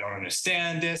 like, I don't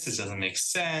understand this. This doesn't make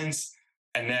sense.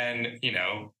 And then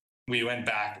we went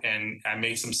back and I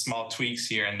made some small tweaks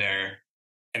here and there,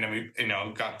 and then we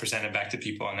got presented back to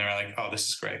people, and they were like, oh, this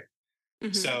is great.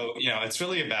 Hmm. So it's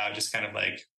really about just kind of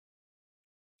like,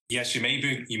 yes, you may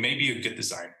be a good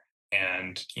designer,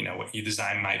 and what you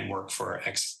design might work for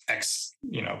x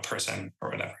person or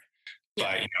whatever.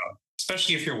 Yeah. But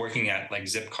especially if you're working at like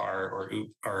Zipcar or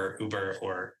Uber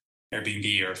or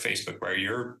Airbnb or Facebook, where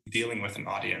you're dealing with an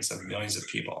audience of millions of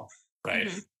people, right,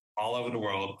 Hmm. all over the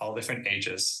world, all different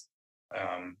ages.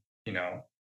 um, you know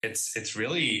it's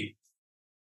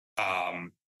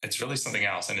really something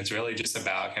else, and it's really just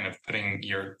about kind of putting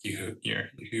your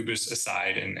hubris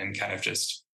aside, and kind of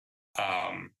just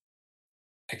um,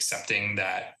 accepting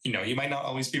that you might not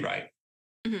always be right.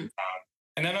 Hmm.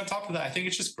 And then on top of that, I think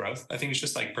it's just growth. I think it's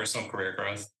just like personal career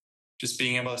growth, just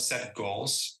being able to set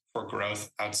goals for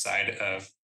growth outside of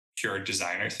pure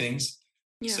designer things.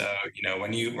 Yeah. So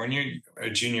when you're a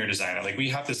junior designer, like we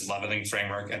have this leveling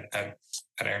framework at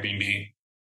Airbnb,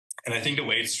 and I think the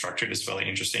way it's structured is really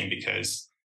interesting, because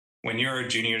when you're a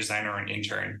junior designer or an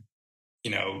intern,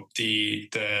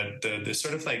 the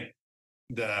sort of like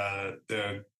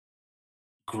the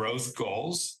growth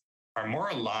goals are more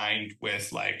aligned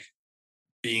with like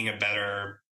being a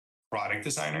better product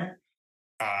designer,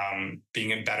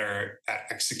 being a better at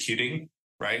executing,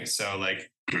 right? So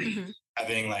like Hmm.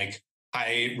 having like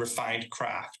high refined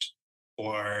craft,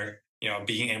 or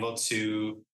being able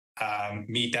to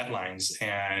meet deadlines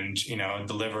and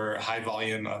deliver high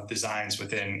volume of designs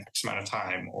within X amount of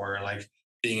time, or like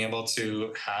being able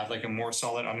to have like a more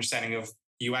solid understanding of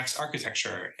UX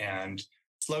architecture and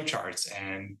flowcharts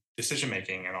and decision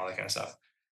making and all that kind of stuff.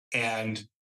 And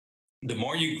the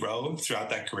more you grow throughout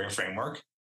that career framework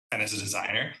and as a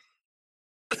designer,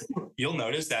 you'll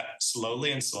notice that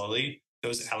slowly and slowly,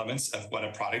 those elements of what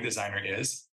a product designer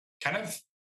is kind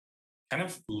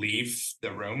of leave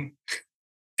the room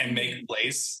and Mm-hmm. make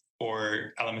place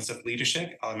for elements of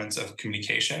leadership, elements of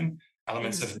communication,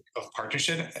 elements Mm-hmm. of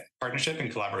partnership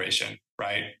and collaboration,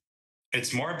 right?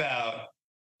 It's more about,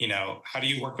 how do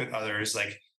you work with others?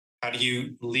 Like, how do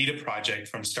you lead a project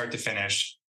from start to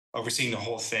finish, overseeing the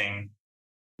whole thing?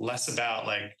 Less about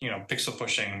like, pixel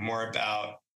pushing, more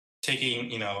about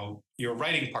taking, your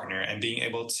writing partner and being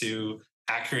able to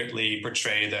accurately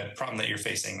portray the problem that you're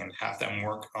facing and have them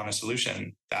work on a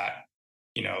solution that,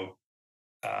 you know,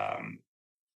 um,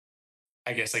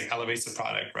 I guess like elevates the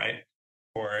product, right?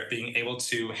 Or being able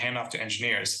to hand off to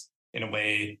engineers in a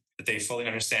way that they fully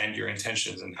understand your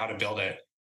intentions and how to build it,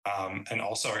 and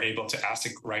also are able to ask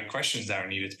the right questions that are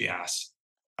needed to be asked.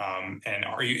 And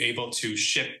are you able to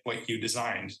ship what you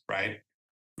designed, right?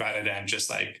 Rather than just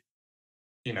like,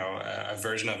 a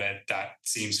version of it that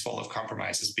seems full of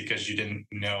compromises because you didn't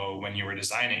know when you were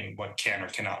designing what can or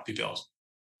cannot be built.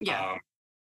 Yeah. Um,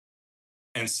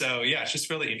 and so, yeah, it's just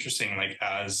really interesting. Like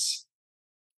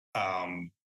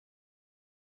um,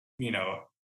 you know,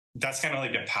 that's kind of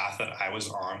like the path that I was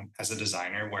on as a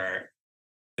designer, where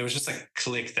there was just like a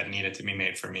click that needed to be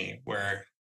made for me, where,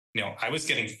 I was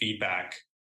getting feedback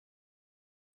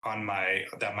on my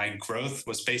growth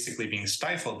was basically being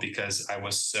stifled because I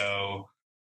was so,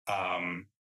 um,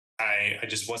 I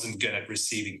just wasn't good at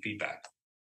receiving feedback.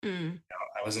 Mm.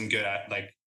 I wasn't good at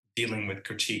like dealing with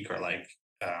critique or like,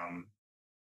 um,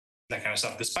 that kind of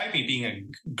stuff. Despite me being a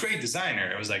great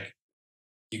designer, it was like,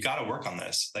 you got to work on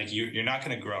this. Like you're not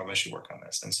going to grow unless you work on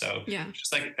this. And so Yeah.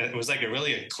 just like, it was like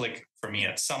a click for me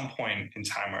at some point in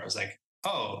time where I was like,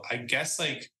 oh, I guess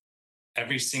like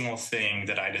every single thing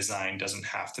that I design doesn't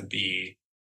have to be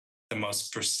the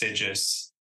most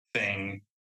prestigious thing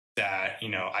that,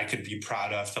 I could be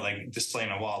proud of to like display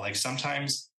on a wall. Like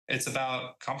sometimes it's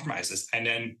about compromises and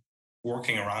then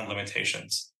working around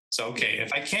limitations. So, okay,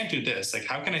 if I can't do this, like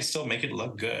how can I still make it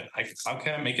look good? Like how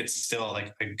can I make it still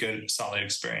like a good, solid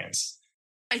experience?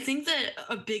 I think that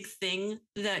a big thing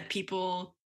that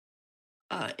people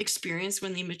experience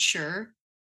when they mature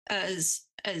as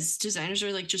designers,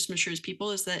 or like just mature as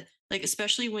people, is that like,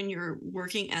 especially when you're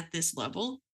working at this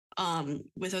level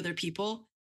with other people,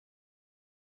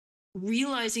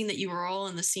 realizing that you are all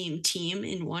on the same team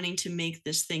in wanting to make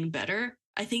this thing better.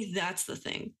 I think that's the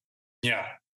thing. Yeah.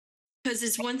 Because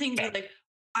it's one thing to be like,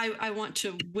 I want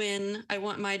to win, I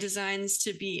want my designs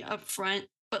to be upfront,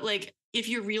 but like if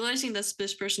you're realizing that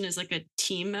this person is like a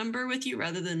team member with you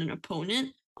rather than an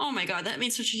opponent, oh my god, that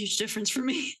made such a huge difference for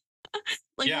me.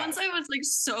 Like Yeah. once I was like,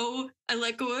 so I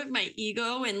let go of my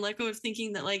ego and let go of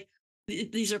thinking that like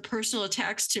these are personal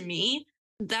attacks to me.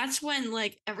 That's when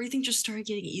like everything just started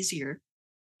getting easier.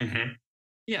 Hmm.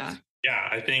 Yeah.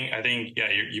 Yeah.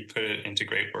 Yeah, you put it into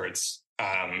great words.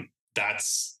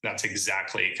 That's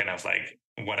exactly kind of like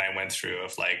what I went through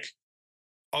of like,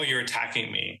 oh, you're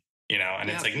attacking me, and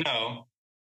it's Yeah. like, no,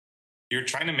 you're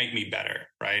trying to make me better,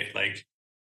 right? Like,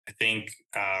 I think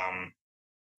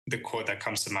the quote that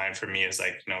comes to mind for me is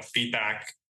like,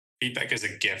 feedback is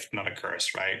a gift, not a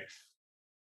curse, right?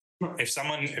 If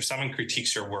someone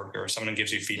critiques your work or someone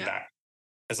gives you Yeah. feedback,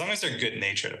 as long as they're good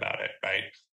natured about it, right?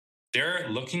 They're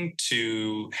looking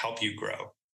to help you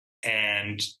grow.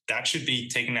 And that should be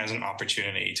taken as an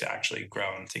opportunity to actually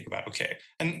grow and think about, okay.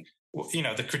 And,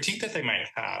 the critique that they might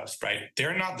have, right?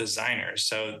 They're not designers.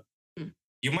 So Mm.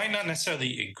 you might not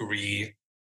necessarily agree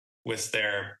with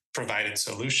their provided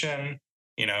solution,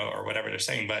 or whatever they're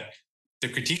saying, but the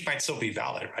critique might still be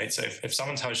valid, right? So if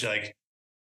someone tells you, like,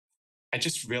 I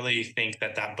just really think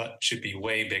that button should be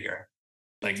way bigger,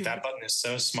 like Mm-hmm. that button is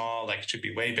so small, like it should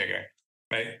be way bigger,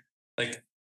 right? Like,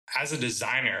 as a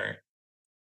designer,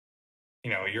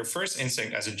 your first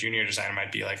instinct as a junior designer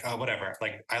might be like, oh, whatever.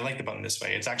 Like, I like the button this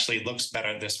way. It actually looks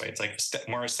better this way. It's like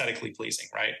more aesthetically pleasing,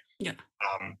 right? Yeah.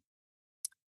 Um,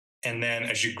 and then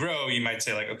as you grow, you might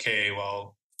say like, okay,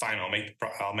 well, fine, I'll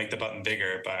make the button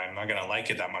bigger, but I'm not gonna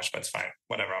like it that much. But it's fine,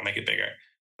 whatever. I'll make it bigger.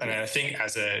 And Yeah. then I think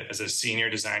as a senior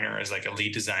designer, as like a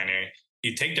lead designer,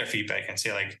 you take their feedback and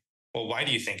say like, well, why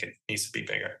do you think it needs to be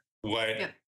bigger? What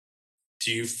Yeah.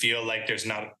 do you feel like there's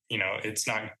not, it's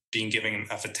not being given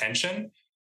enough attention?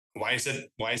 Why is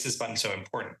this button so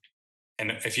important?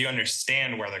 And if you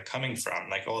understand where they're coming from,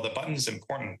 like, oh, the button is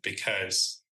important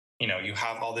because, you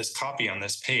have all this copy on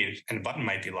this page and the button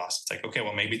might be lost. It's like, okay,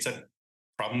 well, maybe it's a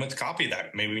problem with copy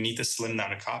that maybe we need to slim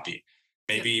down a copy.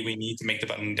 Yeah. Maybe we need to make the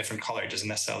button a different color. It doesn't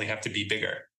necessarily have to be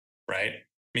bigger, right?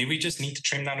 maybe we just need to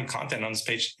trim down the content on this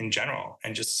page in general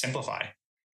and just simplify.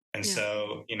 And Yeah.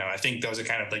 so, I think those are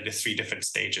kind of like the three different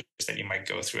stages that you might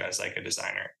go through as like a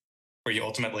designer, where you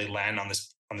ultimately land on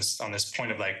this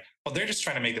point of like, well, they're just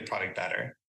trying to make the product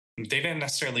better. They didn't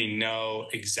necessarily know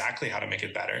exactly how to make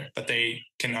it better, but they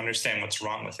can understand what's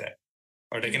wrong with it,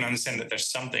 or they can understand that there's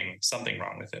something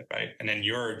wrong with it, right? And then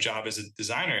your job as a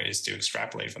designer is to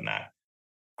extrapolate from that,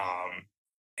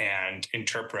 and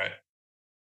interpret,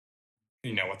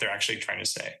 what they're actually trying to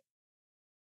say.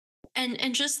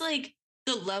 And just like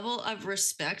the level of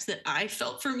respect that I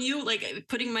felt from you, like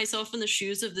putting myself in the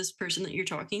shoes of this person that you're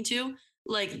talking to,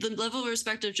 like the level of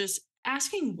respect of just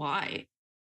asking why,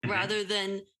 Mm-hmm. rather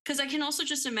than, because I can also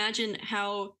just imagine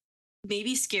how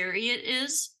maybe scary it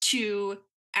is to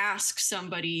ask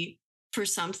somebody for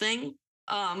something,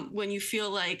 when you feel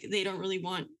like they don't really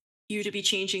want you to be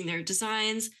changing their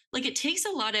designs. Like it takes a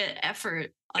lot of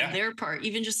effort on Yeah, their part,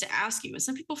 even just to ask you. And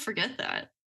some people forget that.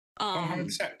 Um,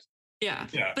 100%. yeah.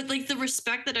 Yeah, But like the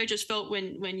respect that I just felt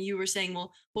when you were saying,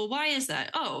 well, why is that?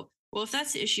 Oh, well, if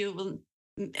that's the issue, well,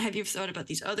 have you thought about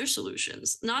these other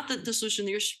solutions? Not that the solution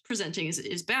that you're presenting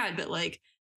is bad, but like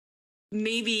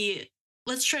maybe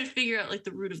let's try to figure out like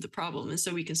the root of the problem and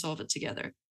so we can solve it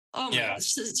together. Oh my god, yeah,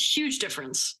 this is a huge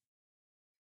difference.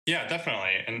 yeah,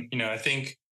 definitely. And I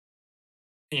think,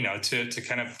 to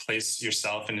kind of place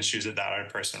yourself in the shoes of that other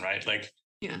person, right? Like,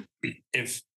 Yeah.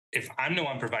 if I'm the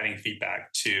one providing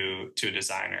feedback to a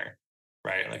designer,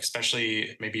 right? Like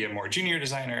especially maybe a more junior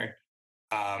designer,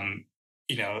 um,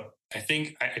 I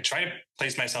think I try to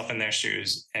place myself in their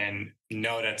shoes and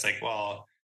know that it's like, well,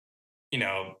 you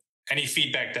know, any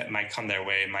feedback that might come their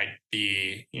way might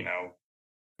be,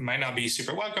 might not be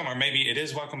super welcome, or maybe it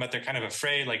is welcome, but they're kind of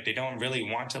afraid, like they don't really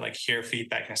want to like hear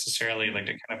feedback necessarily. Like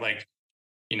they're kind of like,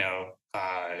 you know,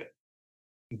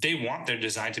 they want their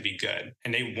design to be good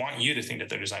and they want you to think that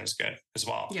their design is good as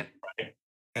well. Yep. Right.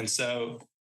 And so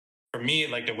for me,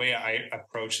 like the way I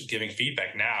approach giving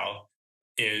feedback now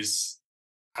is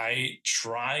I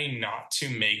try not to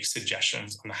make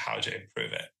suggestions on how to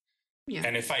improve it. Yeah.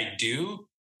 And if I do,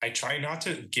 I try not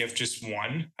to give just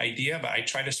one idea, but I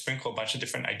try to sprinkle a bunch of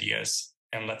different ideas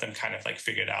and let them kind of like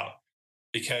figure it out.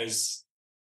 Because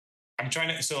I'm trying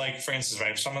to, so like for instance,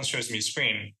 right, if someone shows me a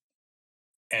screen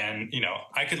and,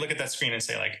 I could look at that screen and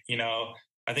say like,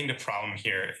 I think the problem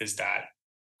here is that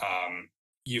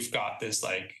you've got this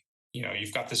like,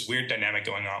 you've got this weird dynamic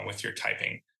going on with your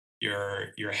typing.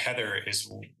 Your header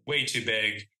is way too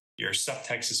big. Your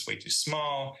subtext is way too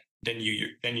small. Then you're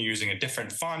using a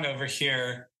different font over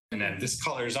here, and then this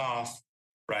color's off,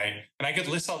 right? And I could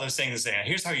list all those things and say,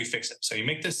 here's how you fix it. So you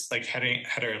make this like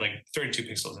header like 32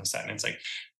 pixels instead, and it's like,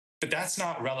 but that's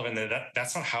not relevant.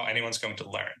 That's not how anyone's going to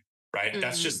learn, right?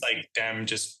 That's just like them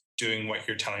just doing what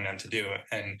you're telling them to do,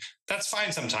 and that's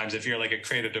fine sometimes if you're like a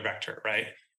creative director, right?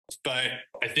 But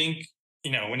I think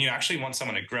when you actually want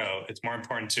someone to grow, it's more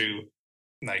important to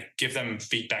like give them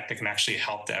feedback that can actually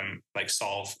help them like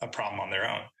solve a problem on their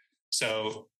own.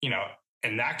 So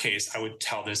in that case, I would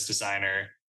tell this designer,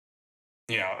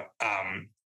 you know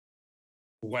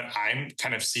what I'm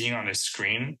kind of seeing on this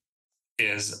screen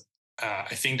is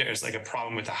I think there's like a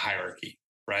problem with the hierarchy,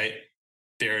 right?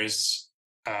 There's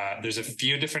a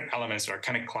few different elements that are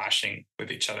kind of clashing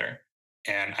with each other,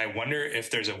 and I wonder if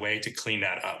there's a way to clean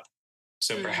that up.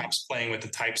 So perhaps playing with the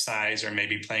type size, or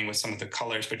maybe playing with some of the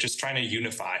colors, but just trying to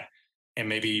unify and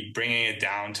maybe bringing it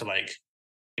down to like,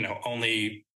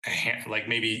 only like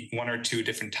maybe one or two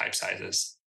different type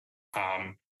sizes.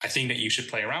 I think that you should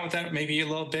play around with that maybe a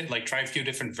little bit, like try a few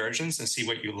different versions and see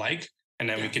what you like, and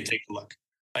then we can take a look.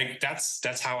 Like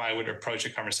that's how I would approach a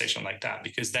conversation like that,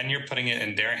 because then you're putting it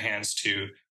in their hands to,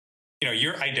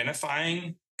 you're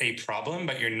identifying a problem,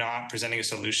 but you're not presenting a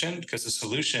solution, because the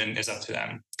solution is up to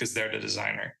them because they're the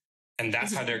designer. And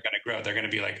that's how they're going to grow. They're going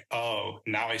to be like, oh,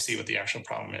 now I see what the actual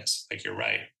problem is. Like, you're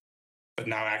right. But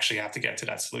now I actually have to get to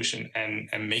that solution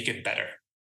and make it better.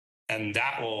 And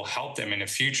that will help them in the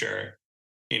future,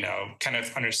 kind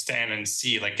of understand and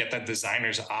see, like get that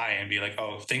designer's eye and be like,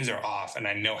 oh, things are off and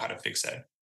I know how to fix it.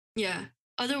 Yeah.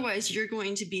 Otherwise, you're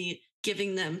going to be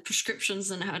giving them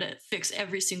prescriptions on how to fix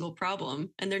every single problem,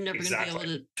 and they're never going to be able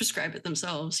to prescribe it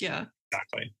themselves. Yeah.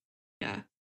 Exactly. Yeah.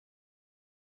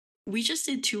 We just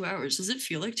did 2 hours. Does it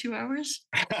feel like 2 hours?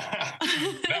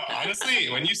 No, honestly,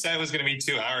 when you said it was going to be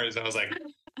 2 hours, I was like,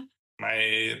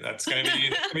 that's going to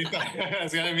be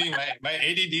that's going to be my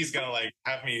ADD is going to like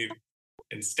have me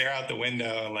and stare out the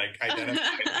window and like identify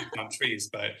on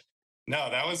trees. But no,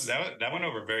 that went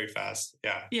over very fast.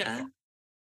 Yeah. Yeah.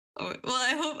 Oh,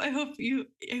 well, I hope you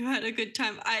had a good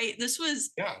time. This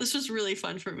was really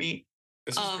fun for me.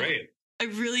 This was great. I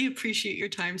really appreciate your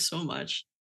time so much.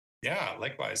 Yeah,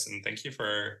 likewise. And thank you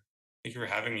for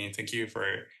having me and thank you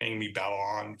for hearing me babble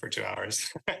on for 2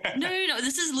 hours. No, no, no.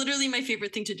 This is literally my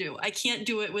favorite thing to do. I can't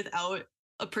do it without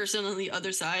a person on the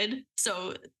other side.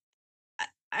 So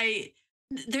I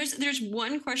there's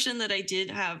one question that I did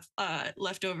have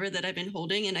left over that I've been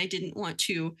holding, and I didn't want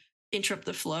to interrupt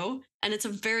the flow. And it's a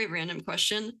very random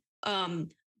question.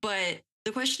 But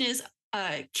the question is,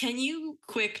 can you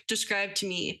quick describe to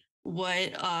me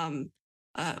what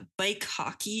bike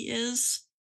hockey is?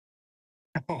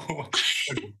 What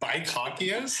bike hockey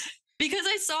is? Because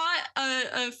I saw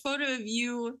a photo of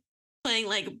you playing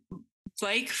like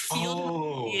bike field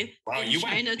Oh, hockey wow, in you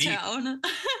went deep. Chinatown.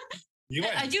 You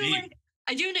I went do deep. like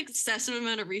I do an excessive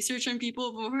amount of research on people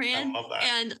I beforehand, love that.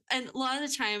 and a lot of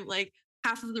the time, like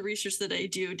half of the research that I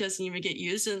do doesn't even get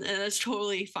used, and that's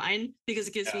totally fine because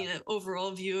it gives Yeah, me an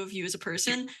overall view of you as a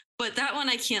person. But that one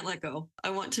I can't let go.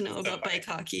 I want to know that's so about funny. bike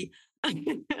hockey.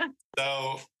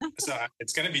 So,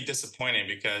 it's going to be disappointing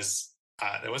because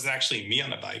it wasn't actually me on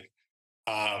the bike.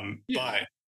 Yeah, But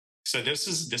so this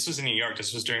was in New York.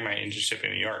 This was during my internship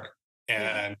in New York,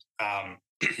 yeah, and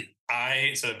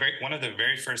one of the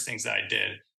very first things that I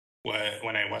did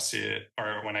when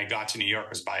I got to New York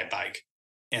was buy a bike.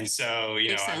 And so,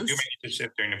 makes I would do sense. my internship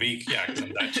during the week, yeah, because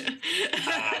I'm Dutch.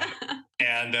 Um,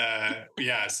 and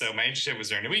yeah, so my internship was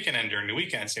during the weekend, and during the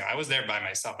weekends, I was there by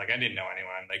myself. Like I didn't know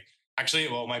anyone. Like actually,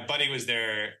 well, my buddy was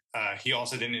there. He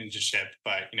also did an internship,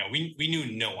 but we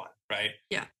knew no one, right?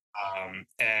 Yeah.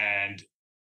 And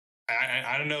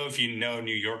I don't know if you know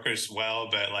New Yorkers well,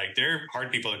 but like they're hard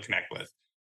people to connect with.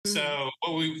 Mhm. So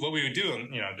what we would do,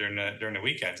 during the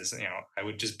weekends is, I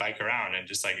would just bike around and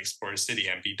just like explore the city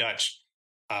and be Dutch.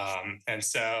 And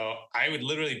so I would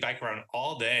literally bike around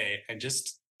all day and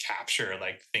just capture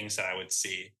like things that I would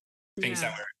see, things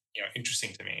that Yeah. were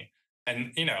interesting to me.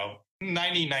 And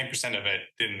 99% of it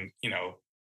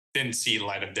didn't see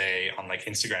light of day on like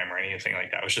Instagram or anything like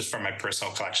that. It was just from my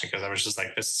personal collection because I was just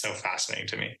like, this is so fascinating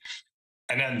to me.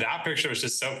 And then that picture was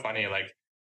just so funny. Like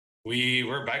we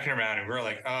were biking around and we were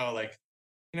like, oh, like,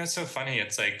 it's so funny.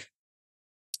 It's like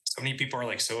so many people are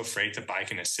like so afraid to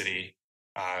bike in a city.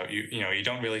 You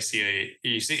don't really see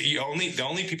the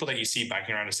only people that you see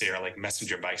biking around the city are like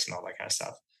messenger bikes and all that kind of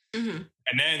stuff. Hmm.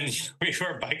 And then we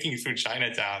were biking through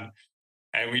Chinatown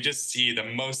and we just see the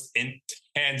most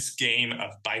intense game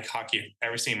of bike hockey I've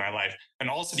ever seen in my life. And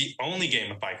also the only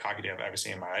game of bike hockey I've ever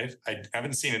seen in my life. I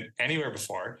haven't seen it anywhere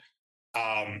before.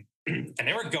 And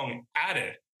they were going at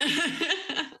it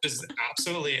just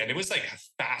absolutely, and it was like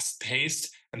fast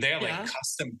paced, and they had like Yeah.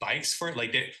 custom bikes for it.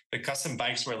 Like the custom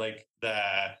bikes were like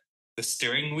the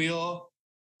steering wheel.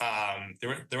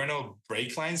 There were no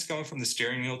brake lines going from the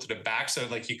steering wheel to the back, so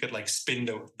like you could like spin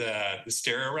the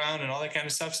steer around and all that kind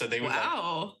of stuff. So they would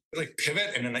Wow. like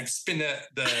pivot and then like spin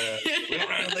the wheel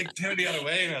around and like pivot the other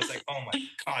way. And I was like, oh my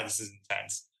god, this is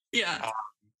intense. Yeah. Um,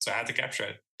 so I had to capture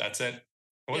it. That's it.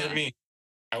 It wasn't Yeah. me.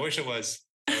 I wish it was.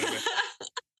 I would have been.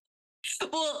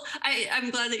 Well, I'm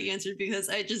glad that you answered because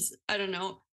I don't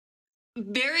know.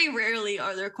 Very rarely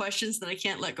are there questions that I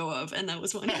can't let go of, and that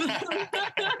was one of them.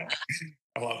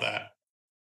 I love that.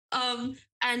 um,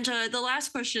 and the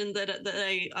last question that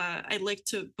I like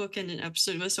to bookend an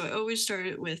episode with, so I always start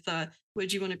it with what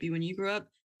did you want to be when you grew up?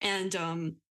 And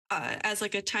as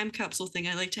like a time capsule thing,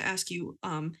 I like to ask you,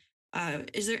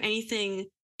 is there anything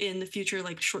in the future,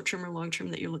 like short term or long term,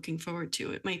 that you're looking forward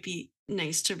to? It might be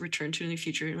nice to return to in the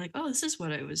future and like, oh, this is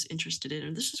what I was interested in,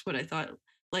 or this is what I thought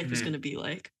life was Mhm. going to be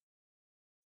like.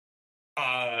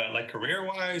 Like career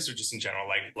wise or just in general,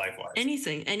 like life wise?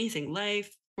 Anything,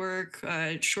 life, work,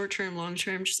 short term, long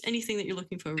term, just anything that you're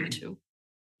looking forward to.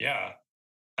 Yeah.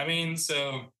 I mean,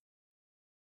 so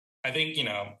I think,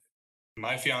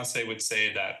 my fiance would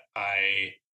say that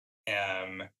I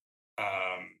am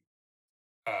um,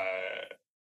 uh,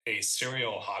 a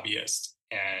serial hobbyist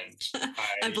and I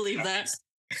I believe have that.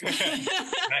 these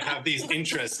I have these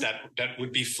interests that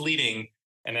would be fleeting.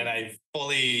 And then I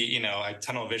fully, I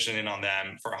tunnel vision in on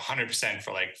them for 100%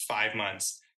 for like 5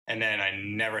 months. And then I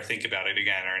never think about it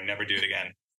again or I never do it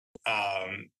again.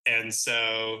 And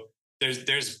so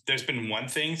there's been one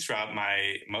thing throughout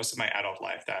my most of my adult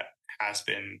life that has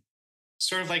been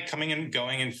sort of like coming and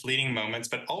going in fleeting moments,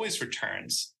 but always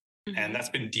returns. And Hmm. that's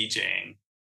been DJing.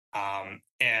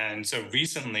 And so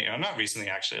recently, or not recently,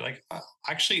 actually, like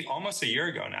actually almost a year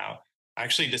ago now, I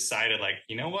actually decided like,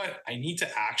 you know what, I need to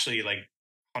actually like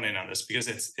hone in on this because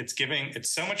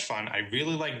it's so much fun. I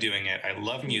really like doing it. I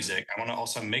love Yeah. music. I want to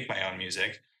also make my own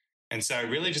music, and so I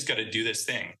really just got to do this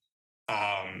thing.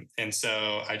 And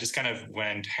so I just kind of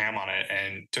went ham on it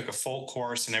and took a full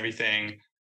course and everything.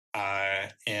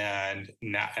 And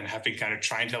have been kind of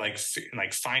trying to like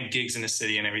find gigs in the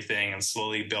city and everything, and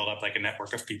slowly build up like a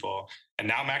network of people. And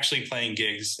now I'm actually playing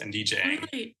gigs and DJing.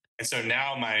 Right. And so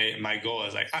now my goal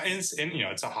is like, and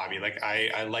it's a hobby. Like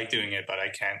I like doing it, but I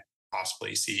can't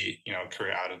possibly see a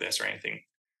career out of this or anything.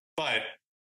 But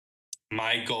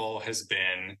my goal has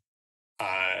been,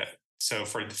 uh, so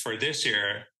for this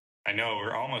year, I know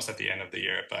we're almost at the end of the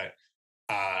year, but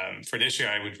for this year,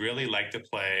 I would really like to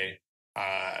play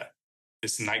uh,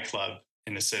 this nightclub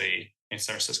in the city in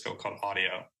San Francisco called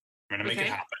Audio. I'm gonna make it Okay.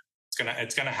 happen.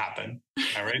 It's gonna happen.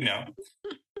 I already know.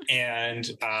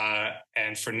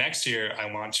 And for next year,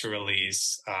 I want to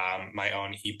release my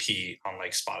own EP on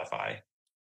like Spotify.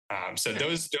 So Okay.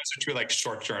 those are two like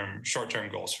short term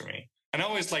goals for me. And I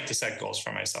always like to set goals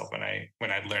for myself when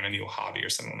I learn a new hobby or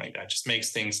something like that. It just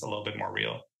makes things a little bit more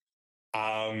real.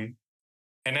 Um,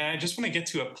 and then I just want to get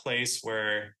to a place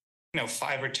where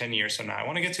 5 or 10 years from now, I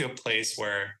want to get to a place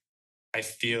where I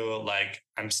feel like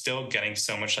I'm still getting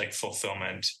so much like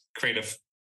fulfillment, creative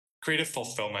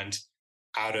fulfillment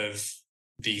out of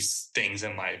these things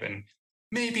in life. And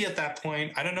maybe at that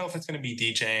point, I don't know if it's going to be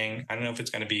DJing. I don't know if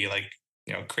it's going to be like,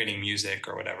 creating music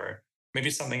or whatever. Maybe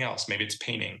it's something else. Maybe it's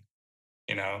painting,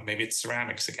 maybe it's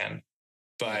ceramics again.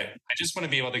 But Right. I just want to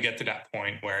be able to get to that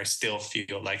point where I still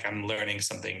feel like I'm learning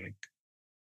something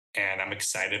and I'm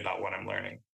excited about what I'm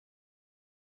learning.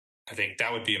 I think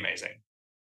that would be amazing.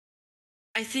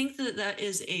 I think that that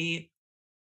is a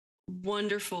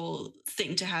wonderful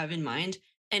thing to have in mind,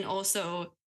 and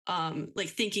also like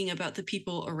thinking about the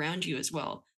people around you as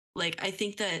well. Like I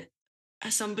think that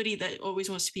as somebody that always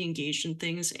wants to be engaged in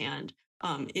things and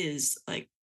is like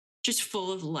just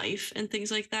full of life and things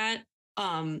like that,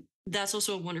 that's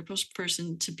also a wonderful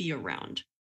person to be around.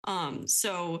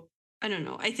 So I don't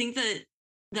know, I think that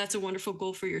that's a wonderful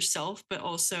goal for yourself, but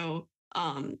also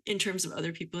in terms of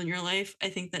other people in your life, I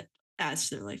think that adds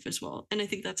to their life as well, and I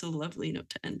think that's a lovely note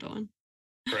to end on.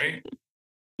 Great.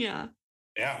 Yeah.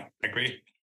 Yeah, I agree.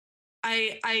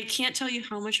 I can't tell you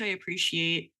how much I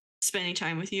appreciate spending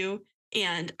time with you,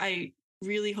 and I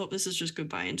really hope this is just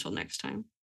goodbye until next time.